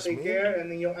 Hi, Take care.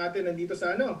 And yung ate nandito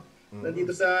sa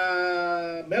nandito sa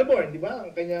Melbourne, di ba?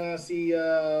 Ang kanya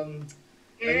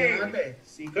kanyang ate.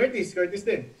 Si Curtis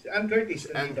din. Si Ann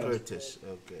Curtis.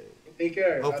 Okay. Take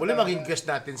care. Hopefully, maging guest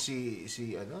natin si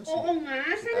Oo nga.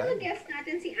 Sana mag-guest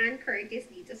natin si Ann Curtis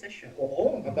dito sa show.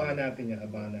 Oo, abangan natin yan.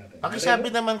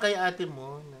 Pakisabi naman kay ate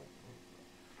mo.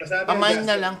 Pamain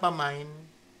na lang, pamain.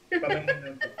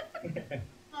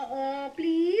 Oo,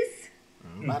 please.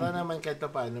 Para naman kahit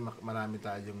paano marami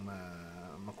tayong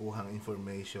makuhang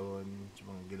information sa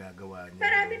mga ginagawa niya.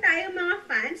 Marami tayong mga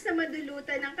fans na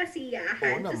madulutan ng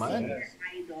kasiyahan sa senior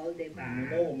idol, di ba?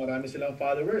 Marami silang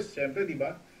followers, syempre, di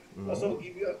ba? Also,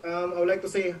 I would like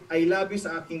to say, I love you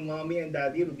sa aking mommy and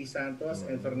daddy, Ruby Santos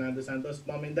and Fernando Santos.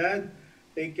 Mom and dad,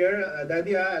 take care.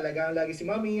 Daddy alagaan lagi si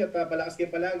mommy at palakas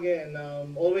kayo palagi. And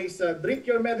always drink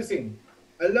your medicine.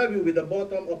 I love you with the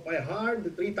bottom of my heart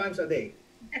 3 times a day.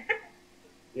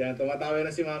 Yan, tumatawa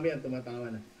na si mommy. Tumatawa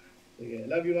na. Sige,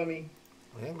 love you, mommy.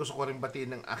 Ayan, gusto ko rin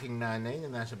batiin ng aking nanay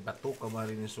na nasa Bato,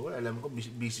 Camarines Sur. Alam ko,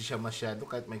 busy siya masyado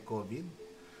kahit may COVID.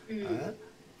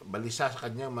 Balisa sa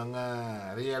kanya mga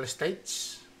real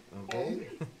estates. Okay?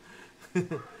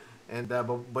 And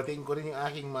batiin ko rin yung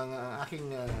aking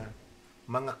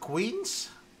mga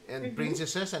queens and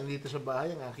princesses nandito sa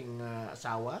bahay, ang aking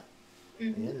asawa.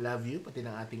 Ayan, love you, pati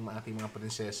ng ating mga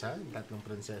prinsesa, yung tatlong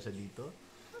prinsesa dito.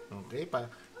 Okay,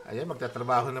 ayan,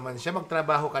 magtatrabaho naman siya.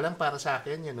 Magtrabaho ka lang para sa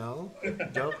akin, you know?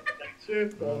 Joke.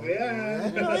 Sure, okay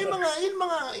yan.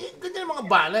 Ganyan mga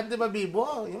balat, di ba,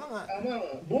 Bibo? Yung mga...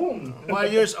 Boom!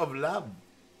 Warriors of love.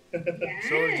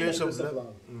 Soldiers of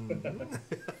love.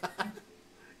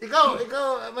 Ikaw,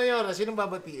 Mayora, sinong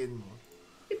babatiin mo?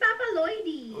 Si Papa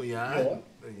Lloydie. O yan.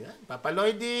 Papa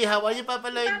Lloydie, how are you, Papa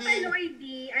Lloydie? Papa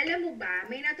Lloydie, alam mo ba,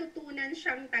 may natutunan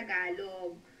siyang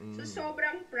Tagalog. So,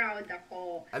 sobrang proud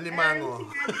ako. Alimango.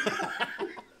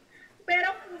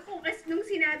 Pero nung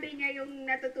sinabi niya yung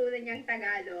natutunan niyang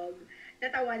Tagalog,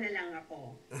 natawa na lang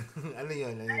ako. Ano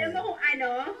yun? Alam mo kung ano?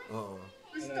 Oo.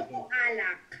 Gusto ko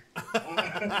alak.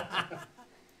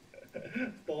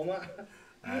 Toma.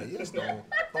 Ayos,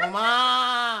 Toma!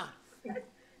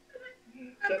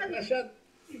 Shot na shot.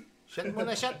 Shot mo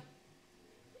na shot.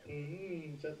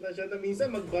 Shot na shot.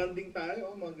 Minsan mag-bonding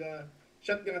tayo.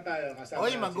 Shot nga tayo.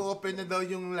 Oy, mag-open na daw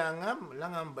yung langham.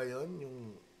 Langham ba yun? Yung...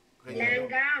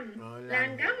 Langham.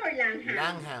 Langham or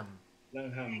langham?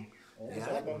 Langham.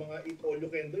 Masarap ang mga eat all you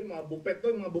can do. Yung mga bupet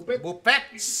doon. Mga bupet.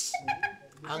 Bupets!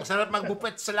 Ang sarap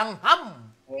magbupet sa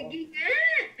langham. Sige nga.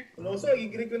 Also,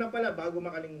 i-greet ko na pala bago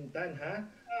makalimutan, ha?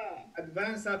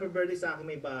 Advance happy birthday sa aking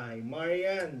may bahay.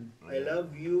 Marian, I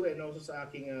love you, and also sa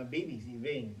aking baby, si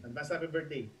Vane. Advance happy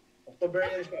birthday. October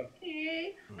yan siya.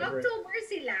 Okay. October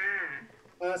sila.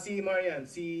 Si Marian,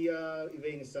 si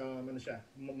Vane sa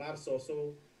Marso.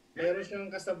 So, mayroon siyang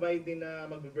kasabay din na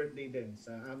mag-birthday din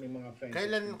sa aming mga friends.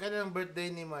 Kailan ang birthday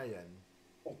ni Marian?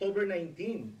 October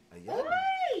 19. Ayan.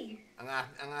 Oy!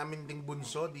 Ang amin ding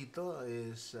bunso dito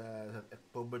is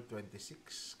October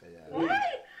 26. Kaya... Oy!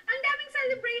 Ang daming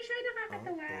celebration,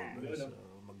 nakakatawa. So,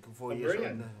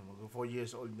 mag-4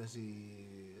 years old na si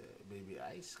Baby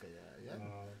Ice. Kaya yan,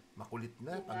 makulit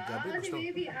na. Paggabi,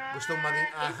 gustong maging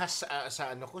ahas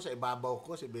sa ibabaw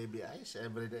ko si Baby Ice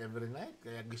every night.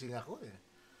 Kaya gising ako eh.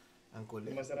 Ang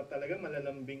kulit. Masarap talaga,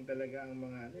 malalambing talaga ang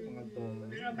mga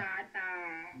toys. Mga bata.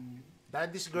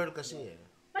 Daddy's girl kasi eh.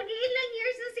 Mag-iilang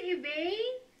years na si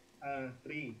Ivane? 3.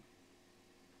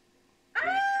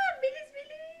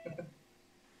 Bilis-bilis!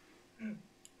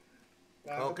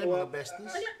 Okay, mga besties.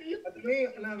 At may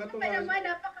nakakatuwa. Naman,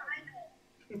 napaka-ano.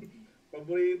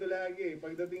 Paborito lagi.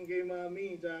 Pagdating kay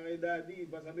mami, tsaka kay daddy.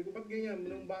 Sabi ko, ba't ganyan?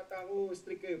 Nung bata ko,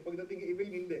 strict kayo. Pagdating kay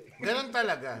Ivane, hindi. Ganun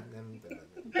talaga. Ganun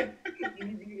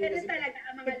talaga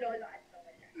ang mga lolo at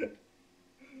lola.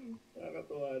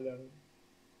 Nakakatuwa lang.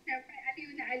 Siyempre, aliw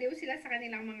na aliw sila sa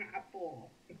kanilang mga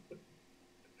apo.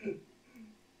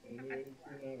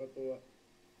 Nakakatuwa.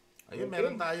 Ayun, Okay.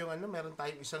 meron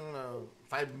tayong isang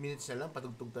 5 minutes na lang,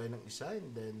 patugtog tayo ng isa,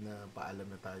 and then paalam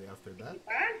na tayo after that.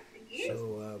 Sige.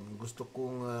 So, gusto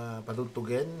kong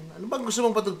patugtugin. Ano bang gusto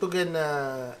mong patugtugin na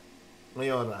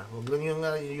Mayora? Huwag lang yung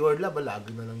Your Love,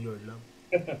 lagi na lang Your Love.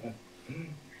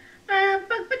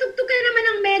 Pag patugtugan naman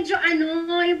ng medyo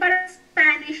yung parang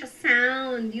Spanish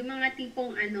sound, yung mga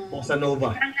tipong Bossa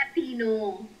Nova. parang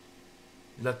Latino.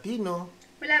 Latino?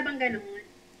 Wala bang ganun?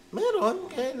 Meron,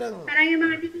 kaya lang. Parang yung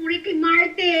mga tipong Ricky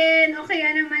Martin, o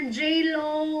kaya naman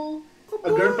J-Lo. A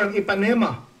Girl from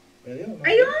Ipanema.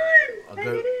 Ayun!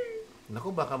 Agar,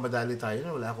 naku, baka madali tayo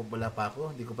na. Wala pa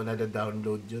ako. Hindi ko pa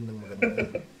nada-download yun ng maganda.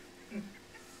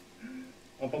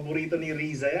 Ang paborito ni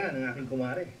Riza yan, ang aking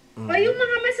kumare. O yung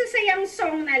mga masasayang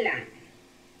song na lang.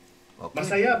 Okay.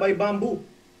 Masaya by Bamboo.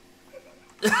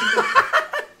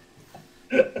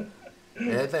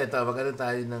 Ito. Maganda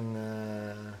tayo ng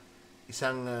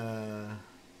isang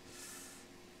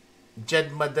Jed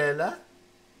Madela.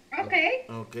 Okay.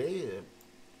 Okay.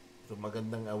 Ito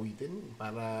magandang awitin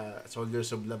para Soldiers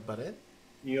of Love pa rin.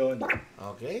 Yun.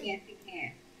 Okay. Yes,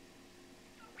 yes.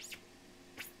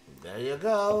 There you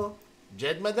go.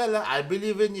 Jed Madela, I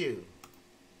believe in you.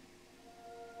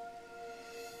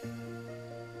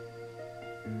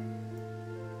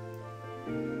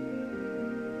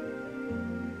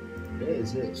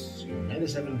 This is your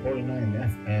 97.9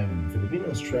 FM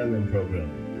Filipino-Australian program.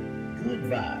 Good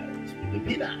vibes,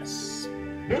 Pilipinas.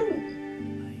 Boom!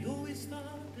 I always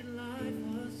thought that life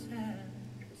was sad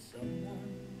for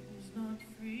someone who's not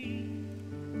free.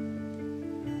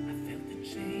 I felt the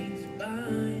chains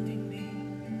binding me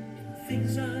and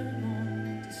things I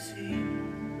longed to see.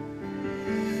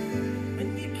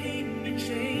 When you came, you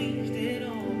changed it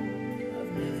all. I've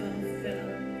never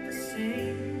felt the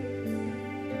same.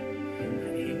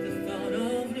 I hate the thought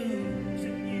of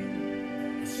losing you.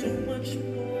 There's so much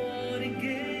more to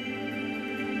give.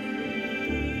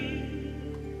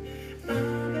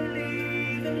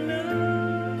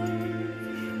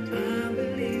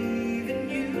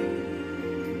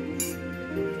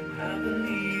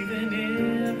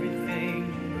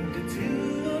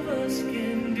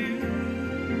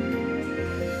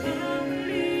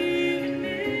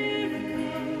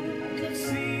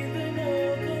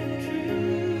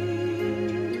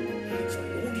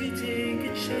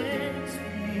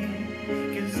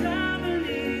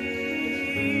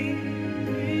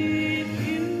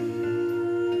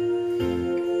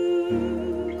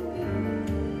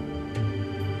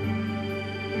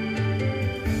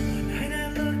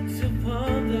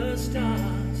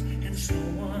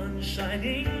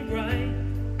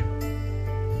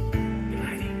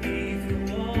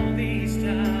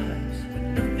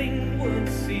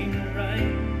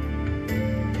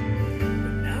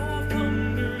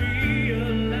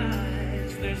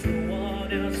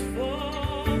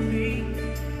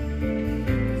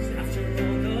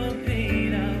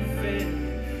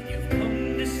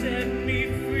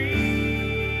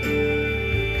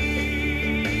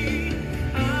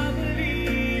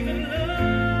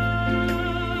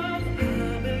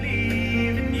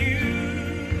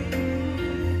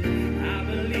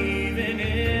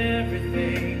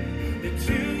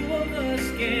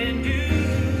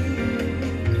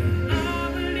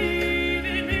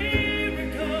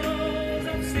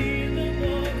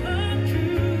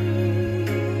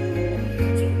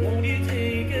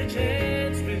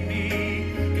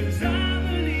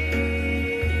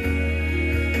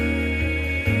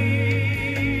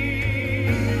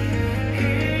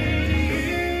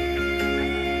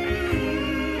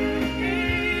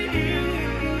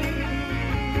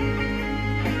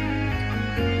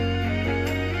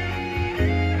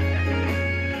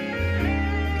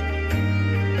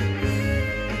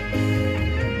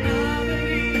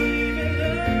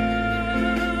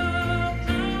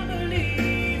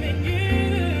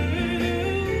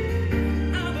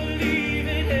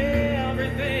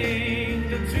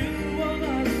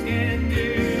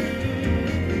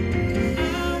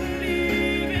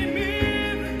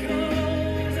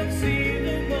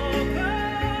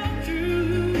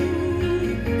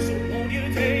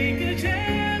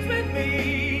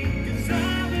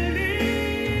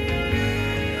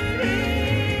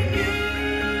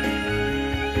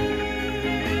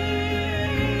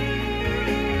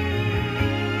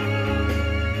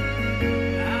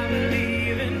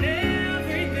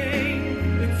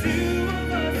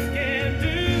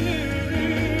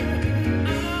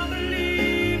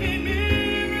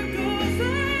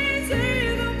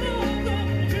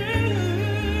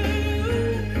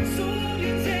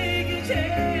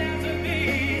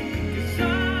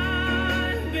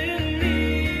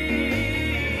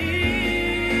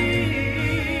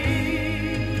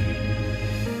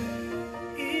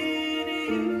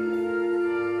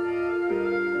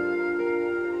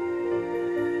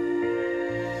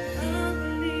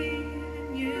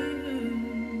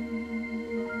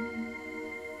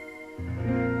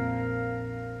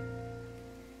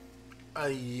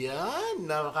 Ayan,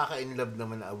 nakaka-inlove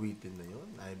naman na awitin na yun.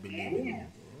 I believe. Yes.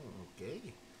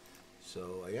 Okay.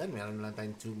 So, ayan, meron lang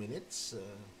tayong 2 minutes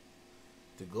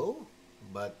to go.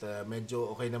 But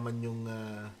medyo okay naman yung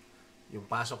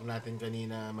pasok natin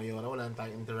kanina, Mayora. Wala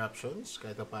tayong interruptions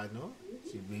kahit paano.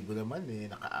 Si Bibo naman,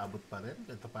 nakaabot pa rin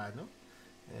kahit paano.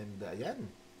 And ayan,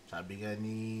 sabi nga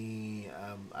ni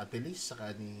Ate Liz,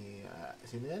 saka ni,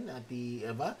 sino yan? Ate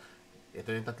Eva,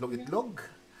 ito yung tatlong itlog.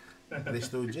 The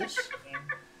Stooges.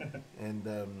 And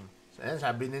so, ayan,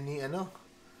 sabi na ni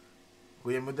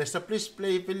Kuya Modesto, please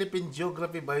play Philippine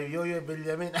Geography by Yoyo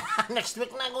Villamin. Next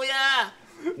week na, Kuya!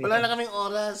 Wala na kaming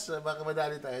oras. Baka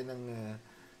madali tayo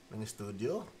ng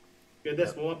studio. Kuya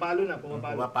Des, pumapalo na,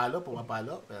 pumapalo.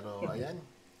 Pumapalo. Pero ayan.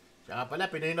 Siya nga pala,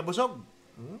 Pinoy na busog.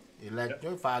 I-like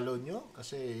nyo, follow nyo.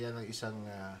 Kasi yan ang isang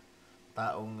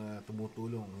taong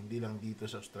tumutulong. Hindi lang dito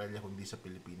sa Australia, kundi sa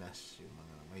Pilipinas. Yung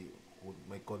mga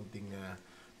may konting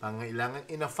pangailangan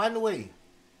in a fun way.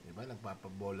 Diba?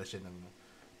 Nagpapabola siya ng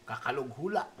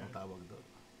kakalughula ang tawag doon.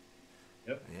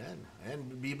 Yep. Ayan,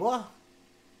 Bibo.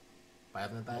 Fire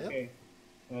na tayo.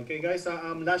 Okay guys,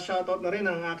 last shoutout na rin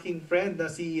ang aking friend na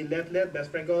si Letlet,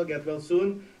 best friend ko, get well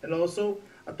soon. And also,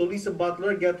 to Lisa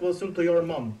Butler, get well soon to your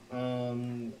mom.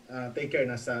 Take care,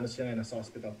 nasa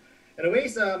hospital.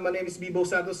 Anyways, my name is Bibo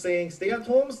Santos saying, stay at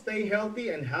home, stay healthy,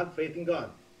 and have faith in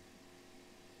God.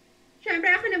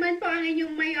 Siyempre ako naman po ang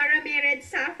inyong Mayora Mered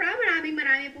Safra.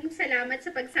 Maraming pong salamat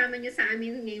sa pagsama nyo sa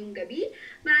amin ngayong gabi.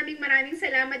 Maraming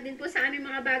salamat din po sa aming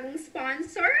mga bagong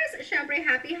sponsors. Siyempre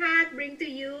Happy Hat, Bring to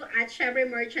You, at siyempre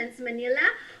Merchants Manila.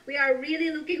 We are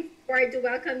really looking forward to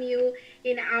welcome you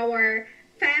in our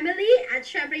family. At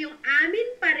siyempre yung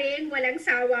amin pa rin walang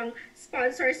sawang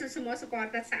sponsors na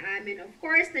sumusuporta sa amin. Of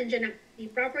course, nandiyan ang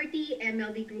Property,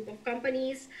 MLD Group of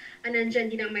Companies,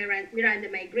 nandiyan din ang Miranda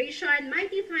Migration,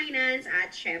 Mighty Finance, at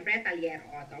syempre Talier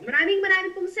Auto. Maraming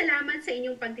pong salamat sa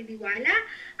inyong pagtitiwala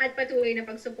at patuloy na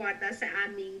pagsuporta sa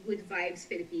aming Good Vibes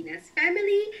Filipinas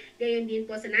family. Gayon din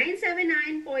po sa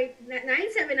 979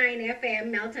 FM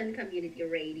Melton Community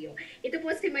Radio. Ito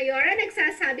po si Mayora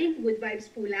nagsasabing Good Vibes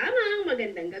po lamang.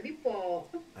 Magandang gabi po.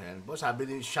 Ayan po, sabi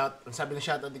ni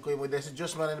shoutout ni Kuya Modesto,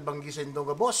 Diyos mananabanggi sa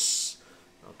indong boss.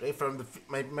 Okay,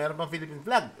 mayroon pang Philippine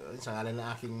flag. Sa ngalan ng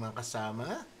aking mga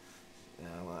kasama.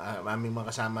 Aming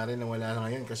mga kasama rin na wala na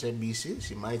ngayon kasi busy.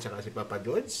 Si Mai at si Papa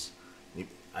George.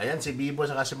 Ayan, si Bibo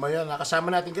at si Mayo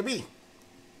nakasama natin gabi.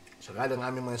 Sa ngalan ng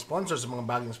aming mga sponsors, mga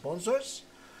bagong sponsors.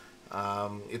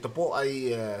 Ito po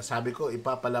ay, sabi ko,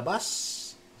 ipapalabas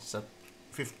sa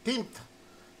 15th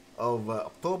of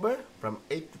October from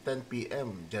 8 to 10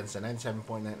 p.m. dyan sa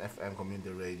 97.9 FM Community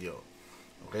Radio.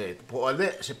 Okay, ito po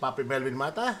ulit si Papi Melvin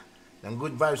Mata ng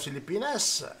Good Vibes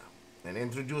Filipinas and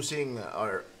introducing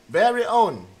our very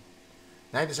own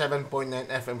 97.9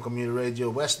 FM Community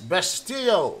Radio West Best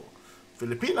Stereo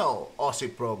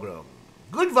Filipino-Aussie program.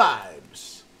 Good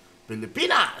Vibes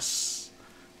Pilipinas!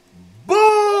 Boom!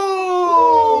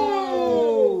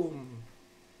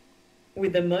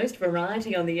 With the most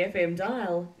variety on the FM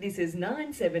dial, this is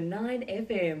 979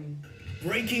 FM.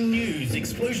 Breaking news,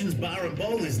 Explosions Bar and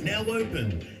Bowl is now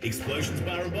open. Explosions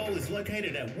Bar and Bowl is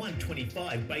located at 125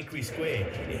 Bakery Square.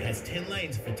 It has 10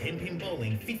 lanes for 10-pin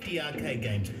bowling, 50 arcade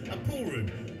games, a pool room,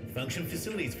 function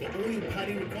facilities for all your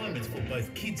party requirements for both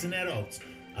kids and adults,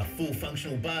 a full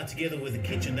functional bar together with a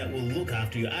kitchen that will look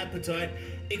after your appetite.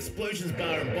 Explosions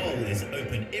Bar and Bowl is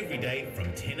open every day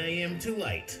from 10 a.m. till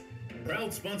 8. Proud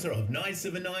sponsor of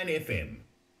 979 FM.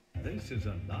 This is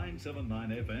a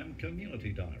 979 FM Community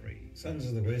Diary. Sons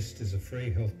of the West is a free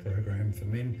health program for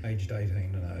men aged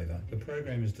 18 and over. The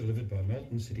program is delivered by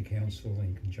Melton City Council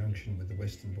in conjunction with the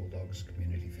Western Bulldogs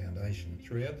Community Foundation.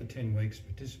 Throughout the 10 weeks,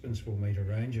 participants will meet a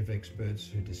range of experts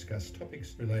who discuss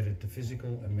topics related to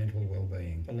physical and mental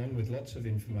well-being. Along with lots of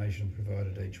information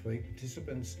provided each week,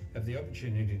 participants have the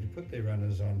opportunity to put their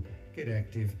runners on, get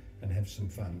active, and have some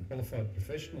fun. Qualified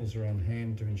professionals are on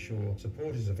hand to ensure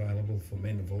support is available for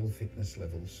men of all fitness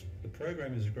levels. The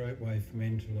program is a great way for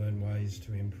men to learn ways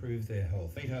to improve their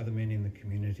health, meet other men in the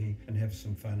community, and have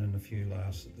some fun and a few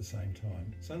laughs at the same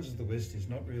time. Sons of the West is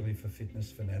not really for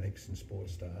fitness fanatics and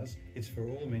sports stars. It's for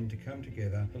all men to come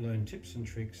together to learn tips and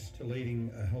tricks to leading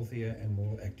a healthier and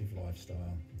more active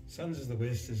lifestyle. Sons of the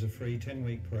West is a free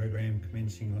 10-week program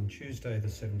commencing on Tuesday the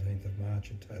 17th of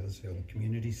March at Taylors Hill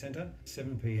Community Centre,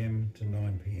 7 p.m. to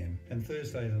 9 p.m, and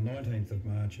Thursday the 19th of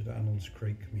March at Arnold's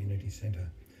Creek Community Centre,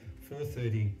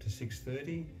 4:30 to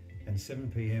 6:30 and 7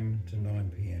 p.m. to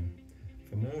 9 p.m.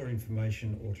 For more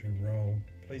information or to enrol,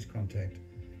 please contact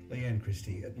Leanne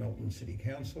Christie at Melton City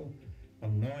Council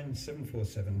on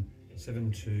 9747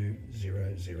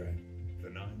 7200. The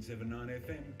 979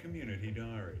 FM Community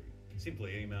Diary.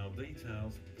 Simply email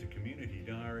details to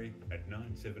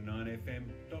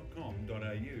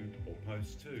communitydiary@979fm.com.au or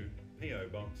post to PO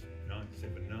Box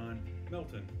 979,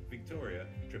 Melton, Victoria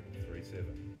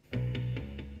 3337.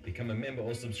 Become a member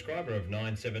or subscriber of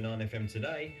 979FM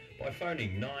today by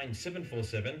phoning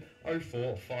 9747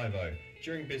 0450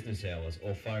 during business hours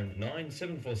or phone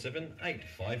 9747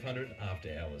 8500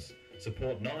 after hours.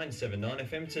 Support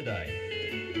 979FM today.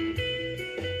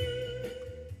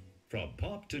 From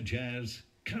pop to jazz,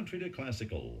 country to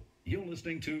classical, you're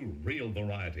listening to Real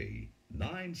Variety,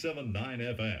 979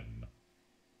 FM.